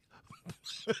like,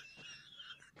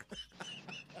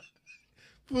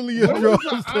 pulling your drawers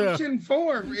down. What is the option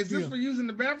for? Is this for using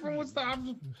the bathroom? What's the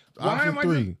option? Why am I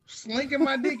just slinking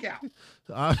my dick out?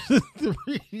 Option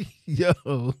 3,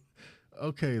 yo.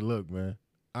 Okay, look, man.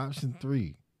 Option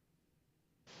 3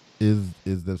 is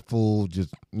the full.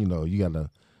 Just you gotta.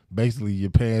 Basically, your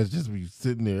pants just be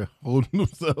sitting there holding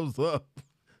themselves up.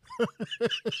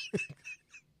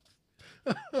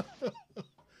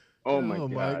 Oh my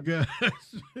God!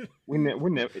 We're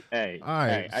never. Hey, all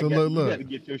right. Hey, so look, look. You got to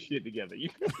get your shit together.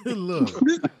 Look.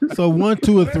 So 1,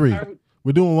 2, or 3.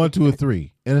 We're doing 1, 2, or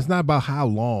 3, and it's not about how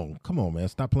long. Come on, man,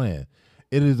 stop playing.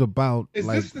 It is about. Is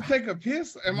this to take a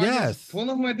piss? Am I just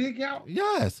pulling my dick out?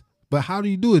 Yes, but how do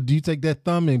you do it? Do you take that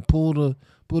thumb and pull the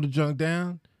junk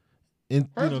down? And,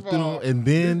 First of all, and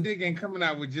then this dick ain't coming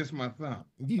out with just my thumb.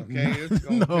 Okay, it's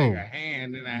gonna take a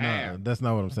hand and a half. That's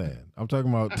not what I'm saying. I'm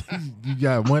talking about you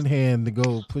got one hand to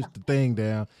go push the thing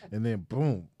down, and then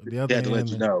boom, the other hand to let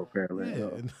you know, apparently. Yeah,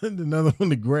 and then another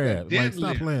one to grab. Like,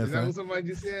 stop playing, Is that what somebody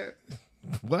just said?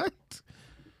 What?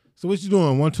 So what you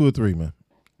doing? 1, 2, or 3, man?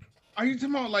 Are you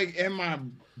talking about like in my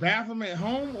bathroom at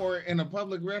home or in a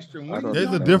public restroom?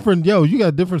 There's a different you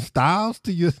got different styles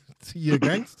to your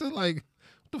gangster. Like,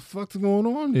 what the fuck's going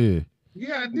on there?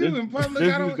 Yeah, I do. In public,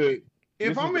 I don't.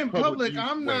 If I'm in public,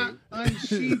 I'm not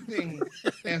unsheathing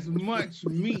as much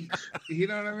meat. You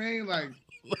know what I mean? Like,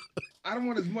 I don't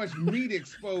want as much meat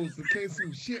exposed in case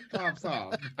some shit pops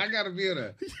off. I gotta be able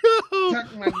to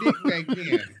tuck my dick back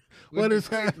in. What is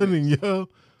happening, yo?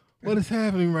 What is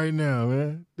happening right now,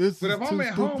 man? But if I'm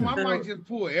at home, I might just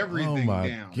pull everything down.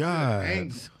 Oh my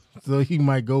God! So he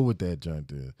might go with that joint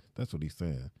there. That's what he's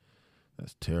saying.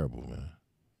 That's terrible, man.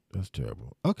 That's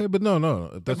terrible. Okay, but no.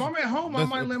 If I'm at home, I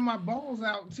might let my balls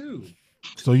out too.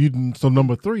 So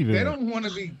number 3 then. They don't want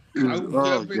to be cooped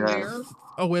up in there.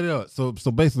 Oh wait up. So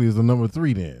basically, it's a number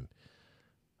 3 then.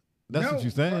 That's what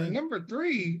you're saying. Number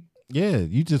 3. Yeah,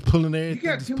 you just pulling everything. You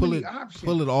got too many options.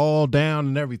 Pull it all down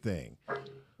and everything.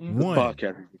 One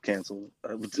podcast is canceled.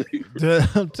 I would tell you.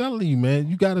 I'm telling you, man,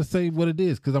 you got to say what it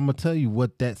is because I'm gonna tell you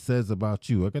what that says about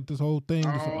you. I got this whole thing,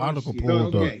 this article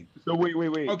pulled up. So wait.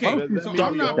 Okay, so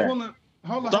I'm not pulling.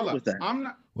 Hold on. With that. I'm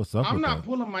not. What's up? I'm not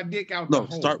pulling my dick out the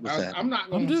hole. Start with that. I'm not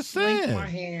going to slink my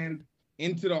hand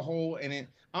into the hole, and then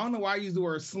I don't know why I use the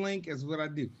word slink. Is what I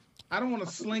do. I don't want to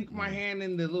slink my hand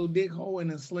in the little dick hole and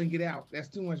then slink it out. That's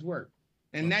too much work.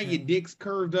 And now your dick's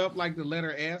curved up like the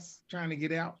letter S, trying to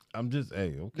get out. I'm just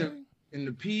okay. And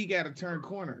the P got to turn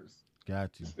corners.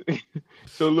 Got you.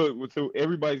 So look,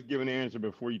 everybody's giving an answer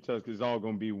before you tell us, because it's all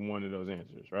going to be one of those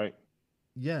answers, right?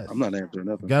 Yes. I'm not answering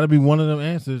nothing. Got to be one of them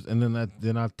answers, and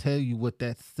then I'll tell you what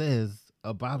that says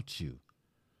about you.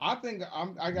 I think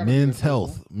I got Men's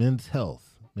Health,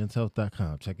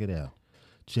 menshealth.com. Check it out.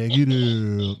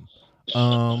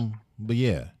 But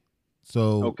yeah.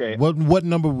 So what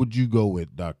number would you go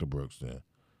with, Dr. Brooks, then?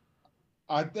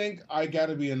 I think I got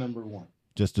to be a number 1.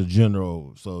 Just a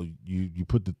general. So you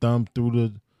put the thumb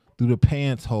through the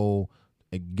pants hole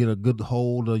and get a good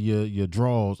hold of your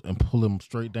drawers and pull them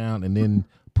straight down and then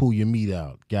pull your meat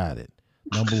out. Got it.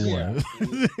 Number 1.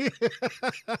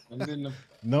 And then the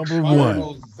number fire 1.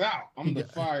 Goes out. I'm the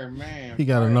fireman. He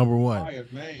got a number 1. All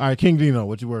right, King Dino,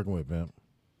 what you working with, man?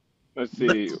 Let's see.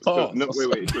 Wait. So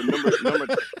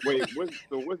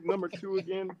what's number 2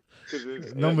 again?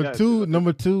 Number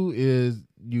two is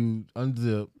you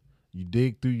unzip, you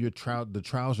dig through the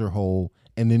trouser hole,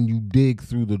 and then you dig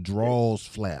through the drawers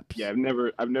flaps. Yeah, I've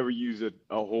never used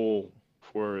a hole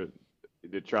for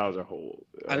the trouser hole.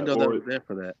 I didn't know that was there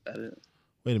for that. I didn't.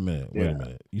 Wait a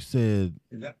minute. You said.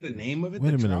 Is that the name of it?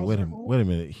 Wait a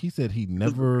minute. He said he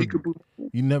never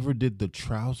did the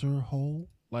trouser hole.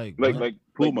 Like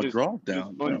pull my drawers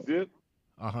down. Unzip.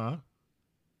 Uh-huh.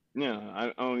 No,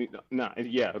 I only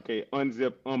yeah, okay.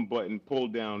 Unzip, unbutton, pull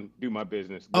down, do my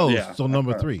business. Oh, Yeah. so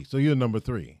number 3. So you're number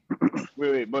 3.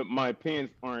 Wait, but my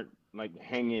pants aren't like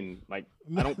hanging. Like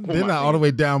I don't pull They're my not all the pants.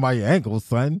 way down by your ankles,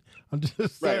 son. I'm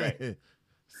just saying. Right.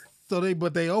 So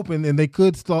they open and they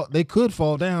could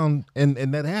fall down and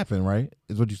that happened, right?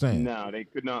 Is what you're saying? No, they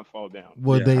could not fall down.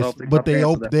 Well, Yeah, I don't think my pants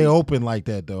are that they big. open like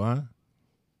that though, huh?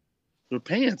 Your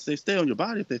pants, they stay on your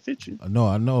body if they fit you. No,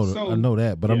 I know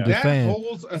that, but I'm just that saying.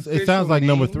 hole's It sounds like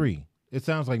number official 3. It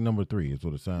sounds like number 3 is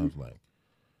what it sounds like.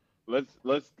 Let's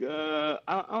I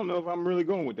don't know if I'm really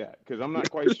going with that because I'm not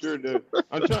quite sure.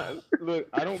 I'm trying. Look,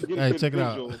 I don't get a Hey, good check it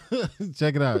visual. out.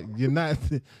 Check it out.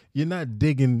 You're not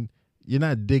digging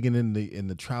in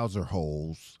the trouser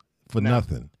holes for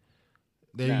nothing.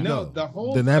 There you No, go. the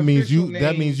whole Then that means official that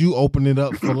name- means you open it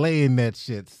up filleting that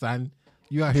shit, son.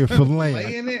 You out here filleting.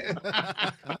 Laying it.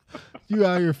 You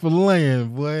out here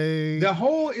filleting, boy. The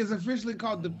hole is officially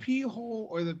called the pee hole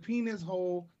or the penis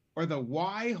hole or the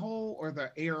Y hole or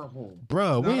the air hole.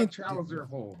 Bro, Not we a ain't, trouser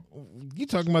hole. you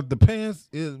talking about the pants?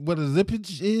 What a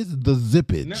zippage is? The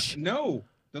zippage. No,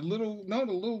 the little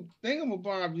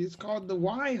thingamabob is called the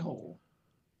Y hole.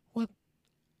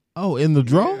 Oh, in the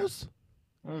drawers?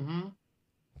 Mm-hmm.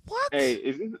 What? Hey,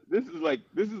 this is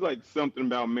like something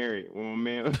about Mary when my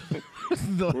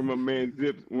man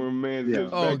zips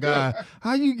Oh back God! up.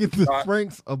 How you get the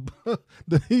Franks above?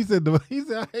 He said I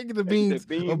hanging the beans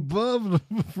above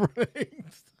the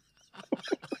Franks.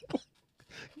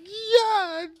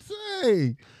 Yeah,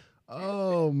 dang.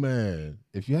 Oh man!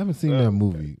 If you haven't seen that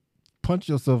movie, punch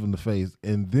yourself in the face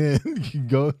and then you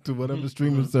go to whatever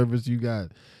streaming service you got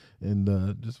and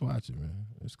just watch it, man.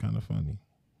 It's kind of funny.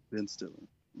 Ben Stiller.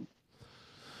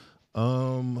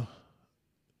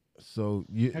 So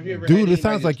you, Have you ever dude, had it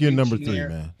sounds anybody like you're that's number reaching 3, there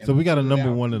man. and So we got a pull it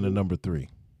number out? 1 and a number 3.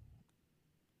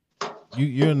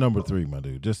 You're a number 3, my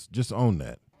dude. Just own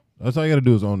that. That's all you got to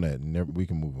do is own that, and we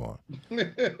can move on.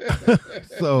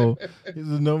 So here's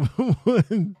a number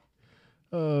 1.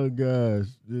 Oh gosh,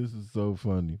 this is so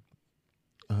funny.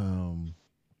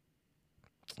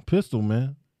 Pistol,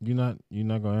 man. You're not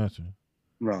gonna answer.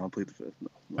 No, I'll plead the fifth. No.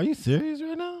 Are you serious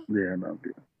right now? Yeah, no, I'm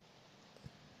good.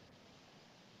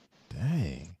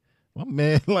 Dang, my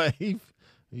man, like he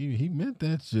meant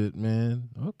that shit, man.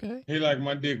 Okay. He like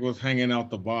my dick was hanging out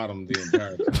the bottom the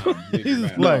entire time. He's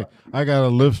just like, I gotta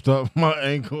lift up my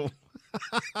ankle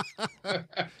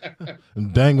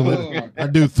and dangle it. I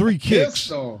do 3 kicks,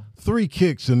 Pistol. 3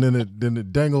 kicks, and then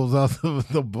it dangles out of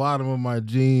the bottom of my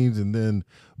jeans, and then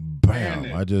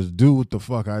bam, I just do what the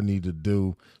fuck I need to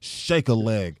do. Shake a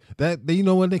leg. That you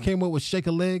know when they came up with shake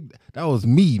a leg, that was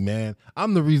me, man.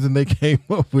 I'm the reason they came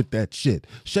up with that shit.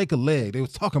 Shake a leg. They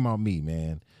was talking about me,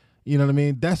 man. You know what I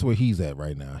mean? That's where he's at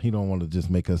right now. He don't want to just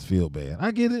make us feel bad.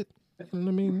 I get it. You know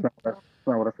what I mean? That's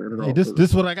not what I said at all. Hey,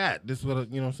 this what I got. This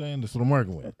what you know what I'm saying. This what I'm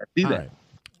working with. See All that. right.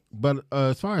 But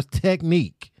as far as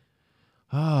technique,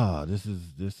 this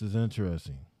is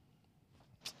interesting.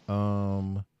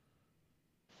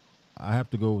 I have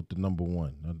to go with the number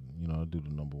 1. I'll do the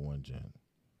number 1, Jen.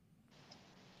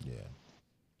 Yeah.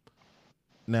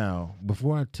 Now,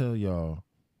 before I tell y'all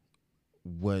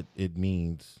what it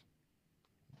means,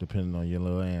 depending on your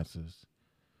little answers,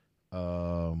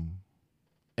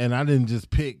 and I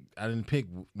didn't pick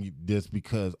this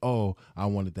because I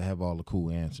wanted to have all the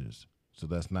cool answers. So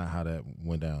that's not how that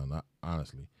went down.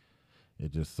 Honestly,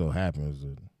 it just so happens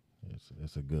that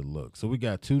it's a good look. So we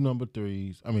got 2 number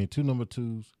 3s. I mean, 2 number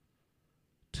 2s,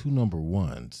 2 number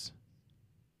 1s,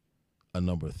 a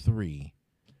number 3,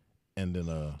 and then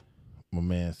my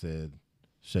man said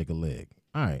shake a leg.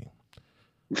 All right.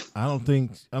 I don't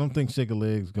think shake a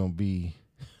leg's gonna be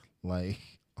like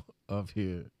up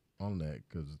here on that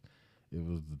because it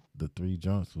was the 3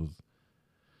 joints was.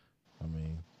 I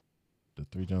mean, the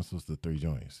 3 joints was the 3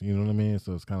 joints. You know what I mean?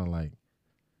 So it's kind of like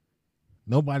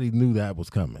nobody knew that was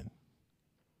coming.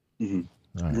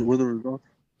 Mm-hmm. All right. What are the results?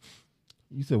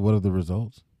 You said what are the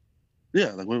results?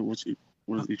 Yeah, like what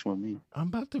does each one mean? I'm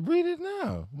about to read it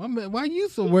now. My man, why are you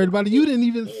so worried about it? You didn't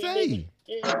even say.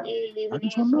 I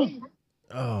just want to know.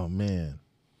 Oh man.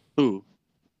 Who?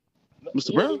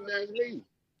 Mr. Brown? All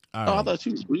Oh, I right. thought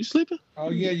were you sleeping? Oh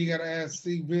yeah, you gotta ask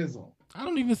C Bizzle. I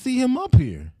don't even see him up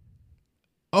here.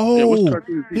 Oh, which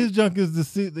cartoon is he? his junk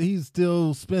is he's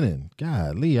still spinning.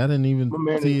 Golly, I didn't even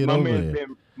see it over there.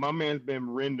 My man's been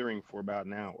rendering for about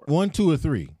an hour. 1, 2, or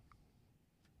 3.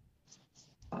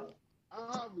 I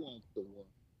want the one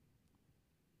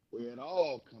where it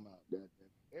all come out. That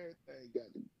everything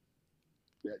got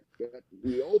to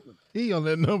be open. He on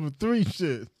that number 3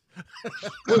 shit.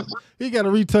 He got to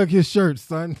retuck his shirt,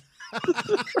 son.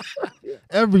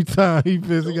 Every time he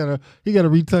piss, he gotta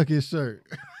retuck his shirt.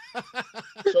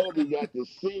 Toby got to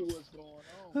see what's going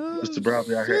on. Mr. Brown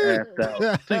be out here assed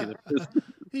out. Taking a piss.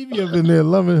 He be up in there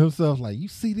loving himself like, you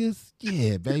see this?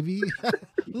 Yeah, baby.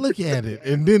 Look at it.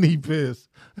 And then he pissed.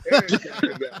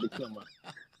 Everybody got to come out.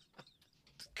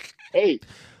 Hey,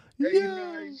 you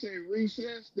know how you say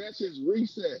recess? That's his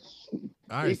recess.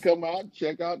 Right. He come out,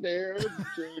 check out the air, make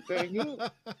sure everything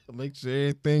good. Make sure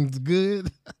everything's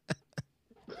good.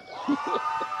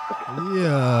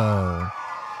 Yeah.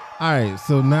 All right,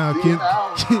 so now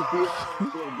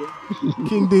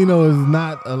King Dino is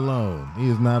not alone. He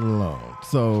is not alone.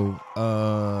 So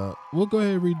we'll go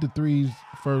ahead and read the threes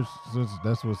first, since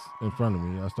that's what's in front of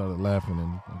me. I started laughing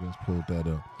and I guess pulled that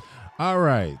up. All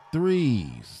right,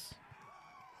 threes.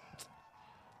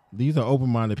 These are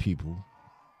open-minded people.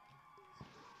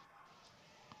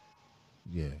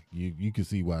 Yeah, you can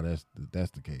see why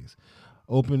that's the case.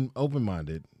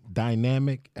 Open-minded,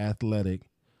 dynamic, athletic,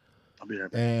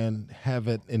 and have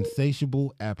an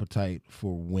insatiable appetite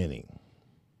for winning.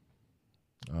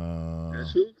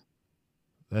 That's who?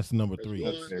 That's number three.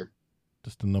 That's fair.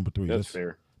 That's the number three. That's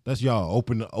fair. That's y'all.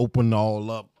 Open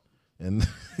all up and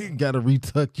got to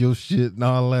retuck your shit and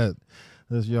all that.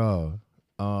 That's y'all.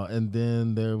 And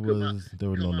then there were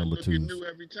no number twos. New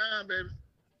every time,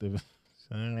 baby.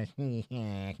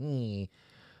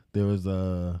 There was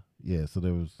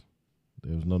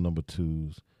no number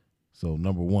twos. So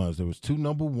number ones, there was two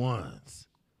number ones.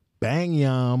 Bang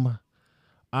yum.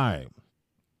 All right.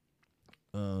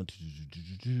 Where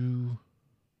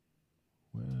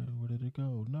did it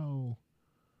go? No.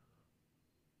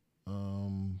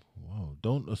 Whoa.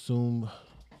 Don't assume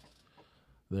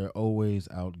they're always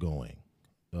outgoing.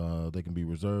 They can be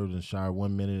reserved and shy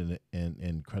 1 minute and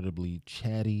incredibly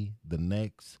chatty the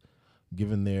next.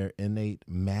 Given their innate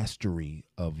mastery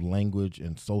of language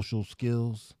and social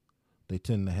skills, they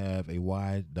tend to have a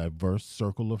wide, diverse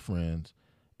circle of friends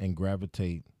and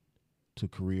gravitate to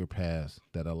career paths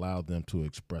that allow them to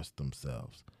express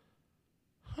themselves.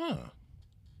 Huh.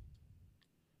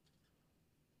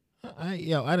 I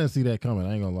didn't see that coming.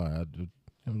 I ain't gonna lie.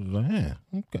 I was like,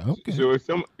 okay. So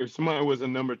if somebody was a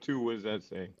number two, what does that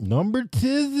say? Number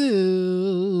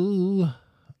two.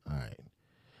 All right.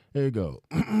 Here you go.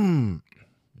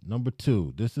 Number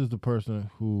two. This is the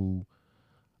person who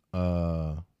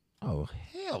oh,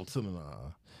 hell to the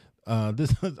nah.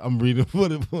 This I'm reading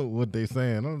what they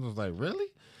saying. I'm just like,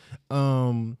 really?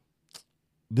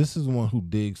 This is one who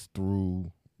digs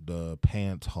through the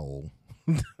pants hole.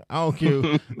 I don't care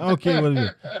what it is.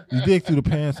 You dig through the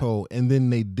pants hole and then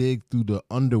they dig through the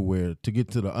underwear to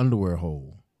get to the underwear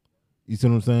hole. You see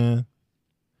what I'm saying?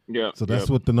 Yeah. So that's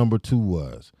what the number two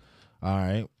was. All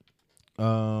right.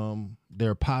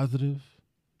 They're positive,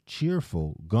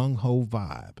 cheerful, gung-ho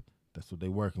vibe. That's what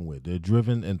they're working with. They're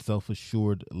driven and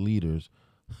self-assured leaders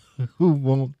who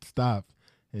won't stop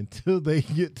until they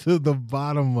get to the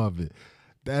bottom of it.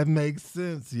 That makes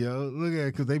sense, yo. Look at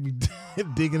it, because they be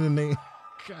digging in there.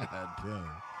 God damn.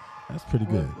 That's pretty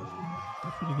good.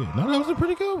 That's pretty good. No, that was a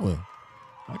pretty good one.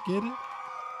 I get it.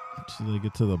 Until they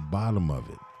get to the bottom of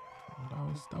it.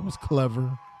 That was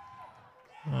clever.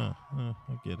 I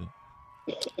get it.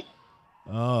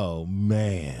 Oh,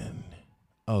 man.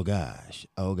 Oh, gosh.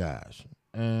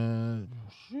 And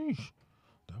sheesh.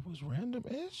 That was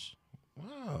random-ish.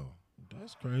 Wow.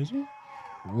 That's crazy.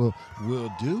 We'll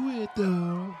do it,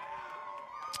 though.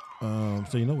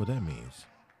 So you know what that means.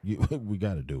 We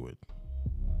got to do it.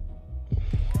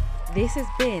 This has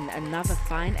been another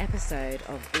fine episode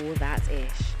of All That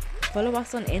Ish. Follow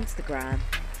us on Instagram,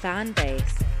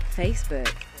 Fanbase,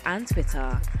 Facebook, and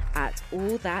Twitter at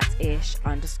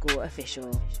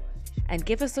allthatish_official. And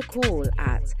give us a call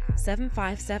at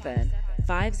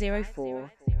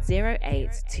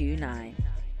 757-504-0829.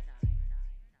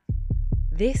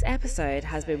 This episode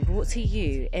has been brought to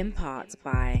you in part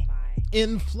by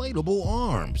Inflatable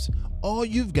Arms. All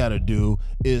you've got to do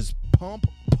is pump.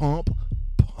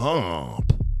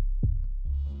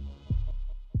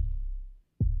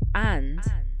 And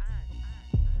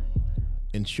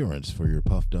insurance for your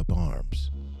puffed up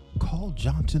arms. Call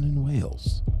Johnson &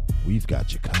 Wales. We've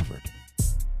got you covered.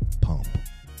 Pump.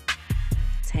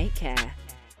 Take care.